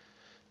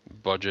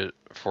budget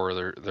for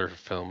their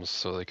films,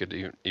 so they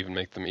could even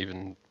make them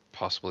even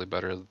possibly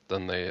better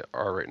than they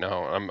are right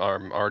now. I'm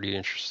already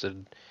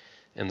interested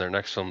in their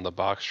next film, The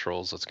Box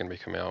Trolls, that's going to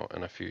be coming out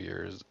in a few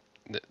years.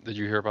 Did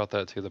you hear about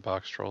that too, The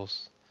Box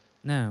Trolls?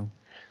 No.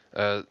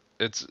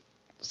 It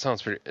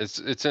sounds pretty.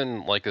 It's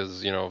in like a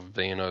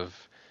vein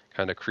of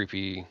kind of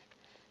creepy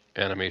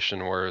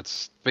animation where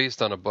it's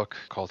based on a book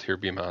called Here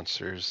Be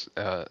Monsters,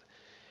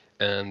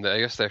 and I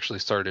guess they actually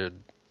started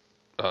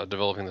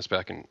developing this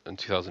back in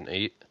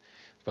 2008,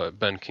 but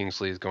Ben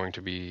Kingsley is going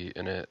to be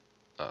in it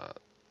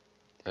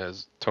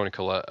as Toni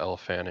Collette, Elle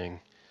Fanning,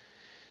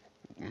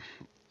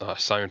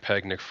 Simon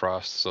Pegg, Nick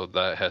Frost, so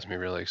that has me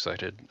really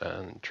excited,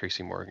 and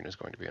Tracy Morgan is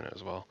going to be in it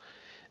as well.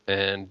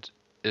 And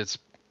it's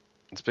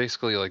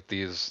basically like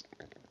these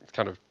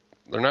kind of,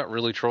 they're not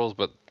really trolls,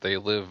 but they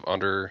live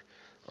under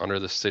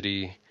the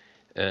city,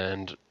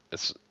 and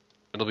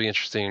it'll be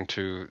interesting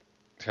to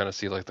kind of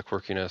see like the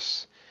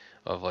quirkiness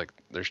of like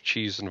there's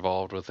cheese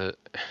involved with it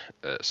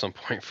at some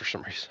point for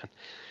some reason.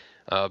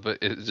 But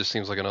it just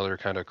seems like another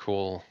kind of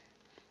cool,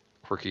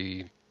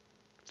 quirky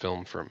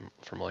film from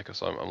Leica,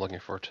 so I'm looking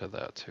forward to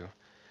that too.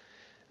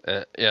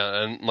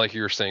 Yeah, and like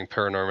you were saying,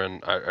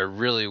 Paranorman, I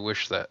really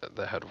wish that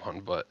had won,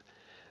 but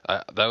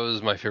that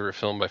was my favorite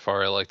film by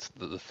far. I liked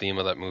the theme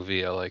of that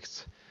movie. I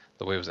liked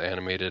the way it was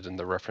animated and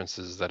the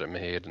references that it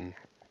made and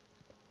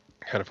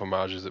kind of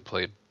homages it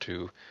played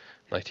to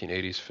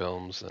 1980s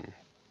films, and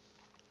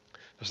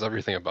just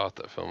everything about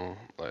that film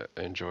I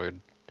enjoyed.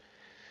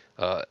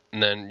 And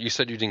then you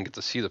said you didn't get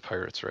to see The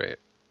Pirates, right?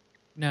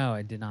 No,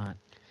 I did not.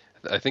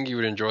 I think you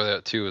would enjoy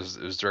that too.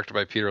 It was directed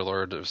by Peter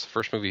Lord. It was the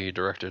first movie he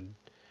directed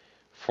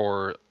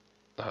for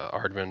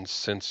Aardman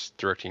since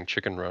directing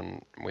Chicken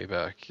Run way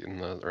back in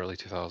the early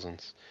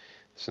 2000s,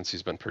 since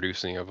he's been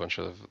producing a bunch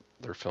of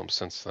their films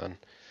since then.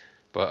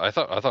 But I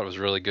thought it was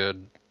really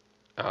good.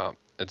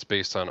 It's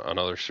based on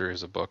another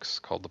series of books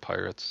called The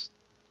Pirates,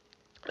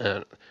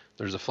 and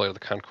there's a Flight of the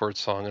Conchords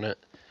song in it.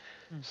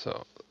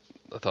 So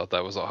I thought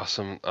that was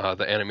awesome.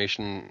 The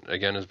animation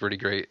again is pretty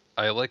great.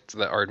 I liked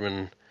that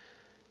Aardman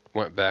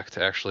went back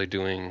to actually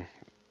doing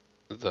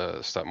the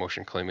stop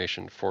motion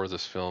claymation for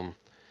this film,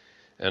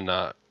 and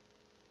not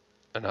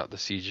the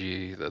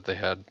CG that they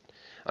had.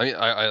 I mean,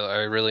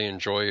 I really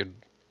enjoyed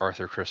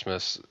Arthur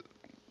Christmas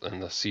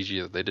and the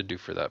CG that they did do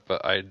for that,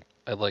 but I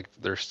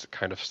liked their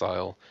kind of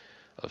style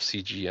of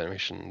CG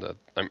animation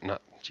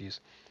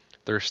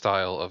their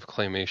style of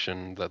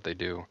claymation that they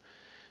do,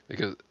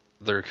 because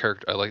their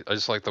character, I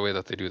just like the way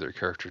that they do their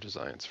character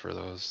designs for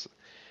those.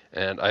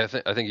 And I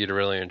think you'd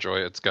really enjoy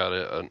it. It's got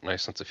a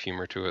nice sense of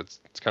humor to it.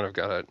 It's kind of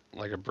got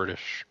a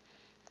British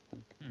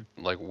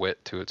like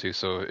wit to it too.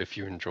 So if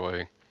you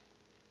enjoy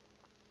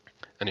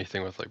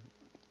anything with like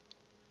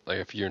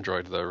if you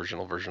enjoyed the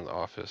original version of The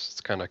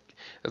Office,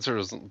 it's sort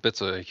of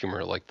bits of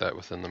humor like that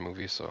within the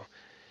movie. So,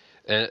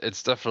 and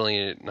it's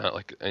definitely not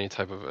like any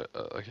type of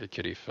like a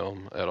kiddie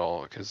film at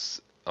all, because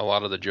a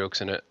lot of the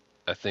jokes in it,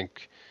 I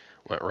think,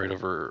 went right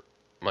over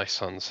my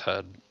son's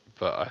head,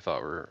 but I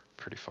thought were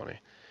pretty funny.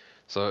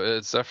 So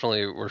it's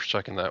definitely worth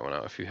checking that one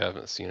out if you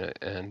haven't seen it.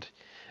 And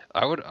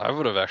I would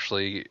have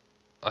actually,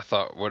 I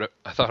thought it would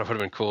have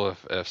been cool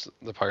if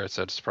the Pirates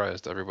had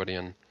surprised everybody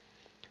and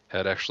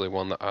had actually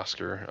won the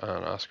Oscar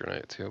on Oscar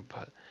night too.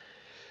 But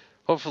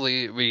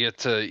hopefully we get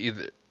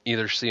to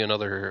either see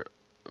another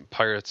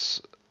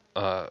Pirates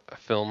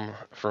film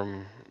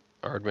from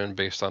Aardman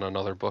based on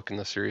another book in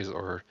the series,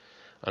 or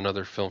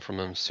another film from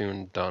him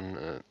soon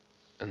done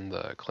in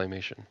the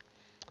claymation.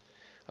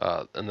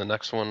 And the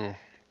next one,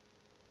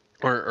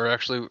 or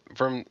actually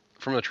from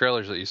the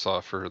trailers that you saw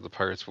for the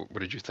Pirates, what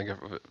did you think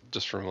of it?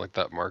 Just from like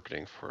that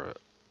marketing for it.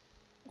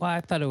 Well,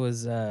 I thought it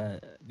was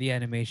the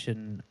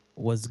animation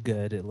was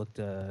good. It looked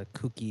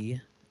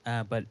kooky,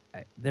 but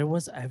I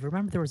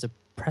remember there was a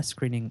press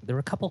screening. There were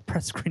a couple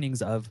press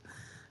screenings of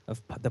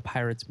the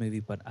Pirates movie,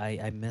 but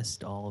I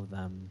missed all of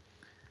them,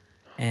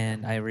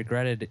 and I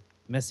regretted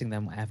missing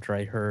them after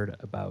I heard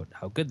about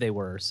how good they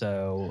were.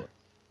 So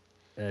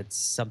it's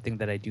something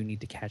that I do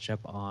need to catch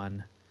up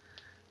on.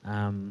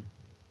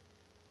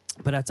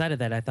 But outside of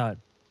that, I thought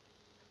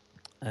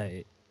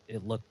it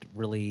looked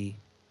really.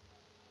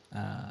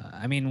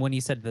 I mean, when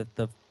you said that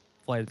the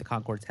Flight of the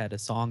Conchords had a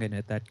song in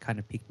it, that kind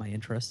of piqued my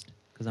interest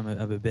because I'm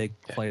a big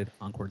Flight of the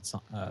Conchords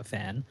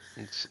fan.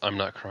 I'm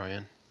Not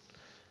Crying.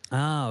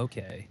 Oh,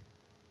 okay.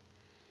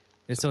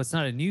 So it's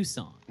not a new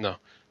song. No.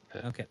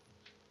 Okay.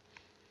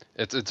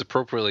 It's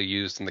appropriately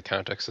used in the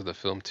context of the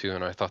film too,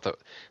 and I thought that,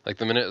 like,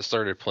 the minute it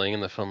started playing in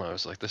the film, I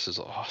was like, this is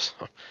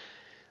awesome.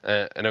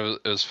 And it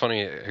was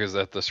funny because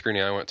at the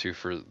screening I went to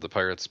for the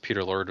Pirates,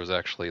 Peter Lord was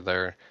actually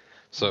there,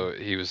 so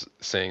he was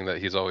saying that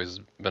he's always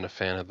been a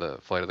fan of the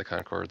Flight of the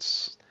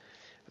Conchords.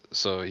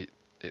 So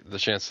the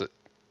chance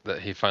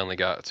that he finally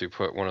got to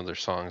put one of their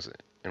songs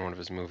in one of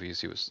his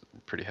movies, he was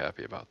pretty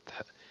happy about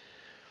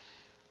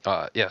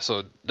that. Yeah,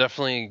 so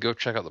definitely go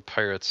check out the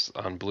Pirates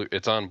on Blue.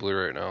 It's on Blu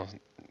right now,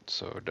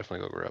 so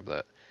definitely go grab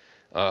that.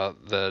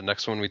 The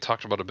next one we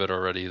talked about a bit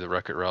already, the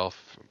Wreck-It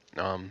Ralph,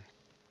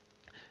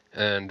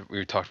 and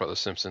we talked about The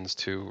Simpsons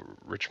too.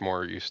 Rich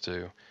Moore used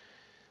to,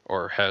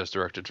 or has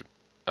directed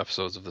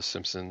episodes of The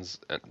Simpsons,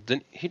 and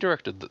didn't he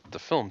directed the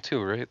film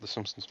too, right? The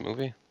Simpsons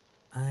movie.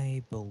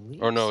 I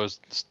believe. Or no, it was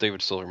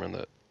David Silverman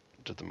that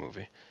did the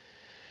movie.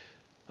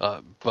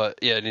 But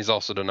yeah, and he's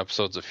also done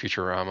episodes of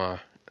Futurama,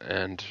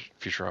 and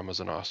Futurama's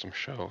an awesome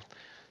show.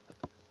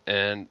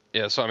 And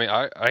yeah, so I mean,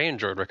 I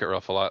enjoyed Wreck-It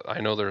Ralph a lot.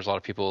 I know there's a lot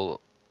of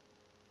people,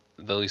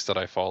 the least that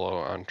I follow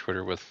on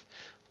Twitter, with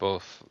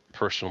both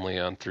personally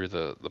and through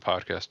the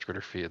podcast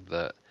Twitter feed,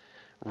 that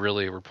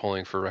really were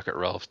pulling for Wreck-It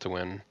Ralph to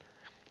win.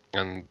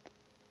 And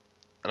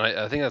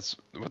I think that's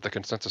what the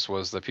consensus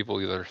was, that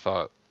people either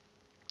thought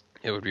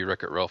it would be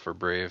Wreck-It Ralph or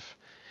Brave.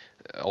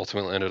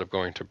 Ultimately ended up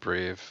going to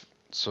Brave.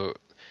 So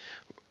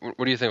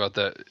what do you think about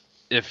that?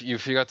 If you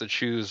got to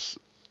choose,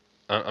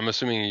 I'm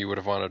assuming you would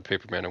have wanted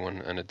Paperman to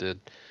win, and it did.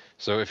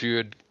 So if you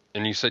had,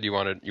 and you said you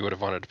would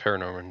have wanted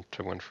Paranorman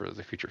to win for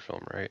the feature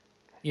film, right?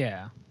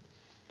 Yeah.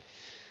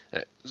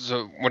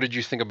 So what did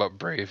you think about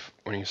Brave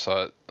when you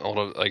saw it?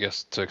 Although, I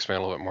guess, to expand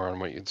a little bit more on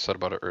what you said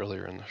about it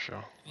earlier in the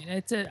show.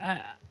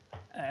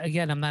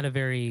 Again, I'm not a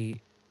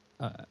very.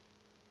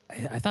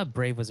 I thought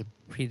Brave was a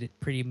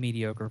pretty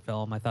mediocre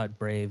film. I thought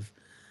Brave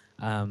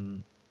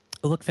it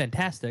looked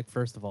fantastic,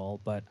 first of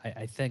all, but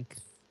I think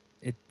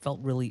it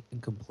felt really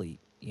incomplete.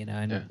 You know,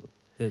 and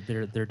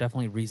there are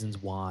definitely reasons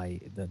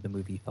why the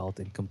movie felt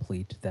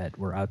incomplete that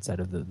were outside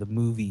of the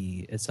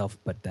movie itself,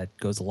 but that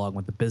goes along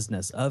with the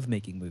business of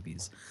making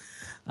movies.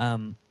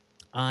 I'm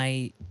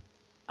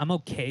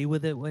okay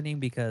with it winning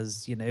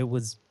because, you know, it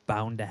was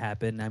bound to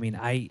happen. I mean,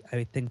 I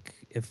think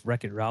if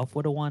Wreck-It Ralph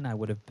would have won, I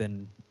would have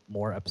been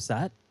more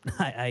upset.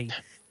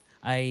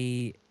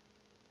 I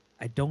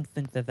don't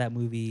think that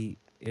movie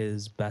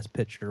is Best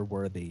Picture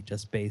worthy,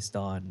 just based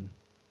on.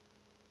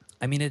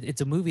 I mean, it's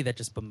a movie that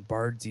just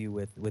bombards you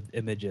with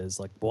images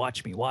like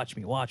watch me, watch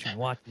me, watch me,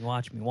 watch me,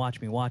 watch me,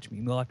 watch me, watch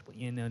me, watch me,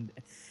 you know,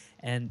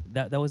 and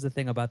that was the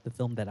thing about the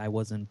film that I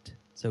wasn't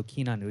so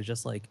keen on. It was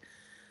just like.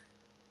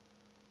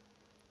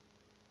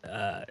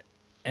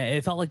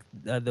 It felt like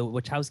the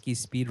Wachowski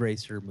Speed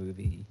Racer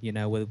movie, you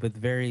know, with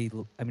very.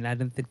 I mean, I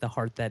didn't think the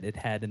heart that it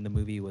had in the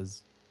movie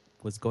was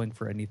going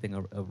for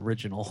anything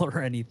original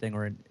or anything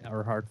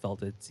or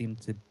heartfelt. It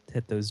seemed to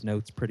hit those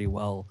notes pretty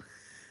well.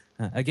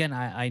 Again,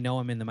 I know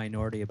I'm in the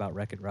minority about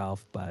Wreck-It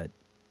Ralph, but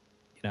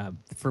you know,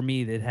 for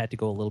me, it had to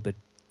go a little bit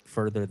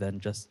further than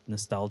just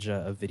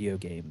nostalgia of video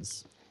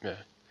games. Yeah,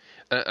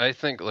 I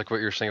think like what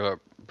you're saying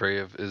about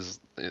Brave is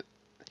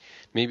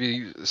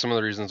maybe some of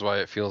the reasons why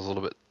it feels a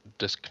little bit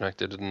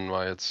disconnected and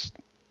why it's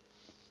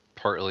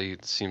partly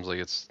seems like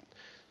it's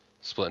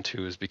split in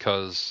two is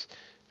because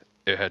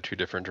it had two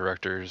different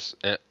directors,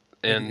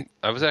 and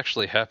I was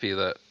actually happy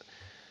that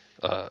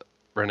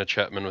Brenda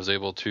Chapman was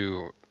able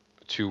to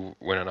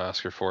win an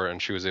Oscar for it, and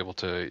she was able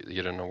to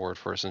get an award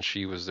for it since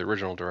she was the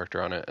original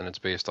director on it, and it's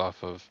based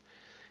off of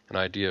an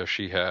idea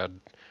she had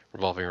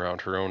revolving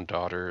around her own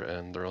daughter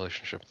and the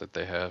relationship that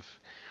they have.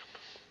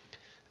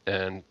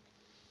 And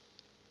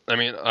I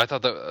mean, I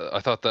thought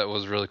that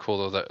was really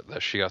cool though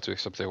that she got to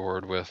accept the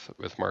award with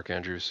Mark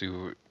Andrews,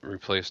 who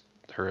replaced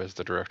her as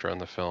the director on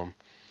the film.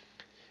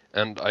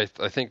 And I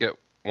think at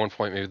one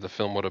point maybe the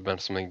film would have been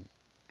something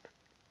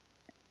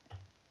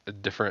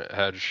different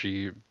had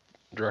she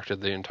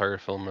directed the entire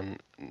film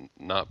and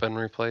not been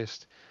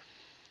replaced.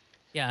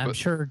 Yeah, I'm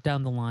sure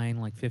down the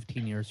line, like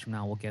 15 years from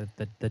now, we'll get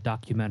the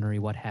documentary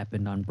 "What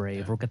Happened on Brave."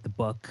 Yeah. We'll get the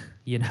book,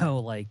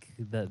 like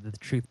the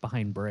truth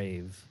behind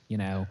Brave.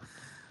 As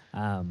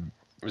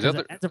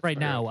of right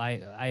now,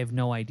 I have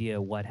no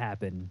idea what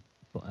happened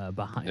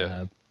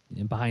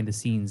behind the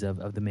scenes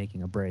of the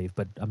making of Brave,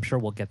 but I'm sure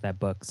we'll get that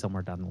book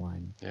somewhere down the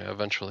line. Yeah,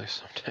 eventually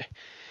someday.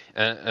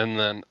 And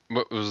then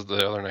what was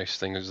the other nice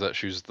thing is that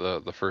she was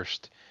the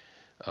first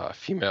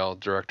female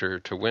director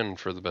to win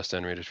for the Best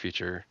Animated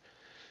Feature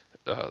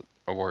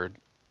award.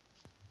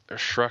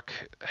 Shrek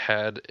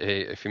had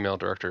a female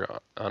director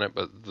on it,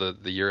 but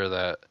the year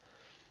that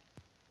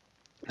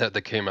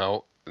they came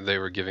out, they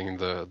were giving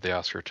the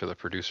Oscar to the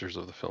producers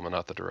of the film and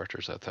not the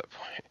directors at that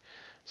point.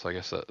 So I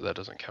guess that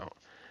doesn't count.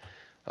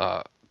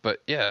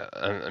 But yeah,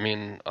 I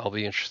mean, I'll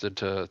be interested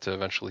to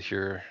eventually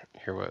hear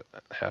what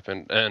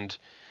happened. And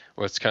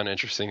what's kind of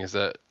interesting is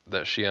that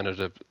she ended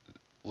up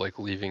like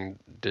leaving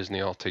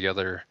Disney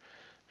altogether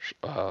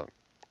a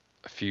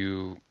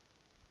few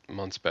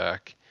months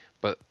back,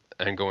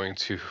 and going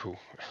to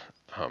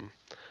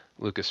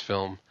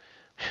Lucasfilm,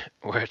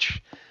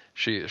 which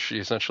she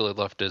essentially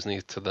left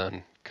Disney to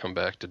then come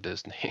back to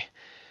Disney.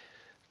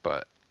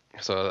 But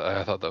so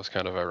I thought that was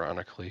kind of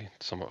ironically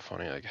somewhat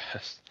funny, I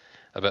guess.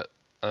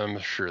 I'm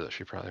sure that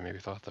she probably maybe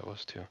thought that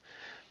was too.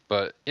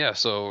 But yeah,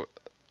 so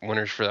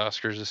winners for the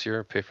Oscars this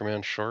year: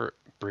 Paperman short,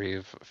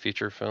 Brave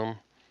feature film.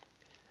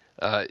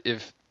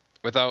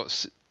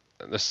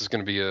 This is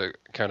going to be a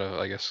kind of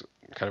a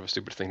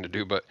stupid thing to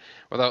do, but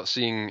without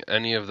seeing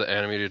any of the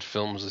animated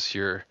films this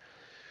year,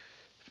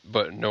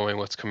 but knowing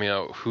what's coming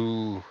out,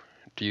 who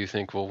do you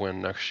think will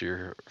win next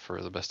year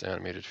for the Best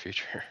Animated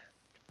Feature?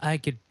 I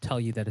could tell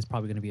you that it's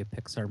probably going to be a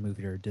Pixar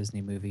movie or a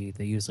Disney movie.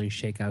 They usually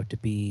shake out to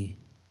be.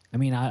 I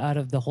mean, out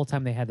of the whole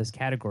time they had this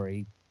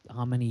category,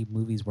 how many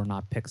movies were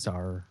not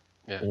Pixar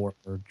or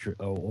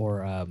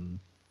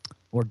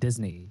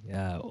Disney?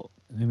 I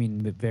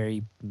mean,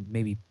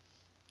 maybe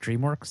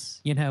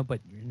DreamWorks, but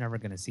you're never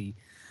going to see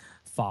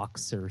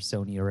Fox or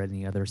Sony or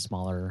any other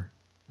smaller,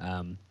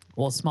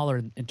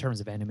 smaller in terms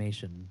of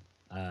animation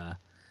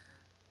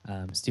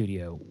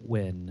studio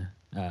win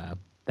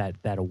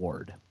that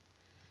award.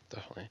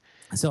 Definitely.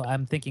 So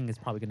I'm thinking it's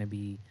probably going to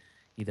be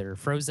either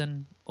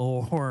Frozen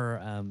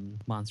or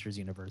Monsters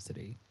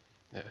University.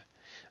 Yeah,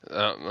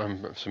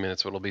 I'm assuming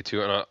that's what it'll be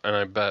too, and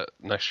I bet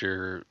next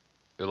year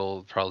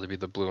it'll probably be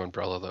the Blue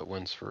Umbrella that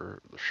wins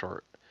for the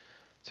short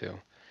too,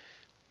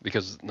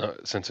 because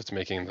since it's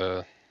making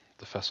the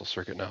festival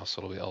circuit now, so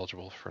it'll be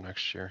eligible for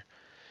next year.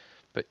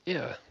 But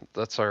yeah,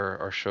 that's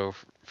our show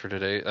for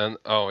today. And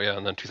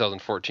and then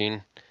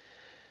 2014,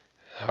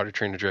 How to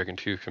Train Your Dragon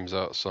 2 comes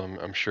out, so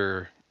I'm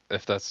sure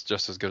if that's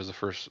just as good as the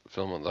first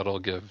film, that'll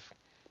give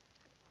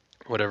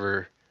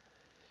whatever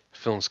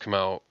films come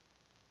out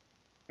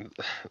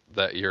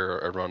that year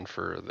a run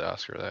for the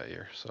Oscar that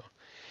year. So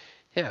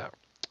yeah,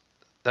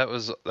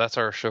 that's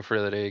our show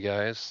for the day,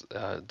 guys.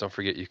 Don't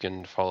forget you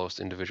can follow us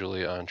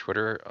individually on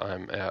Twitter.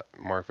 I'm at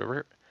Mark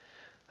Vibert.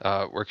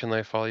 Where can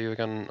they follow you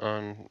again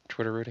on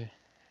Twitter, Rudy?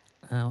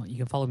 You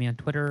can follow me on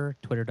Twitter,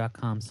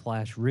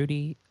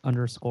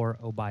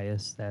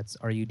 twitter.com/Rudy_Obias. That's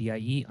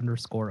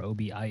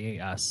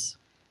RUDIE_OBIAS.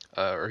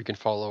 Or you can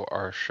follow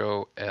our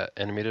show at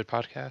Animated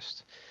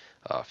Podcast.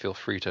 Feel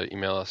free to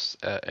email us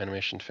at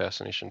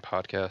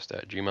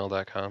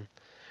animationfascinationpodcast@gmail.com. You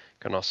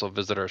can also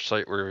visit our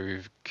site where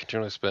we've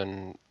continuously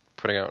been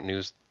putting out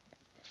news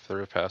for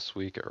the past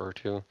week or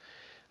two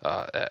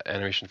at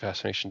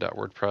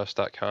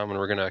animationfascination.wordpress.com, and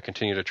we're going to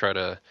continue to try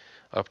to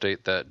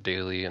update that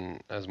daily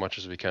and as much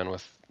as we can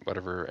with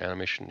whatever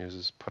animation news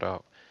is put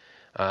out.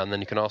 And then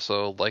you can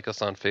also like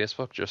us on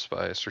Facebook just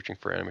by searching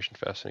for Animation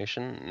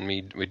Fascination. And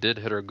we did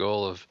hit our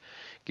goal of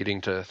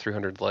getting to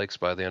 300 likes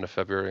by the end of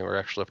February. We're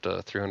actually up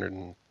to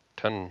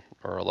 310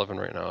 or 11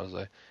 right now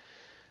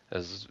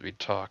as we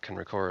talk and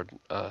record.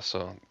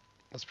 So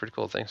that's pretty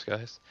cool. Thanks,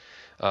 guys.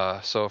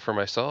 So for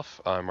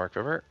myself, I'm Mark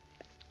Vibert.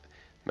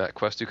 Matt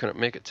Quest, who couldn't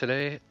make it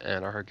today,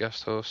 and our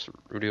guest host,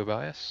 Rudy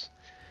Obias.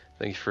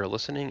 Thank you for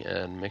listening,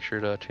 and make sure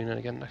to tune in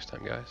again next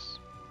time, guys.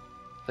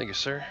 Thank you,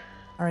 sir.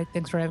 All right,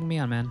 thanks for having me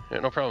on, man. Yeah,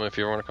 no problem. If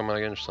you ever want to come on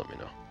again, just let me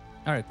know.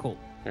 All right, cool.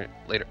 All right,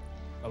 later.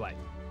 Bye-bye.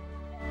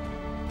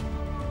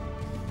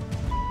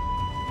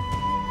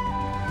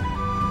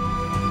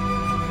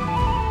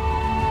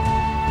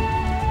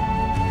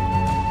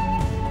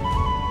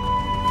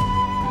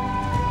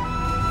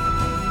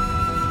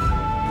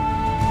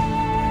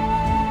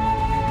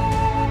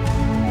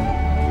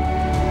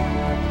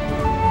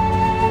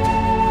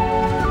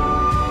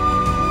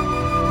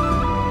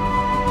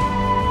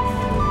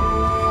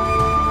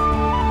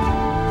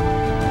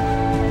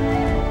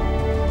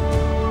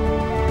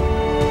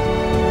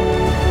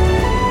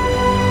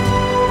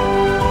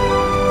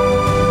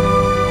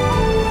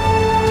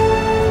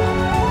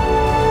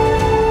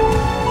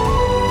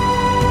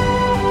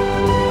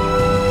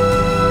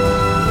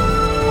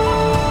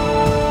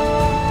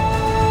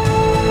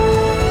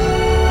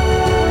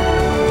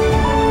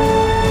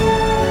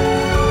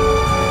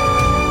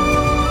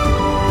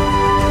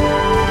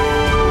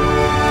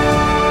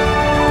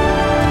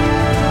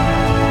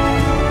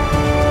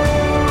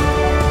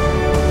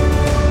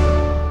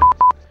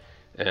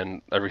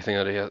 everything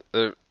that he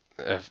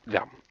has.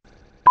 Yeah.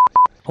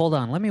 Hold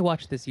on, let me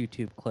watch this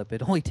YouTube clip.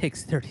 It only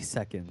takes 30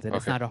 seconds, and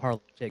it's Okay. not a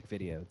Harlem Shake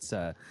video. It's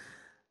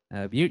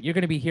you're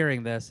going to be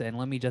hearing this, and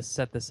let me just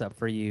set this up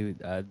for you.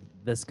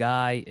 This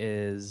guy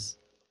is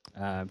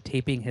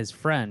taping his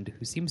friend,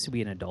 who seems to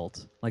be an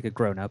adult, like a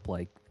grown up,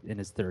 like in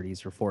his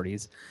 30s or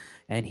 40s,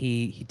 and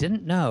he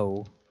didn't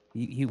know.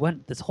 He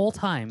went this whole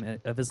time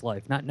of his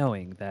life not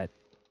knowing that,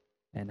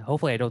 and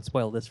hopefully I don't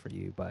spoil this for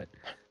you, but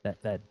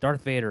that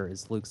Darth Vader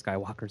is Luke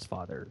Skywalker's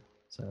father.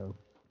 So,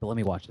 but let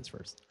me watch this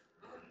first.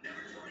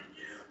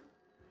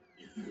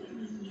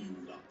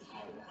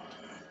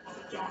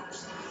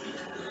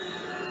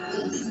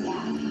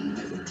 Obi-Wan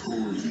never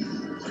told you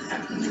what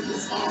happened to your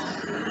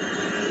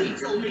father. He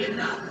told me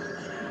enough.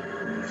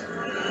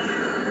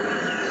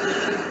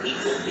 He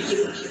told me you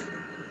killed him.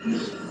 No.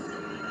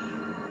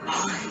 I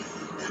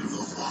am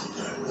your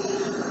father.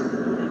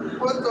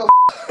 What the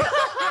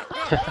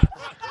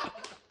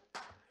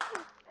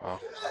Wow.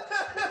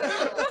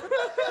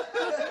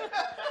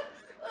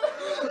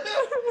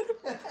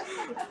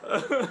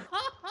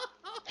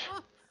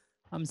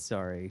 I'm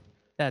sorry.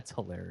 That's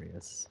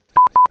hilarious.